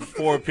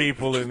 4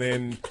 people and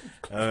then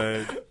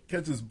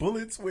catches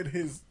bullets with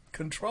his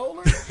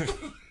controller.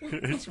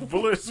 His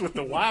bullets with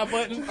the Y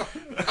button.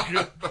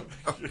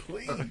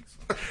 Please.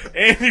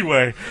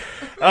 Anyway,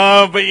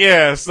 but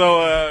yeah,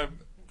 so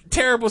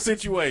terrible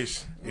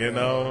situation.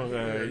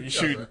 You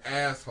shooting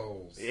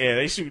assholes. Yeah,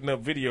 they shooting up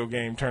video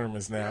game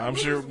tournaments now. I'm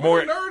sure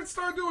more nerds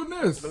start doing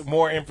this.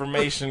 More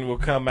information will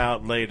come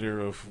out later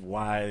of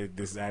why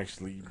this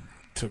actually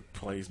took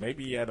place.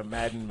 Maybe he had a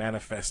Madden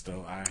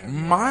manifesto.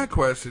 My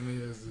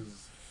question is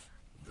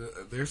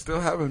they're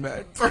still having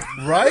Madden,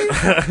 right?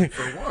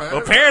 For one,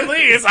 apparently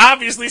it's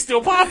obviously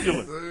still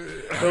popular.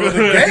 So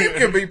the game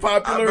can be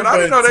popular, but I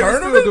didn't know they were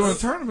still doing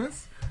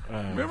tournaments.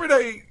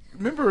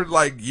 Remember,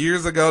 like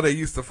years ago, they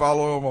used to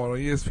follow them on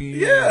ESPN.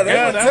 Yeah, they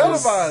would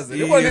televise it.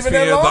 It wasn't even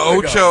that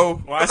long the Ocho.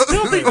 ago. Well, I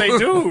still think they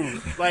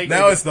do. Like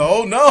now it's the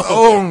oh no,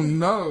 oh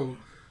no.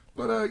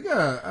 But I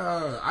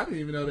didn't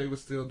even know they were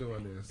still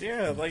doing this.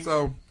 Yeah,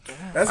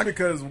 that's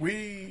because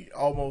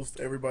almost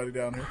everybody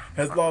down here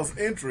has lost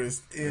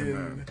interest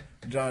in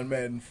John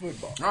Madden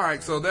football. All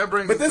right, so that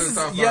brings. But this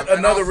is yet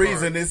another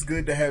reason it's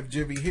good to have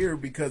Jimmy here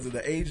because of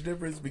the age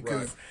difference.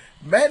 Because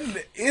Madden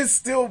is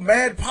still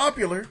mad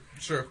popular.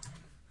 Sure.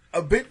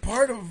 A big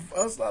part of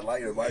us not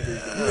liking it might be.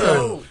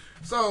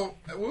 So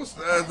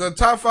the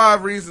top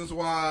 5 reasons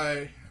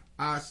why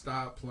I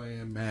stopped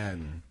playing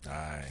Madden. All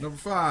right. Number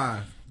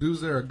 5, dudes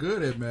that are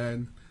good at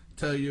Madden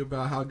tell you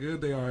about how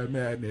good they are at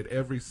Madden at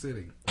every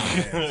sitting. So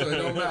it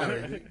don't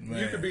matter.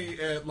 You could be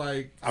at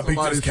I beat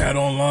this cat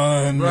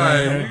online.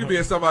 Right. Man. You could be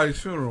at somebody's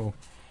funeral.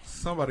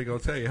 Somebody gonna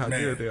tell you how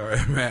good they are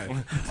at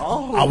Madden.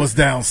 I was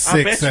down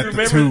 6 at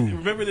the 2.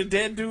 Remember the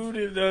dead dude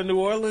in New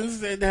Orleans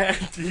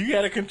that he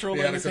had a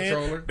controller in his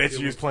hand? Bet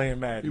you was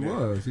playing Madden. He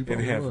was. He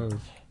probably was.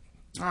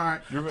 All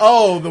right.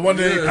 Oh, the one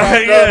that he cropped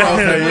up.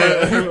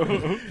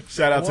 Okay, yeah.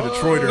 Shout out to the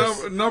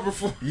Detroiters. Number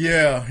 4.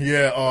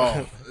 Yeah.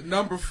 Oh.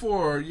 Number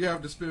 4, you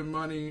have to spend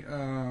money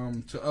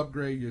to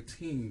upgrade your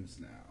teams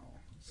now.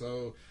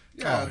 So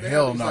they have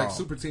these,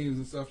 super teams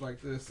and stuff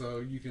like this.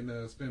 So you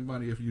can spend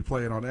money if you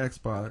play it on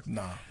Xbox.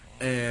 Nah.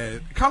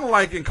 And kind of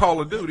like in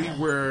Call of Duty,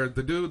 where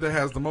the dude that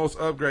has the most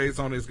upgrades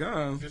on his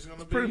guns,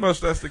 pretty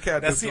much that's the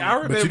cat. Now, see, I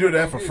remember, but you do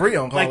that for free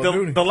on Call of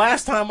Duty. The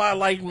last time I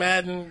liked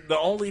Madden, the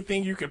only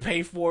thing you could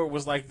pay for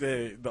was like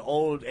the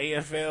old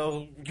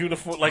AFL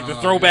uniform, like the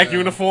throwback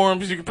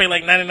uniforms. You could pay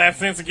like 99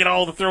 cents to get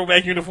all the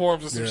throwback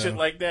uniforms or some shit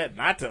like that.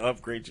 Not to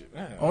upgrade you.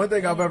 Only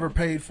thing I've ever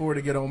paid for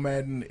to get on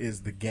Madden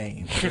is the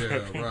game. Yeah,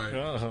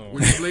 right.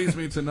 Which leads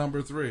me to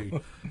number 3.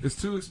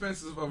 It's too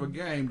expensive of a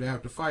game to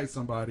have to fight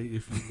somebody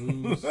if you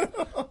lose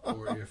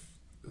or if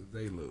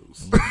they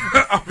lose.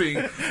 I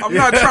mean, I'm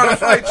not trying to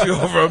fight you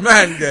over a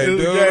Madden game,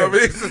 dude. I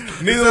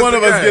mean, neither one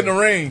of us getting a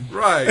ring.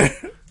 Right.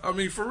 I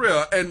mean, for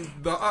real. And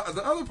the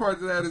other part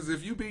of that is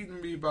if you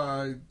beating me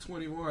by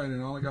 21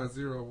 and I only got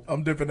 0,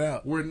 I'm dipping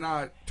out. We're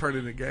not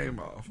turning the game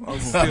off. I'm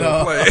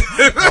still playing.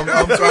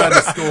 I'm trying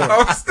to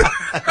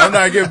score. I'm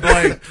not getting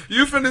blamed.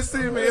 You finna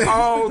see me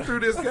all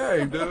through this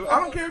game, dude. I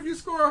don't care if you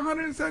score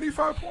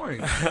 175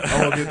 points.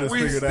 I won't get this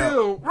figured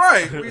out.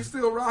 Right. We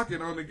still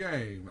rocking on the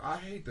game. I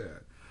hate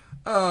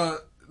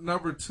that.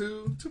 Number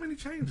 2, too many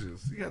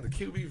changes. You had the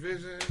QB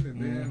vision,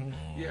 and then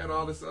you had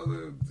all this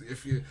other.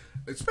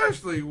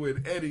 Especially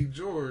with Eddie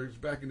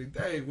George back in the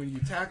day, when you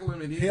tackle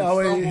him and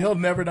he'll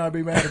never not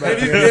be mad about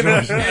it.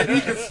 And he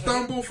can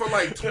stumble for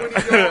like 20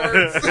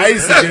 yards. I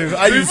used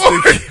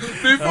to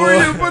before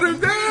you put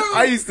him down.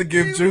 I used to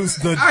give Juice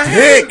the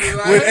dick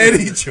with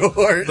Eddie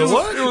George. The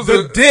what? It was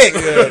the dick.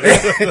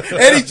 Yeah.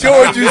 Eddie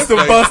George used to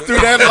bust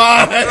through that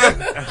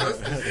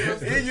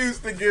line. He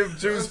used to give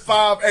Juice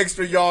 5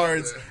 extra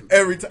yards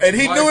every time, and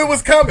he knew it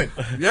was coming.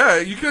 Yeah,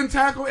 you couldn't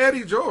tackle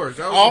Eddie George.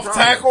 That was off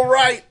tackle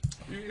right.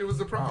 It was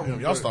the problem.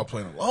 Y'all stopped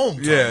playing a long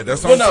time. Yeah,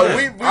 that's what I'm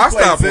saying. We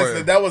played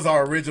since that was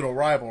our original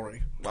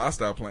rivalry. I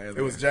stopped playing.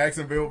 It was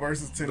Jacksonville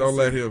versus Tennessee.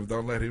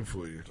 Don't let him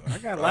fool you. I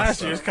got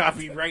last year's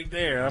copy right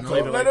there. I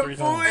played it like 3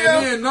 times.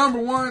 And then number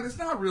 1, it's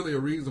not really a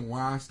reason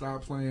why I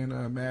stopped playing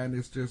Madden.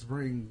 It's just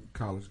bring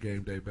College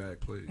Game Day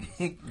back, please.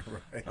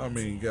 Right. I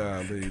mean,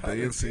 golly, the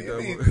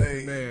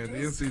NCAA, man, the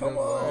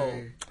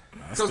NCAA,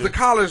 because the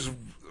college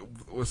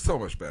was so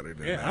much better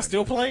than that. I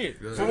still play it.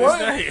 For what?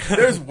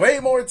 There's way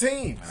more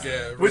teams. Yeah,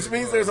 really which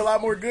means there's a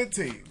lot more good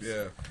teams.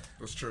 Yeah,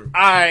 that's true.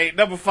 All right,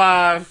 number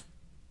 5,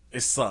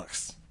 it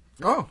sucks.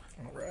 Oh,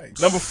 all right.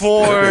 Number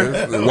 4,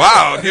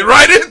 wow, get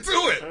right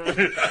into it.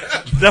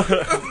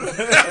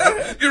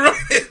 Get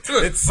right into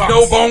it. It sucks.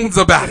 No bones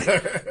about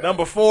it.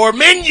 Number 4,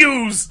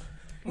 menus.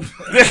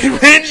 The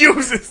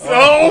menus is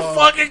so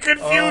fucking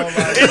confused.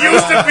 It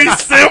used to be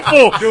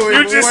simple.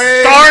 You just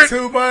start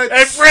too much.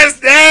 and press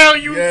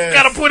down. You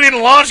gotta put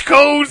in launch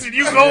codes and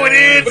you going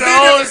in. But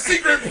then there's a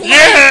secret play.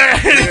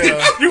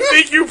 Yeah. You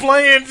think you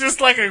playing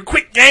just like a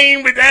quick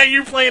game, but now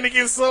you playing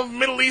against some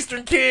Middle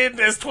Eastern kid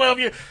that's 12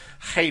 years.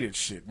 Hated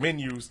shit.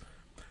 Menus.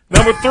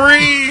 Number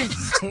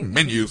 3.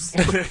 Menus.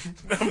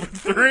 Number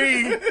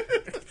 3.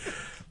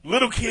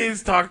 Little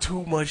kids talk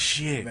too much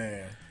shit.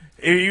 Man.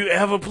 If you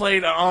ever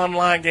played an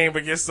online game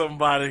against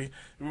somebody,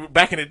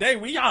 back in the day,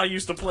 we all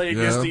used to play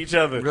against each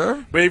other.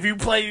 Yeah. But if you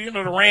play,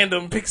 the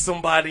random pick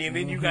somebody, and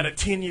then you got a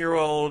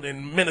 10-year-old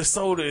in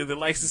Minnesota that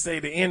likes to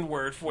say the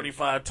N-word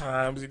 45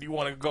 times, and you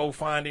want to go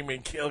find him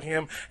and kill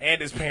him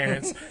and his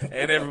parents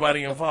and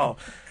everybody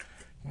involved.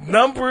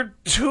 Number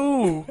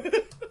 2,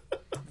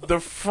 the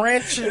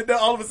franchise.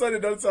 All of a sudden,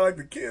 it doesn't sound like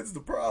the kid's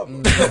the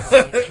problem.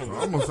 It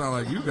almost sound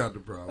like you got the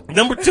problem.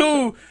 Number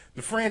 2,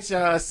 the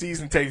franchise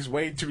season takes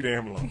way too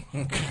damn long.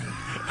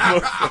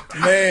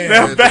 Man,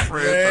 now, back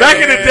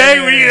in the day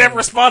when you have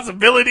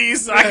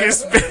responsibilities, I can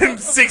spend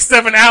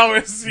 6-7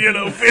 hours,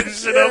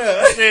 finishing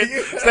up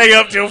shit, stay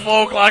up till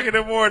 4 o'clock in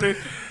the morning.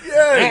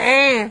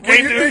 Yeah.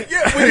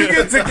 When you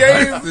get to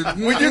games,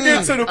 when you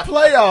get to the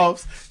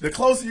playoffs, the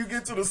closer you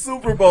get to the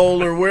Super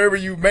Bowl or wherever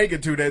you make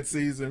it to that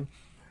season,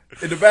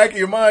 in the back of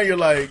your mind, you're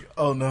like,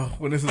 oh no,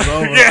 when this is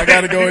over, I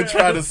gotta go and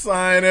try to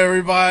sign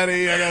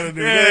everybody. I gotta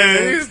do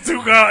this. It's too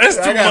much.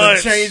 I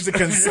gotta change the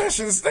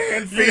concession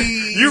stand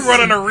fees. You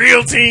running a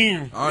real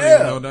team. I don't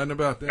even know nothing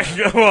about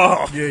that.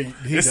 Well, yeah,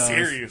 he it's does.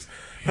 serious.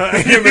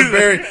 Him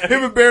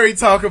and Barry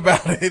talk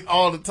about it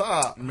all the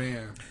time.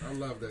 Man, I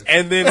love that.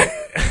 And then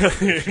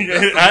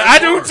I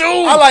do too.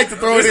 I like to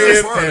throw it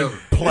in and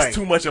play. It's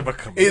too much of a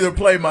commitment. Either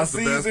play my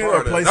season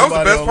or play somebody That was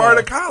the best part online.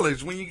 of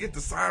college when you get to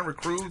sign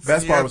recruits.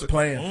 Best part was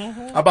playing.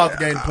 I bought the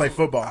game to play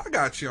football. I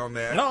got you on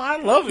that. No, I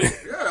love it.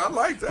 Yeah, I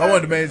like that. I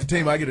wanted to manage the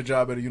team. I get a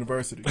job at a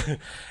university.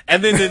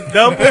 And then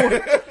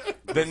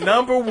the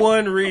number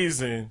 1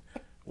 reason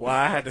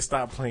why I had to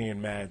stop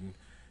playing Madden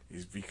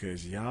is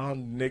because y'all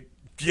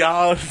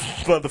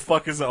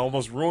motherfuckers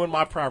almost ruined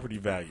my property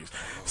values.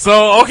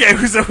 So, okay,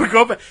 so we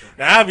go back.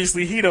 Now,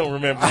 obviously, he don't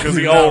remember because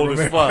he old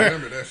as fuck.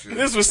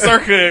 This was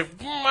circa,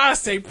 I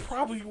say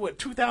probably,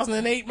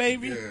 2008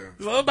 maybe? Yeah.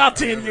 So about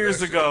 10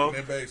 years ago. In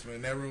that basement,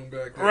 in that room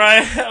back there.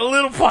 Right? Had a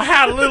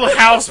little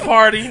house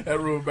party. That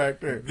room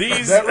back there.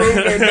 That room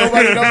there,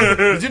 nobody knows.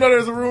 Did you know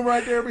there's a room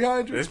right there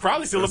behind you? There's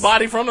probably still a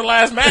body from the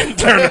last Madden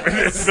tournament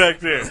that's back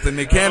there. It's the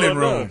Nick Cannon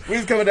room. We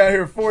was coming down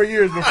here 4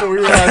 years before we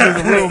realized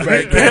there's a room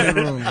back there.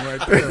 Room right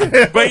right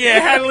there. But yeah,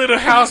 had a little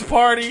house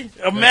party.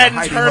 A Madden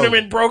Heidi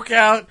tournament broke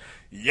out.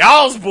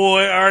 Y'all's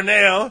boy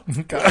Arnell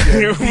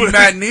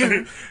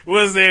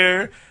was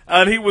there,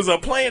 and he was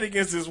playing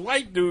against this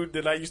white dude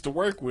that I used to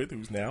work with,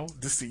 who's now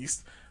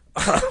deceased.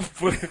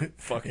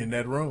 Fucking in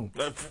that room,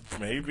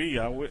 maybe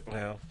I would.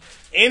 Well,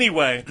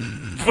 anyway,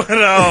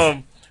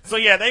 but so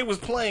yeah, they was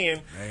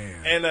playing,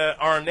 and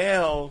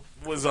Arnell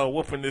was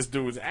whooping this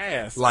dude's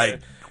ass.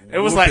 It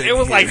was like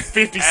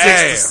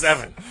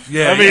 56-7.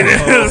 Yeah, I mean,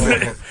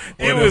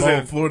 it was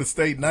in Florida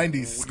State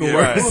 '90s score.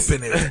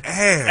 Whooping his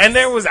ass, and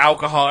there was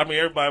alcohol. I mean,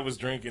 everybody was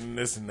drinking and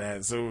this and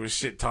that, so it was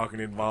shit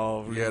talking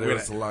involved. Yeah, there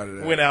was a lot of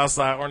that. Went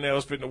outside. Arnell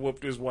was finna whoop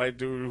this white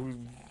dude who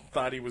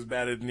thought he was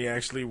better than he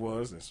actually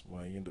was. That's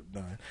why he ended up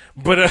dying.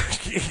 But how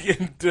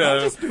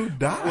this dude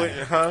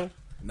died? Huh?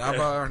 Not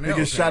by Arnell. He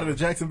get shot at the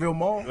Jacksonville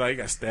Mall. Like, he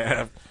got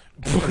stabbed.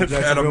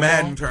 At a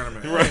Madden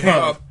tournament.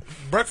 Right.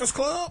 Breakfast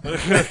Club? Probably.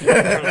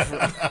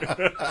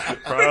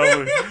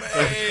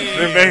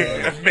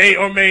 There may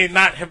or may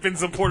not have been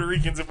some Puerto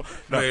Ricans involved.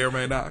 No. May or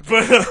may not.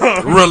 But,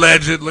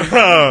 allegedly.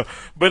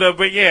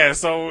 But yeah,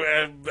 so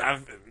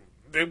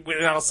they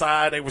went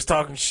outside, they was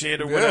talking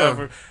shit or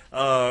whatever.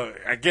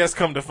 I guess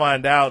come to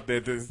find out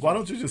that why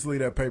don't you just leave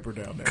that paper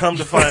down there? Come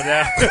to find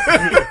out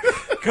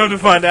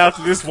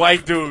that this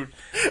white dude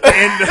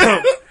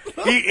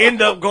he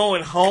ended up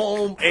going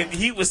home, and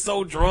he was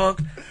so drunk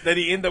that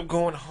he ended up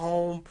going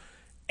home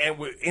and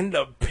would end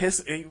up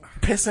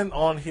pissing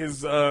on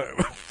his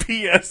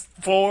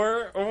PS4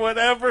 or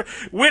whatever.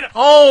 Went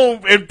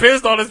home and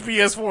pissed on his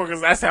PS4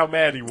 because that's how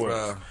mad he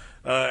was.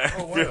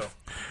 Wow.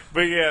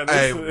 But yeah,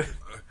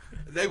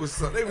 they was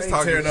talking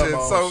shit.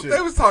 So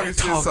they was talking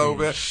shit so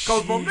bad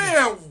because my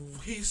man,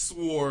 he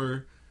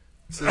swore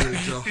to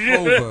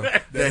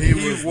Jehovah that he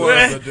was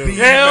the dude.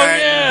 Hell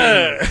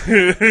yeah!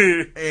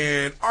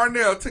 And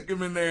Arnell took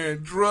him in there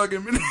and drug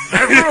him in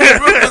that room.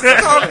 He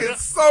was talking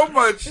so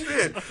much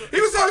shit. He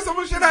was talking so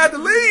much shit I had to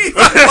leave. I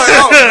was like,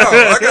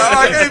 oh no,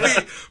 I can't be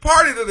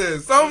party to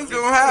this. Something's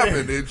gonna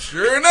happen. And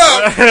sure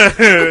enough,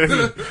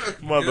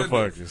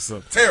 motherfuckers.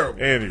 So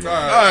terrible. Anyway. All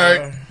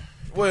right.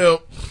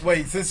 Well,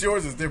 wait. Since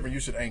yours is different,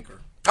 you should anchor.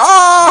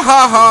 Ah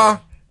ha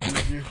ha.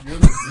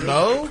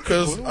 No,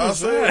 because I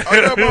said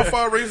I got about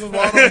 5 reasons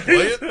why I don't play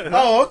it.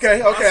 Oh,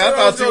 okay. I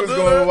thought you was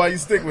going why you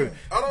stick with it.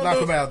 Knock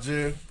him out,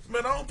 Jim.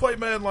 Man, I don't play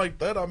Madden like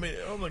that. I mean,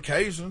 on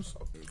occasions.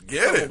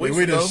 Get it.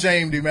 We done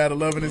shamed him out of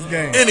loving his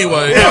game.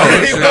 Anyway,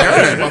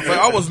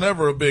 I was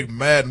never a big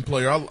Madden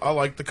player. I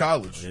liked the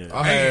college. Yeah.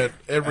 I had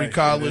every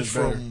college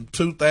from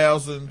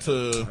 2000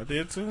 to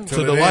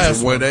the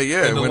last one.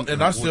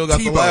 And I still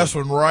got the last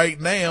one right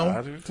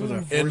now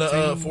in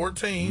the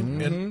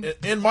 14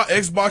 in my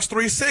Xbox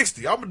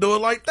 360. I'm gonna do it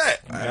like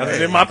that.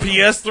 In my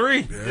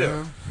PS3.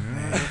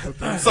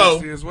 Yeah.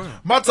 So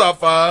my top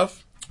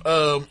 5.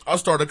 I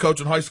started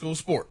coaching high school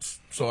sports.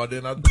 So I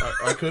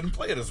couldn't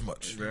play it as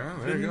much. Yeah,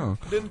 there you go.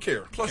 Didn't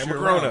care. Plus you're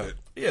grown up.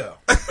 Yeah.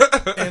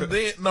 And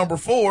then number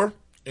 4,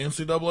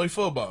 NCAA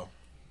football.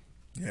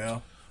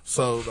 Yeah.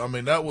 So I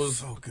mean that was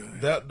so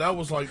good. That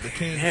was like the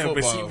king of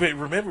football. But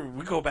remember,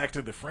 we go back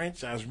to the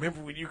franchise.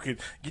 Remember when you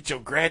could get your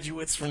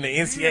graduates from the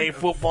NCAA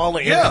football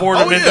and import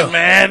them into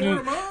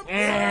Madden?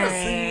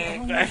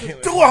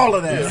 Do all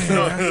of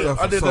that.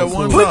 I did that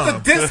one time.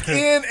 Put the disc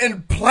in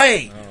and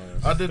play.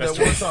 I did that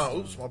one time.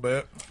 Oops, my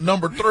bad.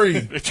 Number 3.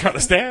 They're trying to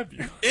stab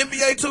you.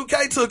 NBA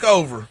 2K took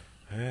over.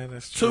 Yeah,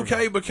 that's true.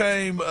 2K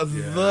became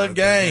the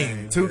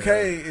game.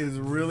 2K is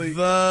really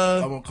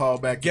I'm going to call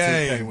back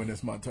game. 2K when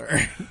it's my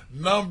turn.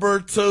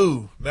 Number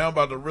 2. Now I'm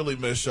about to really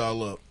mess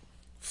y'all up.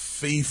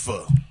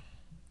 FIFA.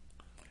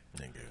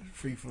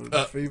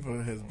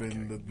 FIFA has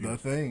been the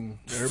thing.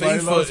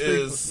 Everybody loves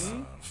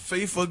FIFA.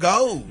 FIFA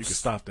goes. You can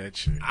stop that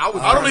shit. I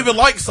don't even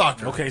like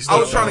soccer. Okay, I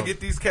was trying to get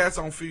these cats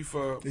on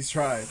FIFA. He's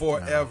tried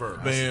forever.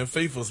 Man,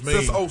 FIFA's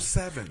mean. Since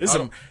 07. This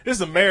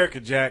is America,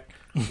 Jack.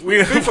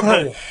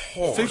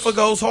 FIFA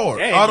goes hard.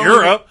 Yeah, in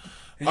Europe.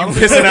 You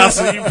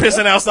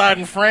pissing outside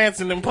in France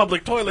and in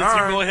public toilets.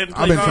 Right. You go ahead and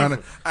play. I've been trying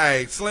to.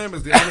 Hey, Slim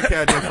is the only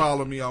cat that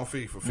follow me on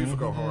FIFA. FIFA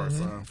go hard,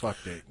 son. Fuck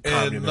that.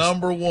 And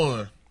number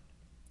 1.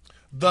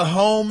 The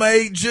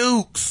homemade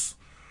jukes.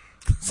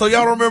 So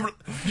y'all remember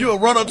you'll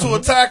run up to a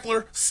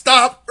tackler,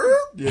 stop,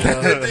 and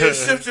then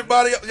shift your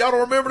body up. Y'all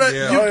don't remember that?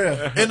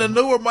 Yeah. In the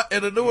newer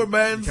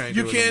Madden,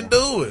 you can't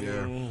do it.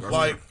 Yeah.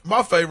 Like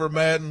my favorite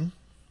Madden,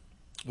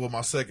 well, my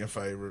second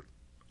favorite.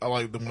 I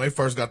like when they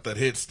first got that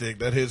hit stick.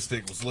 That hit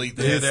stick was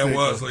lethal. Yeah, that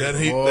was that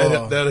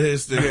hit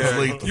stick was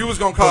lethal. You was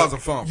gonna cause a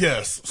fump.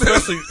 Yes,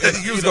 especially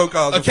you was gonna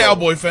cause a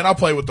Cowboy fan. I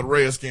played with the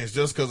Redskins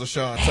just because of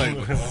Sean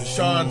Taylor.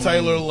 Sean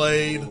Taylor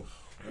laid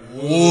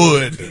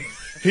wood.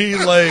 He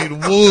laid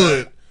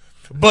wood.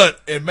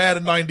 But in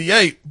Madden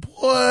 98,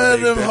 boy,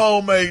 them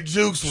homemade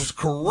jukes was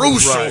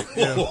crucial. Right.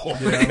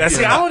 Yeah. Now,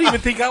 see, I don't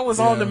even think I was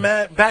on the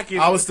back in.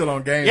 I was still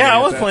on Game Day. Yeah, I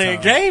was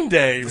playing Game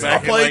Day. I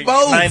played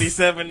both.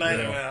 97,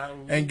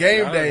 91. And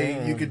Game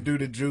Day, you could do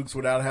the jukes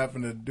without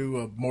having to do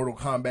a Mortal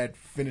Kombat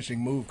finishing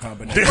move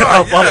combination.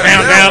 Up,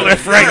 down,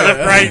 left,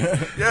 right.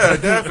 Yeah,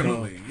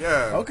 definitely.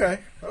 Yeah. Okay.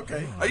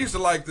 Okay. I used to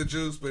like the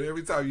juice, but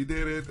every time you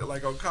did it,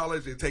 like on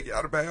college, they take you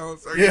out of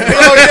bounds. Yeah.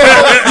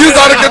 You was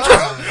out of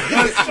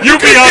control. You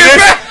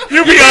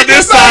be on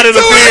this side of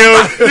the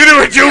field. You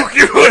do a juke.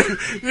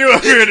 You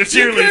up here in the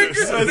cheerleaders.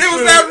 It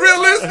was that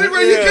realistic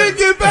where you can't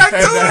get back to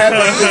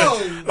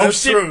it.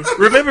 That's true.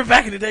 Remember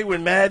back in the day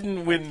when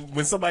Madden,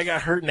 when somebody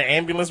got hurt and the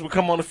ambulance would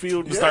come on the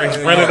field and start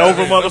running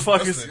over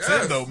motherfuckers?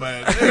 Nintendo,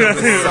 man.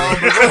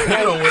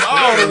 Nintendo went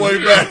all the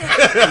way back.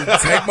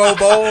 Tecmo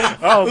Bowl.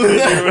 I don't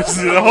think it was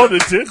the whole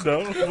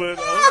Nintendo,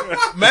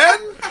 but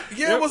Madden?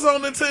 Yeah, it was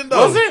on Nintendo.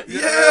 Was it?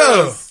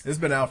 Yeah. It's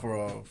been out for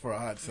a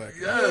hot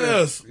second.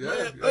 Yes. Yeah.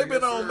 Man, they've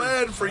been on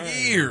Madden for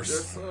years.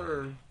 Yes,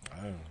 sir.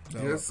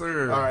 Yes,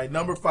 sir. All right,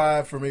 number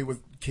 5 for me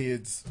with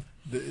kids.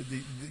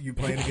 You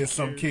playing against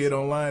some kid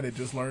online that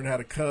just learned how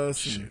to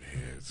cuss,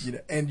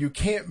 and you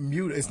can't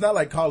mute. It's not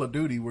like Call of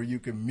Duty where you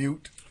can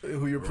mute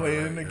who you're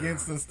playing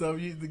against and stuff.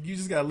 You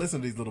just gotta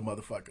listen to these little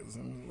motherfuckers.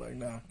 And like,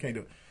 nah, can't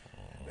do it.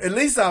 At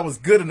least I was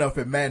good enough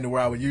at Madden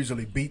where I would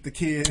usually beat the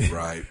kid.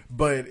 Right.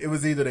 But it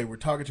was either they were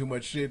talking too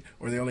much shit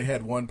or they only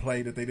had one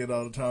play that they did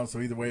all the time. So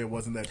either way, it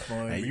wasn't that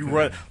fun. Hey, you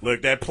run.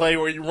 Look, that play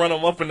where you run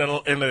them up in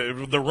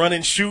the run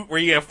and shoot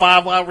where you have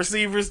 5 wide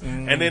receivers,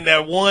 and then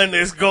that one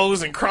that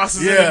goes and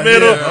crosses in the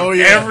middle. Yeah. Oh,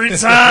 yeah. Every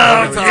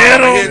time.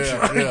 Get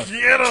him. Yeah.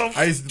 Get him.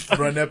 I used to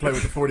run that play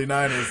with the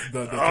 49ers,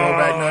 the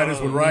throwback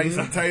Niners with Rice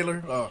and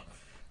Taylor. Oh.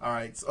 All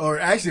right, or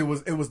actually,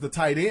 it was the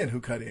tight end who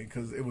cut in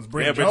because it was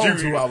Brent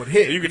Jones who I would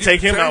hit. You could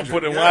take him out and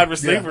put in wide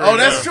receiver. Yeah. Oh,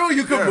 that's true.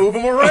 You could move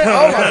him around.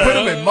 Oh, I put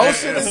him in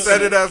motion and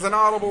set it as an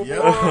audible.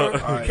 Yep.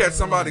 Right. Catch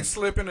somebody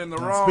slipping in the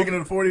wrong. Speaking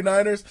of the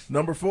 49ers,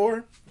 number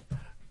 4.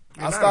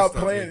 I stopped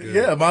playing.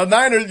 Yeah, my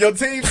Niners, your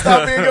team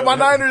stopped being good. My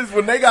Niners,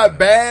 when they got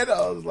bad,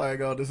 I was like,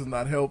 oh, this is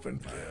not helping.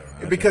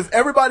 Because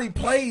everybody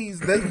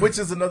plays, which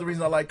is another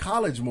reason I like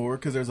college more,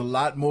 because there's a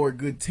lot more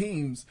good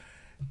teams.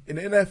 In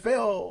the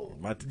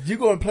NFL, you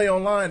go and play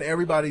online,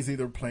 everybody's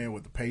either playing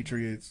with the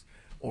Patriots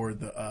or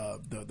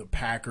the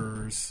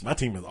Packers. My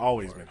team has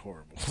always been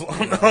horrible.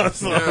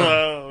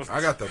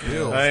 I got the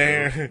Bills.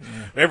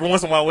 Every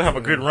once in a while, we'll have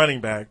a good running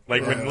back.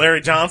 Like when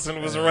Larry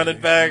Johnson was a running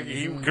back,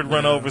 he could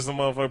run over some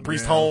motherfucker.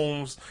 Priest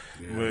Holmes.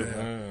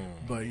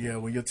 But yeah,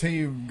 when your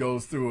team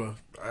goes through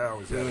I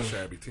always had a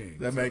shabby team.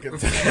 That make it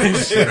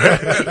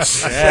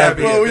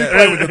shabby. Well, we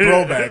play with the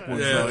throwback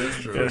ones. Yeah, that's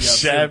true.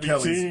 Shabby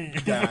team.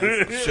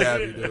 Guys.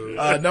 Shabby,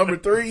 dude. Number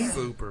 3,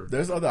 super.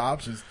 There's other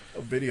options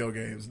of video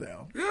games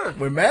now. Yeah.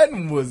 When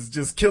Madden was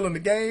just killing the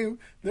game,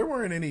 there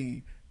weren't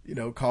any,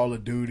 Call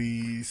of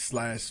Duty /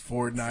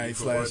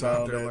 Fortnite /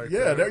 all that.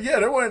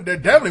 Like there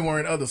definitely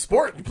weren't other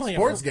sports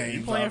games.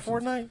 You playing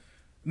Fortnite?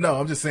 No,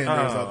 I'm just saying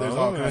there's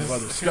all kinds of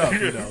other stuff.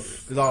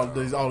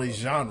 There's all these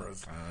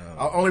genres.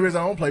 Only reason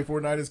I don't play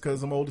Fortnite is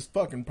because I'm old as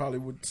fuck and probably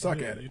would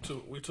suck at it.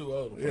 We too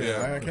old.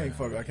 I can't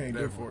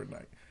do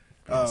Fortnite.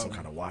 Some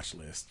kind of watch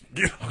list.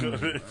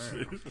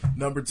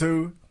 Number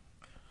 2,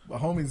 my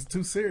homie's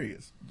too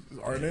serious.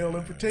 Arnell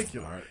in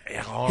particular.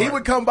 He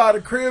would come by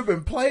the crib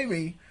and play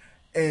me,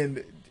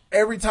 and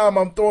every time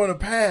I'm throwing a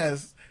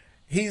pass,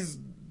 he's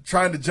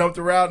trying to jump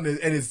the route and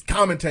is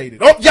commentated.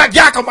 Oh, yak,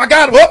 I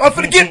got him. Oh, I'm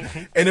finna get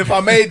him. And if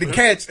I made the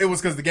catch, it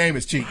was because the game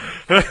is cheating.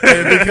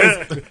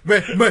 Because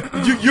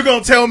you're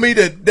going to tell me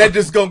that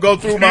just going to go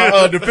through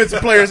my defensive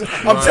players.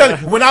 I'm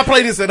telling you, when I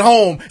play this at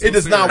home, it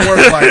does not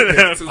work like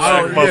this.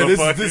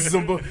 This is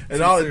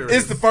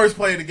it's the first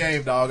play of the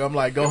game, dog. I'm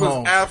like, go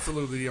home.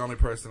 Absolutely the only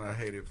person I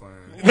hated playing.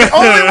 The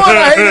only one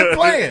I hated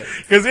playing.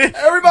 Because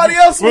everybody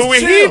else was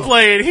when chill. he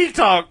played, he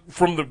talked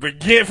from the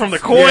beginning, from the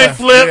coin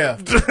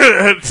flip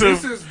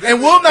to and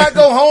we'll not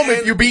go home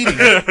if you beat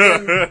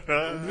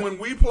him. When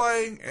we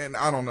play, and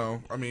I don't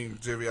know, I mean,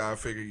 Jivy, I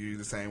figure you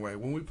the same way.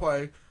 When we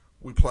play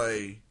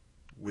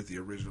with the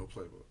original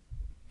playbook.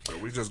 So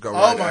we just go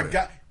right at it.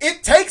 God.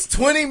 It takes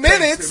 20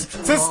 minutes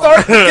to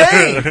start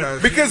the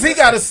game because he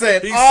got to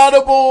set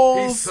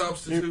audibles. He's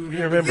substituting.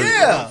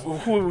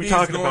 Who are we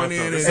talking about?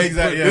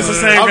 Exactly. This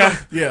is the same guy.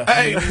 Yeah.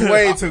 Hey,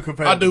 way too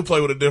competitive. I do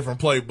play with a different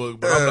playbook,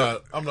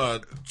 but I'm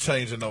not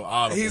changing no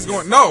audibles. He's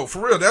going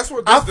for real. That's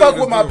what I fuck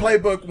with my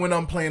playbook when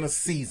I'm playing a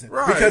season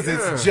because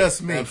it's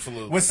just me.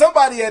 Absolutely. When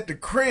somebody at the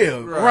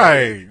crib,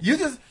 you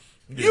just.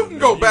 You can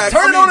go back.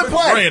 Turn on and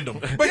play. Random.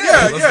 But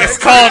it's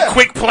called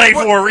quick play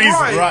for a reason.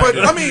 Right.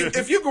 But I mean,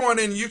 if you're going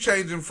in, you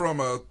changing from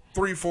a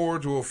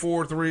 3-4 to a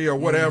 4-3 or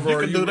whatever. You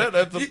can do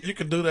that. You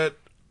can do that.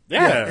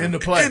 Yeah, in the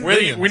play.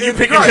 When you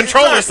pick a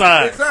controller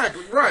side.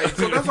 Exactly, right.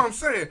 So that's what I'm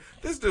saying.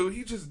 This dude,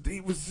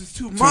 he was just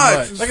too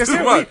much. Like I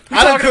said,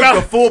 I done cooked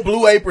a full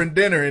Blue Apron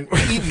dinner and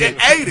eaten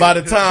it by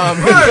the time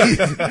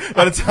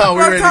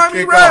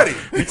we were ready.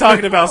 You're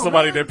talking about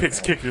somebody that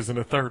picks kickers in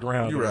the 3rd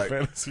round. You're right.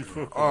 Fantasy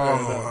football.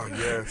 Oh,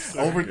 yes.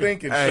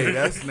 Overthinking. Hey,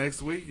 that's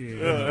next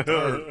weekend.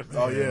 Oh,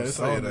 yeah. It's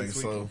all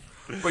next weekend.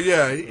 But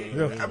yeah,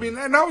 I mean,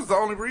 and that was the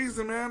only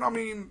reason, man. I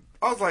mean,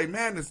 I was like,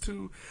 man, it's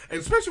too, and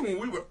especially when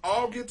we would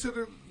all get to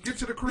the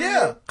crib.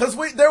 Yeah, because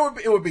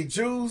it would be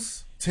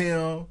Juice,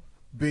 Tim,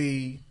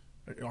 B,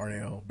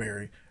 Arnell,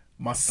 Barry,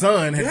 My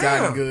son had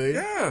gotten good.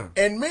 Yeah.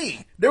 And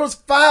me. There was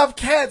 5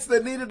 cats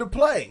that needed to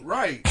play.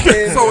 Right.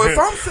 And So if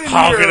I'm sitting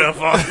Hog here it up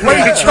on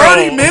waiting control.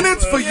 30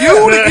 minutes for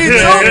you to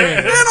get jumped,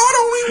 man, I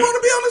don't even want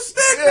to be on the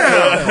stick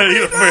now.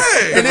 You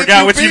And if forgot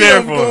you what you beat there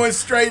them for. going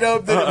straight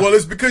up, then, well,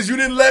 it's because you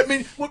didn't let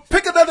me. Well,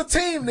 pick another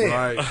team then.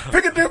 Right.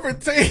 Pick a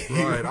different team.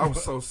 Right. I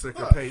was so sick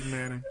of Peyton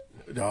Manning.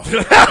 No.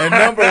 And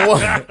number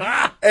one,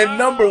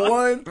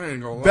 I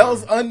ain't gonna lie.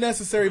 bells,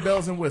 unnecessary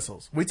bells and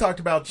whistles. We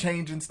talked about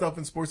changing stuff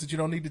in sports that you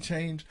don't need to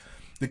change.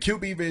 The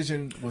QB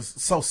vision was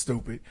so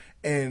stupid,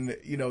 and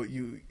you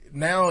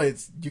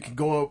can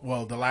go up.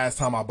 Well, the last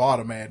time I bought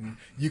a Madden,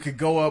 you could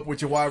go up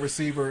with your wide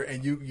receiver,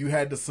 and you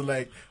had to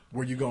select.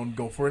 Were you going to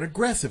go for an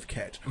aggressive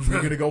catch? Were you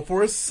going to go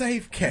for a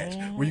safe catch?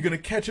 Were you going to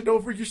catch it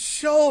over your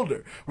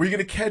shoulder? Were you going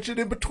to catch it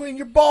in between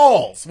your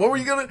balls? What were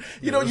you going to,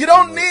 you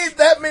don't need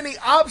that many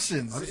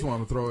options. I just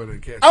want to throw it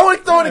and catch it. I want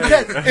to throw it and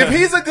catch it. If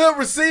he's a good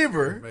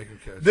receiver,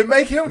 then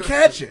make him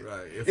catch it.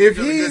 Right. If he's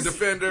a he's good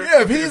defender,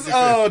 if he's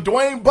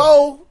Dwayne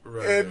Bowe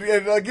Right.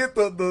 and get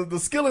the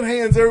skillet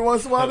hands every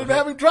once in a while and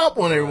have him drop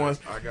one every once.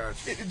 I got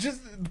you.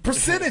 Just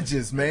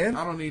percentages, man.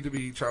 I don't need to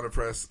be trying to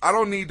press. I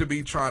don't need to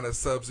be trying to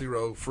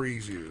Sub-Zero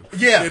freeze you.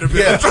 Yeah, In the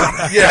middle yeah, of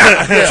trying,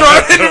 yeah.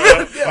 trying in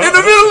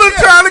the middle of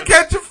trying to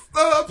catch a pass.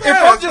 If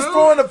I'm just dude.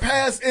 throwing a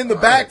pass in the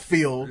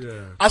backfield,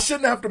 I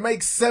shouldn't have to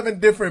make 7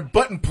 different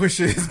button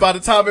pushes by the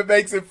time it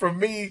makes it from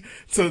me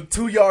to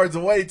 2 yards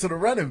away to the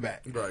running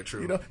back. Right,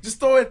 true. Just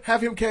throw it,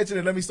 have him catch it,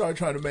 and let me start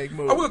trying to make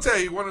moves. I will tell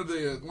you one of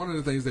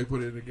the things they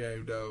put in the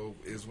game though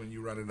is when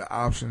you run into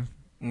option.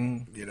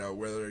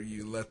 Whether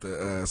you let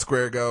the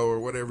square go or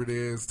whatever it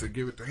is to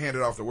hand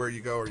it off to where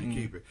you go or you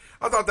keep it.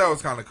 I thought that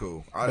was kind of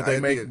cool. But they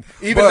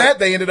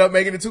ended up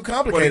making it too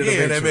complicated. But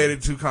again, they eventually. made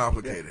it too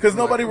complicated Because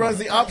nobody runs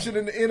the option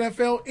in the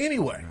NFL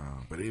anyway. No,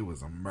 but it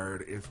was a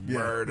murder. It's Yeah,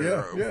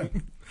 murder. yeah.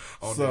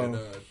 On So,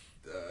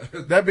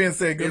 that, that being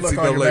said, good luck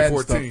on your NCAA Madden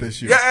 14 stuff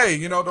this year. Yeah,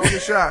 hey, don't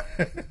get shot.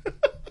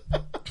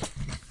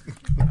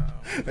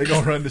 They're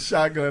going to run the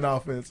shotgun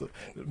offense.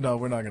 No,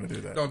 we're not going to do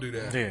that. Don't do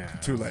that. Yeah.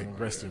 Too late.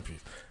 Rest in peace.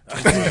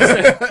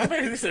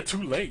 They said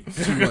too late.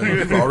 Too late.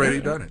 We've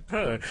already done it.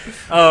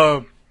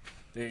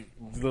 They're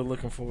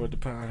looking forward to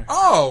Pie.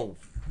 Oh,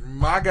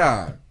 my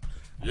God.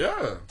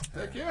 Yeah.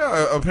 Heck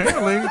yeah.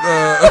 Apparently.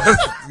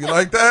 You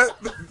like that?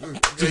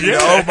 Yeah.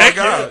 Oh, my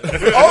God.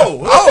 Oh,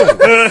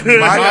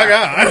 my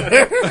God.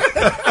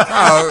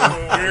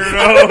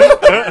 Weirdo.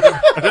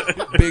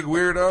 Big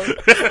weirdo.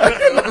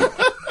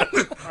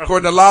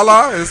 According to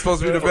Lala, it's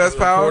supposed to be the best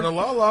power. According to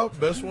Lala,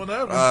 best one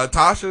ever.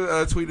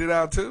 Tasha tweeted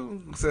out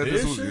too. Said Did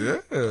this was she?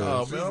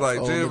 Oh, she's man,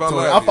 like, Jim, I I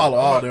love you. follow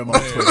all them on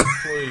Twitter.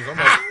 Please,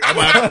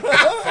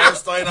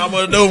 first thing I'm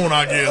gonna do when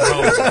I get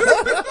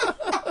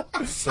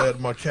home. Set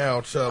my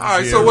couch up. All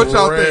right, so what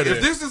y'all think?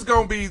 If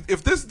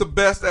this is the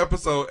best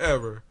episode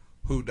ever,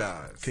 who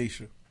dies?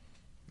 Keisha.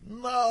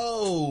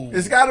 No.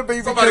 It's got to be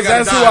Somebody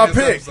because gotta that's who die I this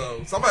picked.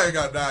 episode. Somebody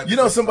got died. You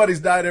know somebody's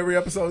died every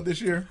episode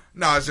this year?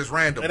 No, it's just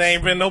random. It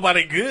ain't been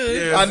nobody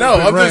good. Yeah, I know.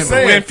 I'm just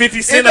saying. When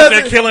 50 Cent up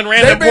there killing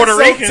random Puerto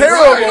Ricans. Ricans.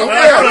 Terrible.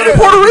 Right. The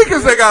Puerto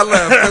Ricans they got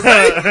left. 'Cause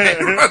they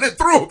running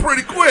through it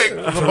pretty quick.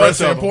 Is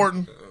Teresa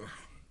important?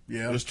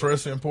 Yeah. Is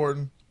Teresa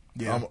important?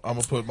 Yeah. I'm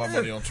gonna put my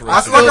money on Teresa.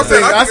 I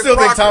still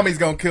think Tommy's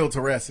gonna kill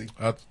Teresi.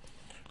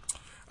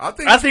 I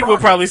think we'll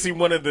probably see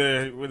one of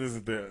the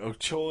the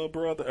Ochoa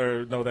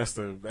brother or no, that's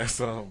I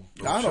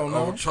don't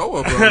know.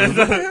 Ochoa brother. What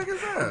the heck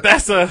is that?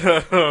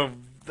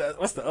 That's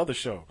what's the other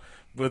show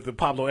with the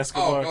Pablo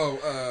Escobar?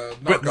 Narcos.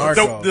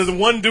 Narcos. The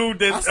one dude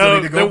that I still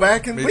need to go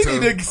back and me we too.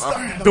 need to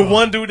start. the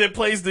one dude that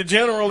plays the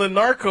general in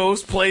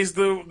Narcos plays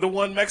the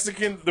one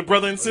Mexican, the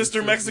brother and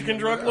sister Mexican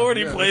drug lord.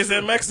 He plays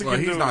that Mexican Well,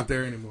 he's dude. not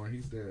there anymore.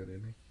 He's dead,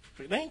 isn't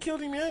he? They ain't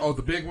killed him yet. Oh,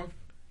 the big one.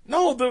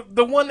 No,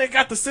 the one that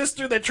got the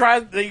sister that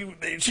tried.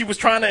 She was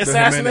trying to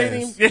assassinate him.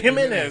 Jimenez. Yeah,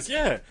 Jimenez.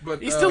 Yeah,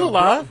 But he's still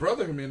alive.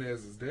 Brother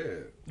Jimenez is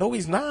dead. No,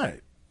 he's not.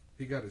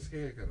 He got his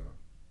head cut off.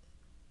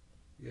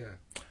 Yeah.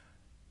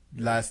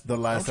 The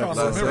last I'm trying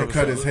to episode, they remember.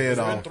 cut his head It's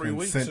been off 3 and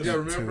weeks sent since- it Yeah,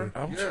 remember? to.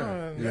 I'm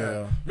trying.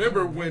 Yeah.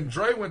 Remember when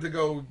Dre went to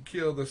go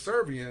kill the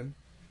Serbian?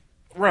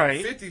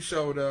 Right. 50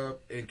 showed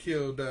up and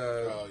killed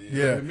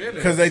Yeah, Jimenez.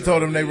 because they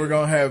told him they were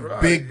gonna have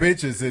Right. big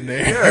bitches in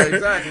there. Yeah,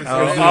 exactly.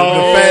 So the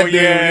Oh, fat dude,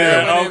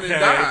 yeah. went in and Okay.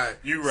 died.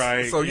 You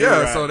right. So you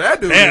yeah, right. so that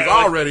dude Yeah, is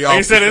already off.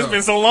 He said the it's show.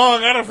 been so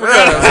long, I done Yeah,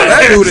 forgot. so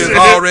that dude is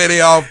already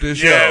off the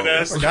show. Yeah,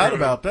 that's Forgot true.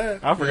 about that.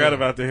 I forgot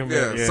about the him.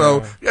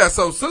 Yeah.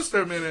 So Sister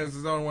Jimenez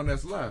is the only one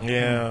that's left.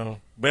 Yeah.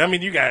 But I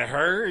mean, you got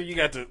her. You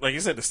got the, like you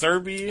said, the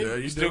Serbian. Yeah,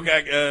 you you still do.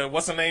 got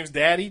what's her name's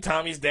daddy,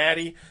 Tommy's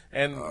daddy,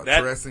 and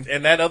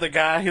Teresi. that other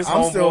guy. His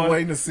I'm homeboy. still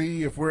waiting to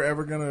see if we're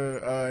ever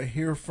gonna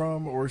hear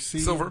from or see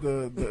Silver?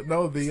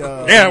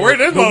 Yeah, where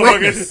this the motherfucker?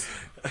 witness.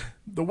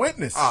 The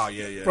witness. Oh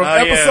yeah. From Oh,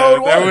 yeah.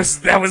 episode 1.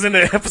 That was in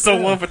the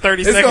episode 1 for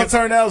 30 It's seconds.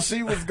 gonna turn out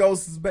she was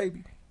Ghost's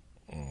baby.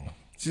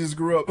 She just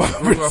grew up.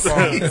 Grew up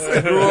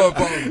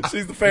on.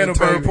 She's the Phantom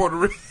Turned baby. Puerto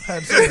Rican.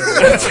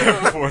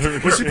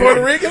 Was she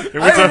Puerto Rican?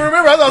 I didn't even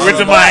remember. I thought Went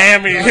she to was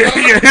Miami.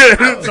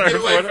 Get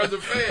away from the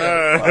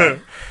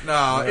fan. No,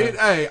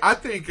 I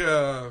think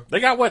they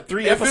got what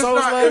 3 if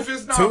episodes left? If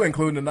it's not 2,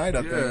 including tonight.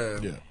 I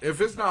think. Yeah. If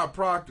it's not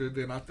Proctor,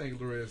 then I think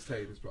Lorez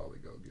Tate is probably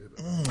gonna get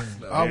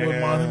it. I wouldn't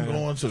mind him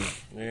going to.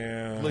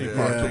 Yeah. Leave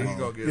Proctor. He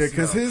gonna get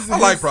because I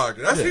like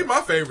Proctor. That's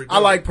my favorite. I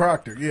like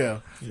Proctor. Yeah.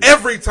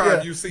 Every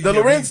time you see the him,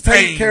 Lorenz he's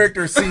Tate pained.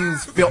 character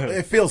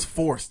it feels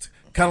forced.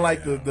 Kind of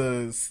like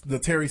the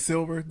Terry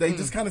Silver. They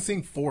just kind of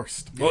seem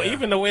forced. Well,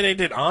 even the way they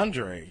did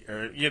Andre,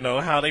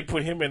 or how they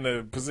put him in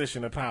the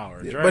position of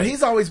power. Yeah, but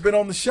he's always been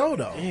on the show,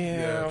 though.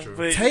 Yeah,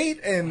 true.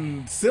 Tate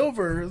and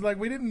Silver, like,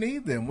 we didn't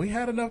need them. We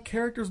had enough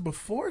characters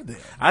before them.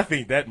 I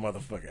think that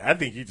motherfucker. I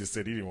think he just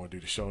said he didn't want to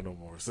do the show no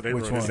more, so they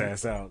Which wrote his one?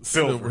 ass out.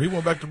 Silver. He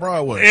went back to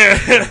Broadway.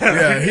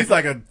 Yeah, he's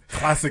like a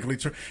classically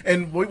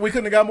and we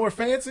couldn't have got more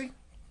fancy.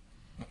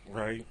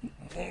 Right.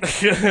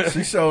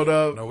 She showed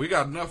up. No, we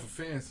got enough of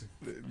fancy.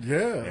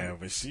 Yeah,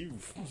 but she's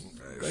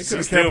could've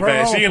still kept her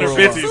bad. on She in her for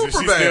a while. 50s and she's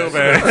Super still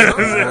bad.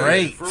 bad.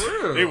 Great. For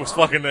real. It was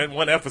fucking that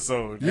one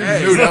episode. You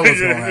knew that was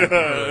gonna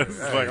happen. It's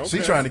like, okay. She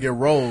trying to get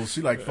roles.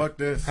 She like, fuck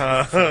this.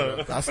 I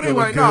But still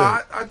anyway, look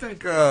no,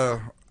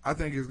 good. I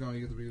think it's gonna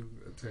either be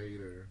Tate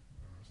or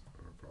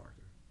Proctor.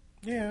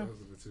 Yeah. Those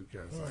are the 2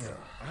 cats.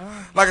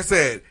 Like I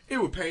said, it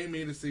would pain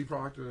me to see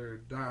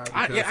Proctor die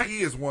because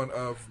he is one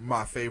of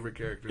my favorite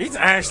characters. He's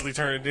actually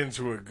turned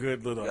into a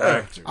good little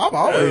actor. I've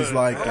always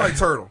liked I like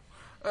Turtle.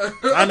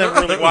 I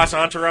never really watched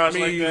Entourage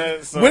like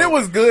that. So. When it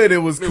was good, it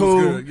was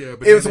cool. good, yeah,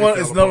 but it was then one.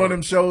 it It's fell none of apart.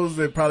 them shows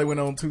that probably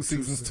went on 2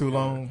 seasons too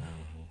long.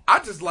 I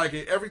just like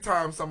it every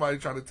time somebody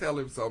try to tell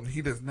him something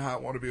he does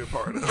not want to be a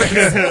part of.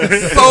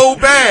 So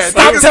bad.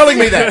 Stop telling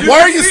me that.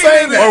 Why are you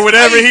saying that? Or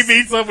whenever he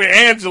meets up with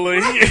Angela,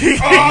 he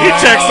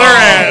checks her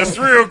ass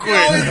real quick.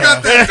 Oh, he's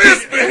got that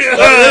this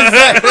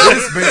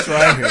This bitch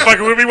right here.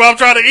 Fucking with me while I'm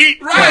trying to eat.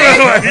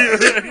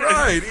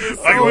 Right.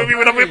 Fucking with me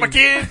when I'm with my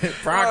kid.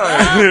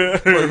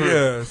 But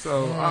yeah,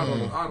 so I don't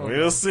know.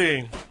 We'll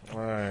see. All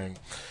right.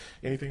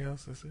 Anything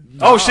else? That's it.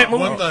 Oh shit!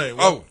 Movie. One thing.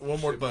 One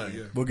more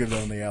thing. We'll get it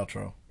on the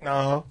outro.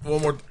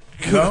 One more.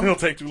 It'll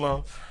take too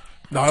long.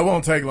 No, it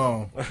won't take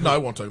long. No,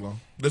 it won't take long.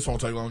 This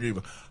won't take long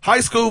either. High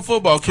school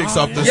football kicks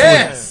off this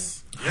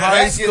Yes. week.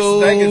 High school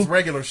that gets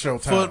regular show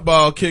time.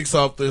 football kicks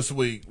off this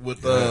week with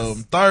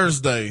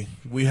Thursday.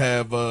 We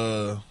have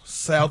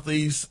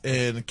Southeast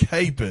and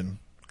Capon.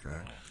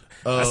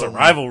 That's a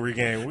rivalry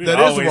game. We That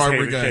is a always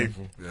rivalry hated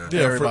game. Capon.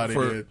 Yeah, Everybody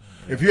did.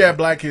 If you had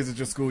black kids at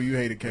your school, you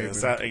hated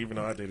Capon. Even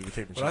though I dated the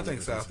Capon. But I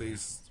think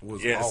Southeast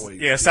was Yes. always.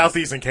 Yeah,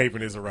 Southeast and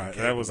Capon is a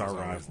rival. That was our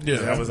rival. Yeah,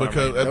 that was because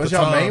our at That the was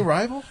your time, main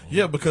rival?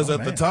 Yeah, because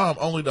at the time,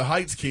 only the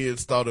Heights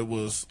kids thought it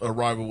was a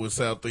rival with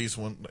Southeast,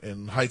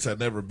 and Heights had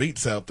never beat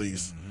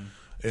Southeast.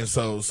 And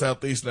so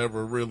Southeast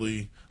never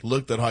really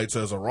looked at Heights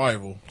as a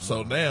rival.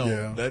 So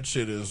now that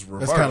shit is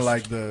reversed. That's kind of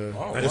like the...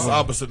 It's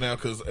opposite now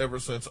because ever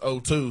since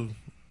 2002,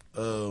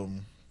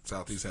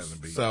 Southeast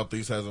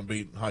hasn't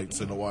beaten Heights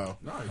in a while.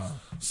 Nice.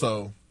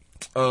 So,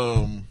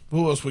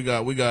 who else we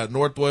got? We got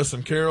Northwest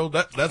and Carroll.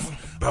 That's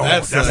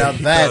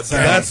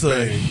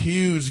a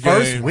huge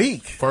game.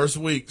 First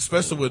week,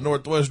 especially with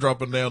Northwest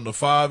dropping down to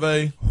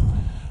 5A.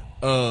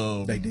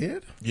 They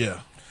did?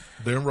 Yeah.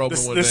 Their enrollment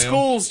went the down.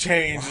 schools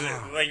changed.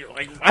 I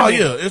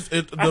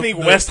think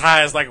West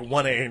High is like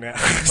 1A now.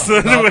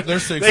 So no, they're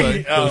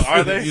 6A.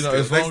 Are they? You know,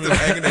 as long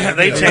as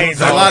they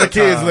changed. A lot of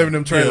kids live in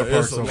them trailer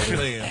parks.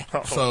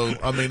 So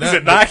I mean, is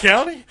it Nye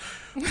County?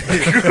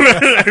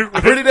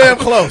 Pretty damn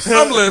close.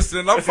 I'm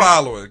listening. I'm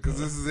following because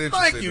this is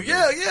interesting. Thank you.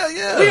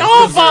 Yeah. We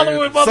all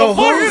following, So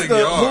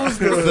motherfuckers.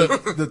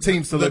 who's the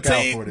teams to look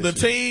out for this The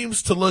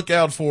teams to look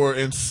out for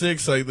in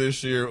 6A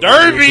this year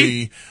Derby. will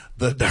be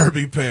the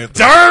Derby Panthers.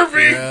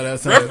 Derby. Yeah,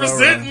 that's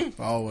representing.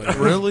 Always.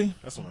 Really?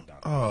 That's what I'm doing.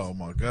 Oh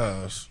my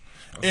gosh.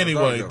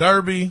 Anyway,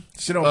 Derby.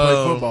 She don't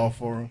play football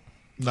for him.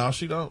 No,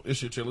 she don't. Is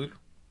she a cheerleader?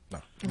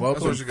 Well,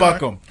 That's what you fuck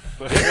got. them.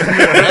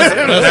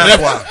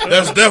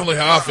 That's definitely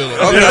how I feel.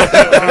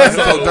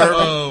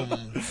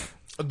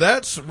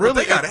 That's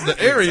really they got the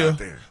athletes area. out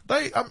there.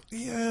 They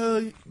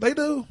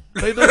do.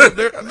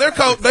 Their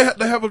coach. They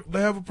have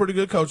a pretty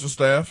good coaching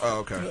staff. Oh,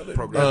 okay.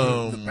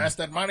 Program. The best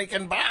that money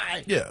can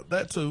buy. Yeah,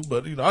 that too.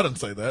 But I didn't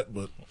say that.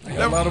 But They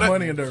got a lot of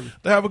money in Derby.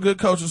 They have a good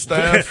coaching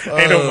staff.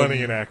 Ain't no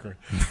money in Akron.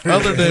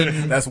 Other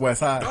than That's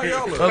West High.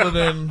 other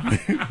than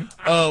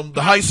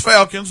the Heights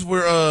Falcons,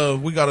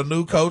 we got a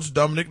new coach,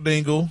 Dominic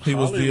Dingle. He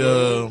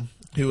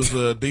was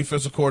the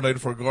defensive coordinator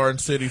for Garden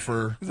City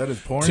for Is that his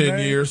porn 10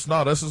 name? years.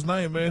 No, that's his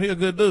name, man. He a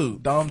good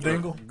dude. Dom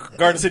Dingle.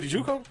 Garden City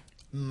JUCO?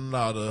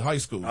 Nah, the high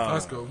school.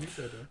 That's cool. He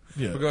said that.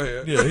 Yeah, But go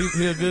ahead. Yeah,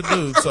 he a good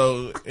dude.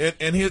 So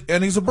and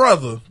he's a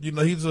brother. You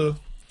know, he's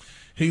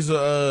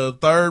a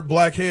third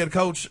black head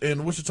coach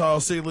in Wichita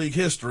City League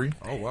history.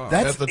 Oh wow.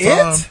 That's At the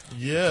time, it?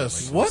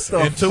 yes. What the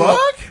and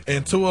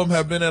fuck? Two of them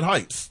have been at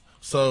Heights.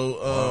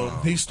 So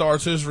he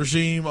starts his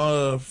regime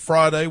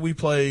Friday. We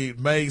played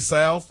May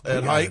South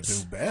at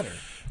Heights. Do better.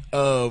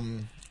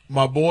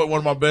 my boy, one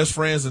of my best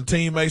friends and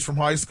teammates from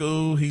high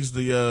school. He's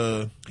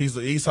the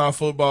East High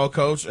football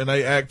coach, and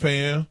they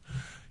Akpan,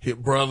 his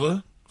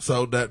brother.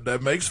 So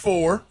that makes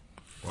 4.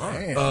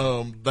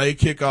 Wow. They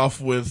kick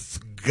off with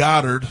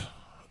Goddard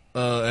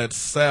at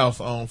South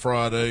on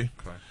Friday.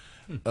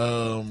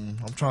 I'm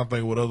trying to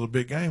think what other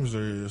big games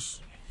there is.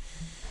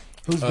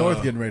 Who's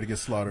North getting ready to get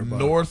slaughtered by?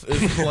 North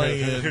is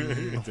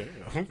playing.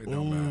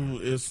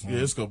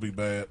 It's gonna be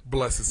bad.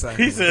 Blessed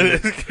Sacrifice. He said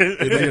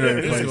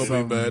it's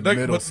gonna be bad.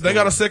 But they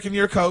got a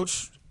second-year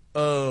coach,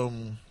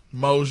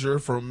 Mosier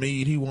from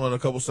Meade. He won a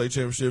couple state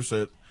championships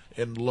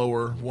in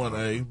lower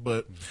 1A.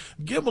 But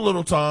give him a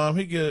little time.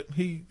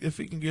 If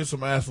he can get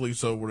some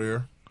athletes over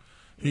there,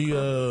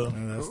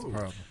 that's the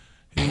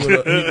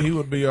problem. He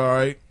would be all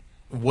right.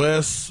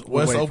 West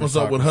opens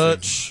up with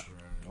Hutch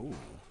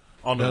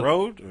on the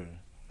road.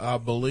 I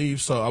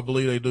believe so. I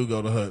believe they do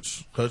go to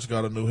Hutch. Hutch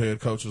got a new head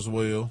coach as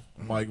well,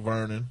 Mike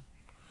Vernon.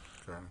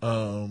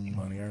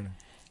 Money earning.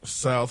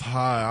 South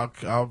High.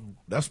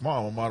 That's my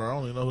alma mater. I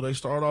don't even know who they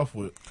start off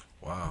with.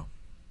 Wow.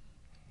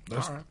 All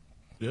right.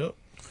 Yep.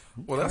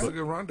 Well, that's a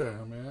good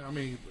rundown, man. I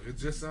mean, it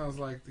just sounds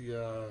like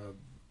the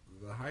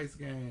Heights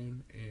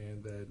game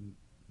and that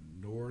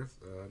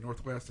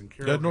Northwestern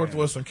Carroll. That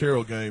Northwestern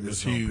Carroll game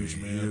is huge,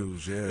 man.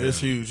 Huge, yeah. It's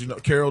huge. You know,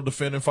 Carroll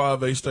defending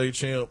 5A state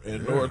champ,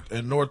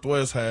 and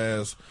Northwest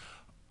has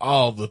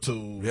all the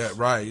tools. Yeah,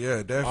 right.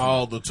 Yeah, definitely.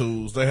 All the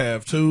tools. They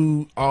have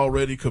 2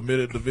 already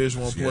committed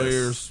Division I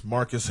players.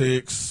 Marcus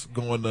Hicks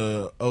going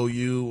to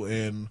OU,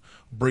 and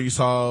Brees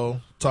Hall,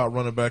 top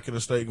running back in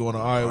the state, going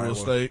to Iowa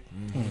State.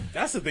 Mm-hmm.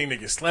 That's the thing that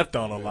gets slept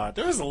on a lot.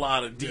 There's a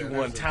lot of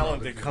D1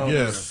 talent that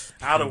comes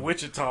out of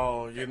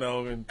Wichita, you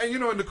know. And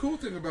the cool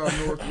thing about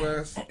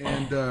Northwest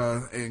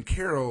and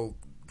Carroll,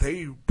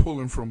 they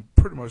pulling from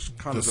pretty much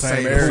kind of the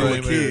same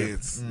area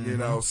kids, you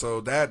know.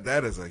 So that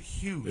is a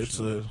huge.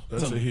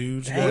 That's a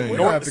huge game. We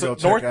have to go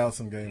check out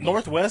some games.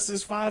 Northwest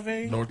is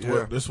 5A.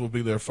 Northwest. This will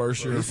be their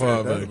first year in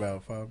 5A.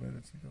 About 5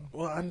 minutes ago.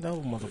 Well, I know,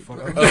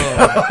 motherfucker.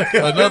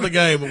 Another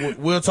game.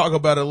 We'll talk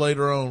about it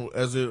later on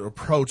as it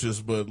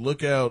approaches. But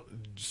look out,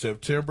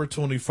 September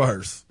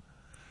 21st.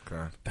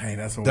 Okay. Dang,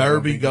 that's when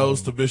Derby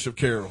goes to Bishop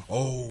Carroll.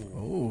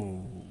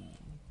 Oh,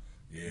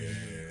 yeah.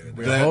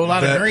 A whole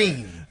lot of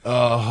green.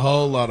 A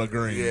whole lot of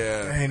green.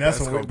 Yeah, dang, that's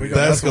going to be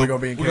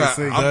in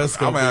KC.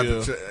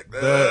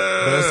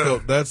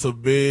 That's a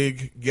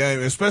big game,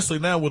 especially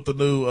now with the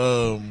new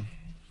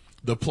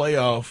the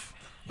playoff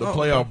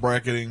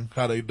bracketing.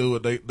 How they do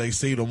it? They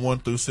seed them 1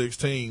 through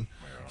 16.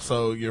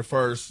 So your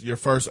first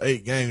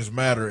 8 games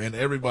matter, and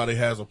everybody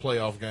has a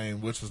playoff game,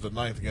 which is the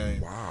 9th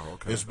game. Wow,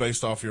 okay. It's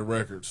based off your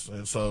records,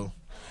 and so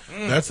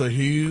that's a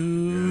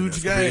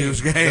huge game.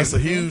 That's a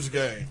huge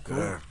game.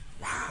 Cool.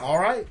 Wow. All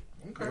right.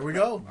 There we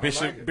go.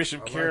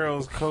 Bishop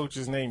Carroll's coach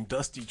is named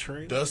Dusty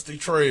Trail. Dusty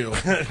Trail.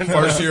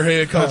 First year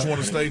head coach won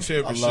a state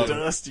championship.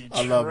 Dusty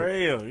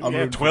Trail. He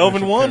had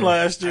 12-1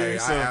 last year.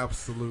 I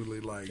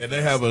absolutely like it. And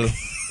they have a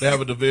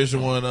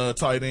Division I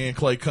tight end,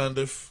 Clay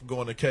Cundiff,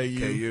 going to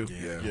KU.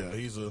 Yeah,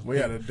 he's a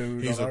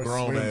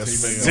grown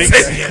ass man.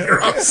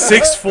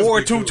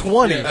 6'4",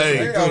 220.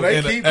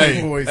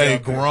 A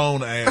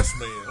grown ass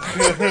man.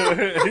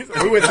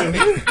 We went to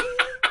dude.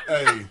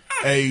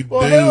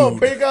 Hell,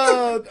 big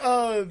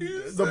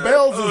the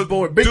Bells'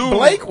 boy, Big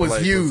Blake was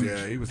huge.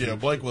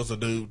 Blake was a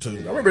dude too.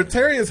 I remember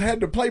Terriers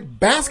had to play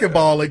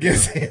basketball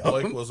against him.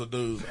 Blake was a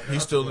dude.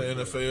 He's still in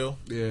the NFL.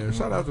 Yeah,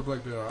 shout out to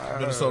Blake Bell.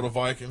 Minnesota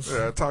Vikings.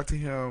 Yeah, I talked to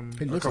him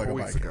a couple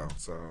weeks ago.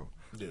 So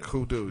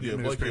cool dude. Yeah,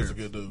 Blake is a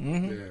good dude.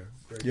 Mm-hmm.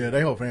 Yeah,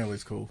 their whole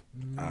family's cool.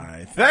 All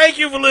right. Thank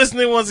you for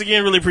listening once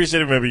again. Really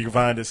appreciate it. Remember, you can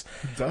find us.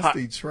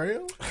 Dusty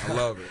Trail? I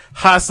love it.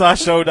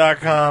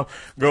 HotSauceShow.com.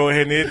 Go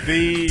ahead and hit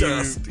the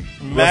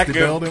Mac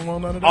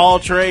of All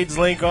Trades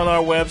link on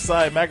our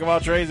website. Mac of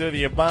All Trades, whether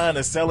you're buying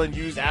or selling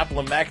used Apple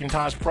and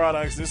Macintosh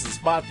products, this is a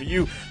spot for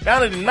you.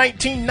 Founded in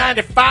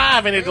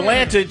 1995 in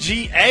Atlanta,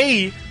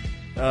 GA.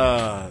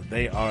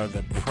 They are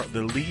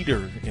the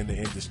leader in the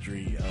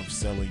industry of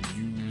selling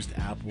used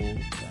Apple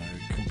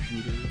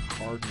computer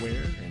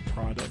hardware and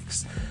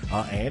products.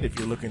 And if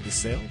you're looking to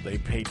sell, they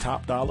pay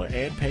top dollar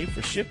and pay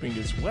for shipping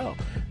as well.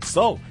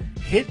 So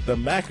hit the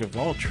Mac of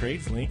All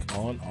Trades link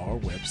on our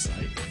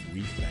website, and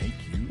we thank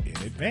you in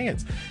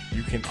advance.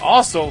 You can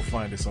also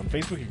find us on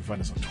Facebook. You can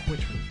find us on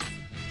Twitter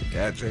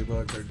at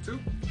JBug32,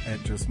 at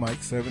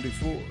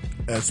JustMike74,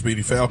 at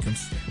Speedy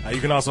Falcons.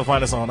 You can also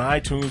find us on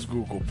iTunes,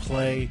 Google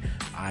Play,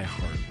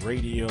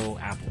 iHeartRadio,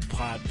 Apple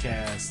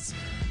Podcasts,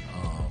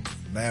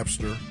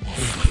 Napster.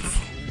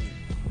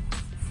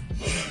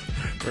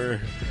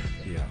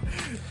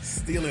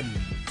 Stealing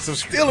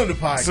the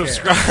podcast.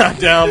 Subscribe,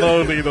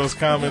 download, leave those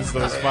comments,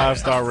 those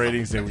 5-star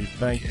ratings, and we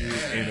thank you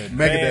in advance.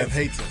 Megadeth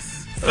hates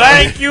us.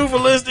 Thank you for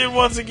listening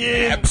once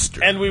again,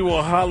 and we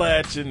will holla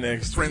at you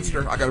next week.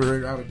 Friendster. I got to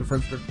ring out at the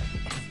Friendster.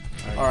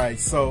 All right,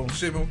 so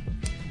Shimu.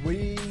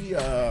 We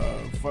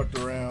fucked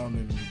around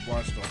and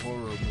watched a horror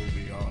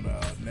movie on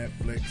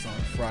Netflix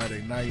on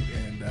Friday night,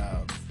 and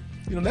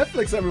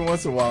Netflix every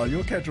once in a while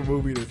you'll catch a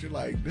movie that you're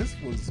like, this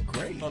was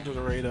great, under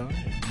the radar,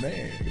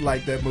 man,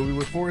 like that movie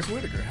with Forrest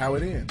Whitaker, How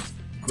It Ends.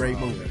 Great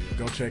movie.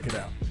 Go check it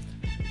out.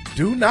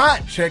 Do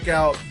not check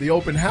out The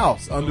Open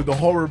House under the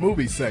horror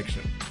movie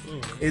section.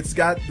 It's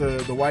got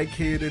the white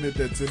kid in it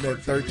that's in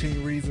that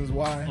 13 Reasons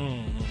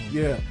Why.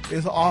 Yeah,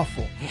 it's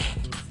awful.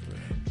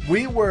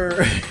 We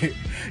were,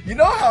 you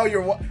know how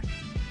you're.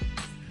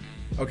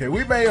 Okay,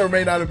 we may or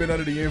may not have been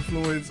under the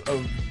influence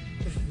of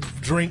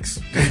drinks.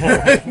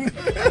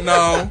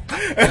 No.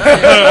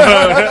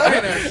 That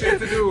ain't have shit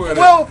to do with it.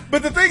 Well,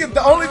 but the thing is,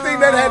 the only thing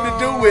that had to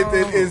do with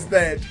it is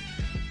that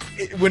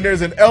when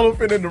there's an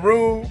elephant in the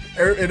room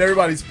and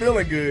everybody's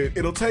feeling good,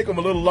 it'll take them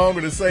a little longer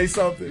to say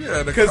something.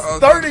 Yeah, because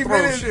 30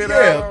 minutes,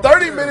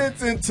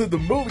 minutes into the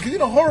movie, because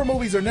horror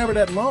movies are never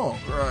that long.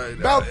 Right.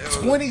 About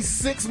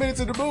 26 minutes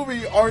into the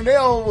movie,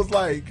 Arnell was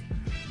like,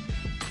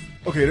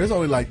 okay, there's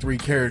only like 3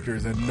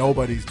 characters and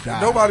nobody's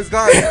died. Nobody's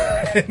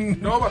died.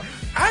 Nobody.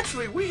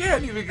 Actually, we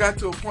hadn't even got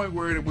to a point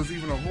where it was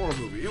even a horror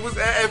movie. It was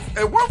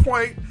at one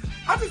point.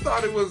 I just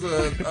thought it was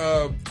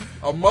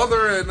a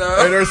mother and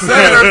her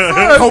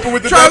son coping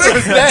with the death of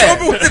his dad.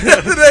 Coping with the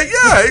death of their,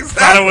 yeah, exactly.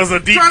 Thought it was a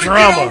deep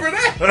drama.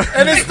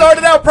 And it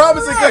started out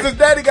promising because his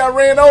daddy got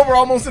ran over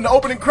almost in the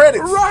opening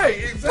credits. Right,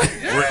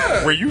 exactly.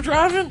 Yeah. Were you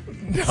driving?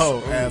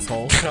 No,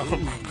 asshole.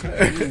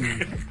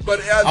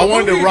 But I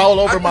wanted to roll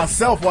over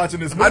myself watching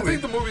this movie. I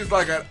think the movie's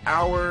like an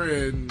hour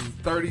and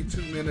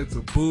 32 minutes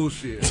of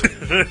bullshit.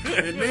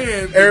 And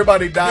then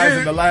everybody dies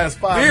in the last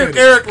 5 minutes.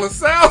 Then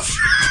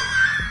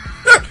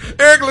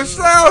Eric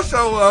LaSalle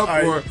show up,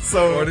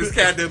 or this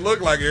cat didn't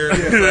look like Eric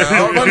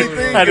LaSalle. Funny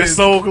thing had his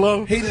soul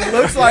glow. He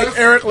looks like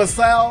Eric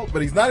LaSalle,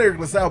 but he's not Eric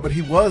LaSalle. But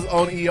he was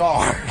on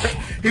ER.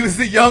 He was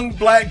the young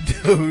black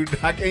dude.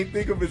 I can't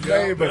think of his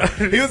name, but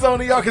he was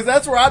on ER because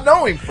that's where I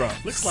know him from.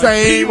 Looks like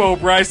Peebo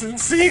Bryson.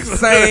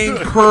 Same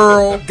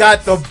curl,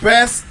 got the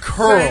best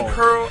curl. Same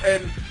curl,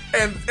 and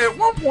at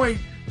one point.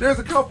 There's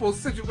a couple of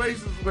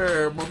situations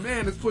where my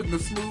man is putting the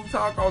smooth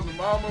talk on the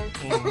mama,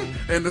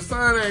 and the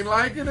son ain't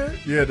liking it.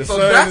 Yeah, so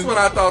that's what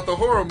I thought the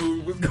horror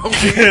movie was going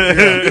to be.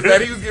 Is that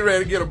he was getting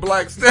ready to get a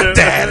black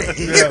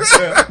stepdaddy.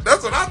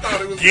 That's what I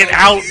thought it was. Get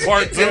out,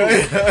 part 2.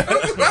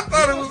 That's what I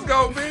thought it was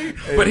going to be.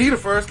 But he the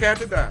first cat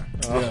to die.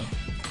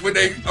 When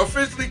they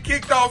officially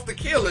kicked off the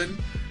killing,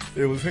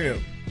 it was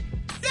him.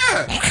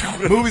 Yeah.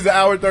 The movie's an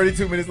hour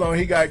 32 minutes long.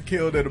 He got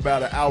killed at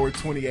about an hour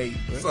 28.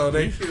 So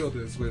they killed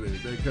us with it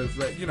because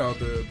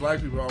the black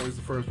people are always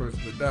the first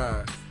person to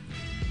die,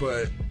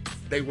 but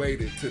they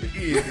waited to the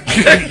end.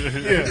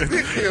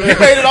 They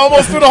made it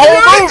almost through the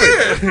whole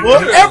movie.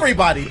 Well,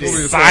 everybody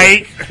did.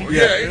 Psych.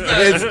 Yeah,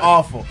 exactly. It's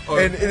awful,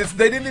 and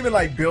they didn't even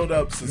like build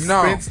up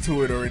suspense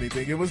to it or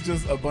anything. It was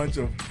just a bunch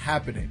of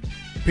happening.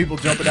 People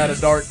jumping out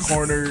of dark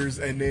corners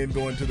and then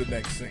going to the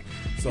next scene.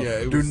 So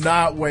do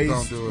not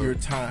waste your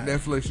time.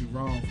 Netflix, you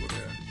wrong for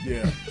that.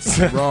 Yeah,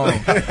 wrong.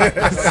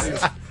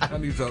 I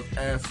need those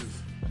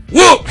asses.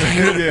 Whoop!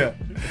 Yeah,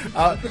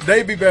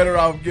 they'd be better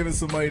off giving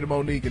some money to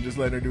Monique and just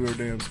letting her do her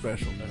damn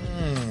special.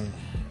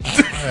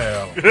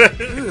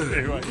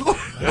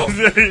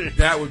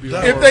 That would be.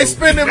 If they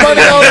spending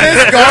money on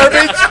this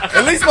garbage,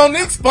 at least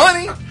Monique's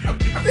funny.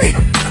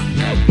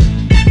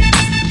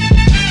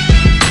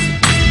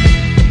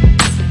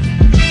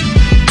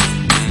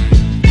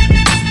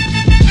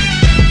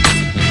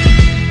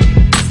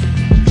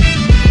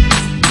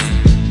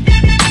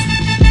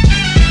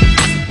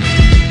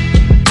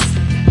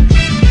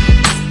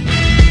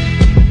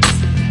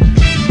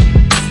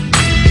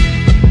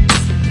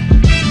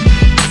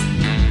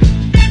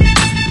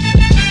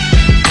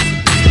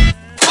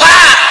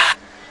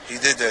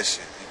 That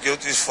shit. He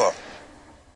guilty as fuck.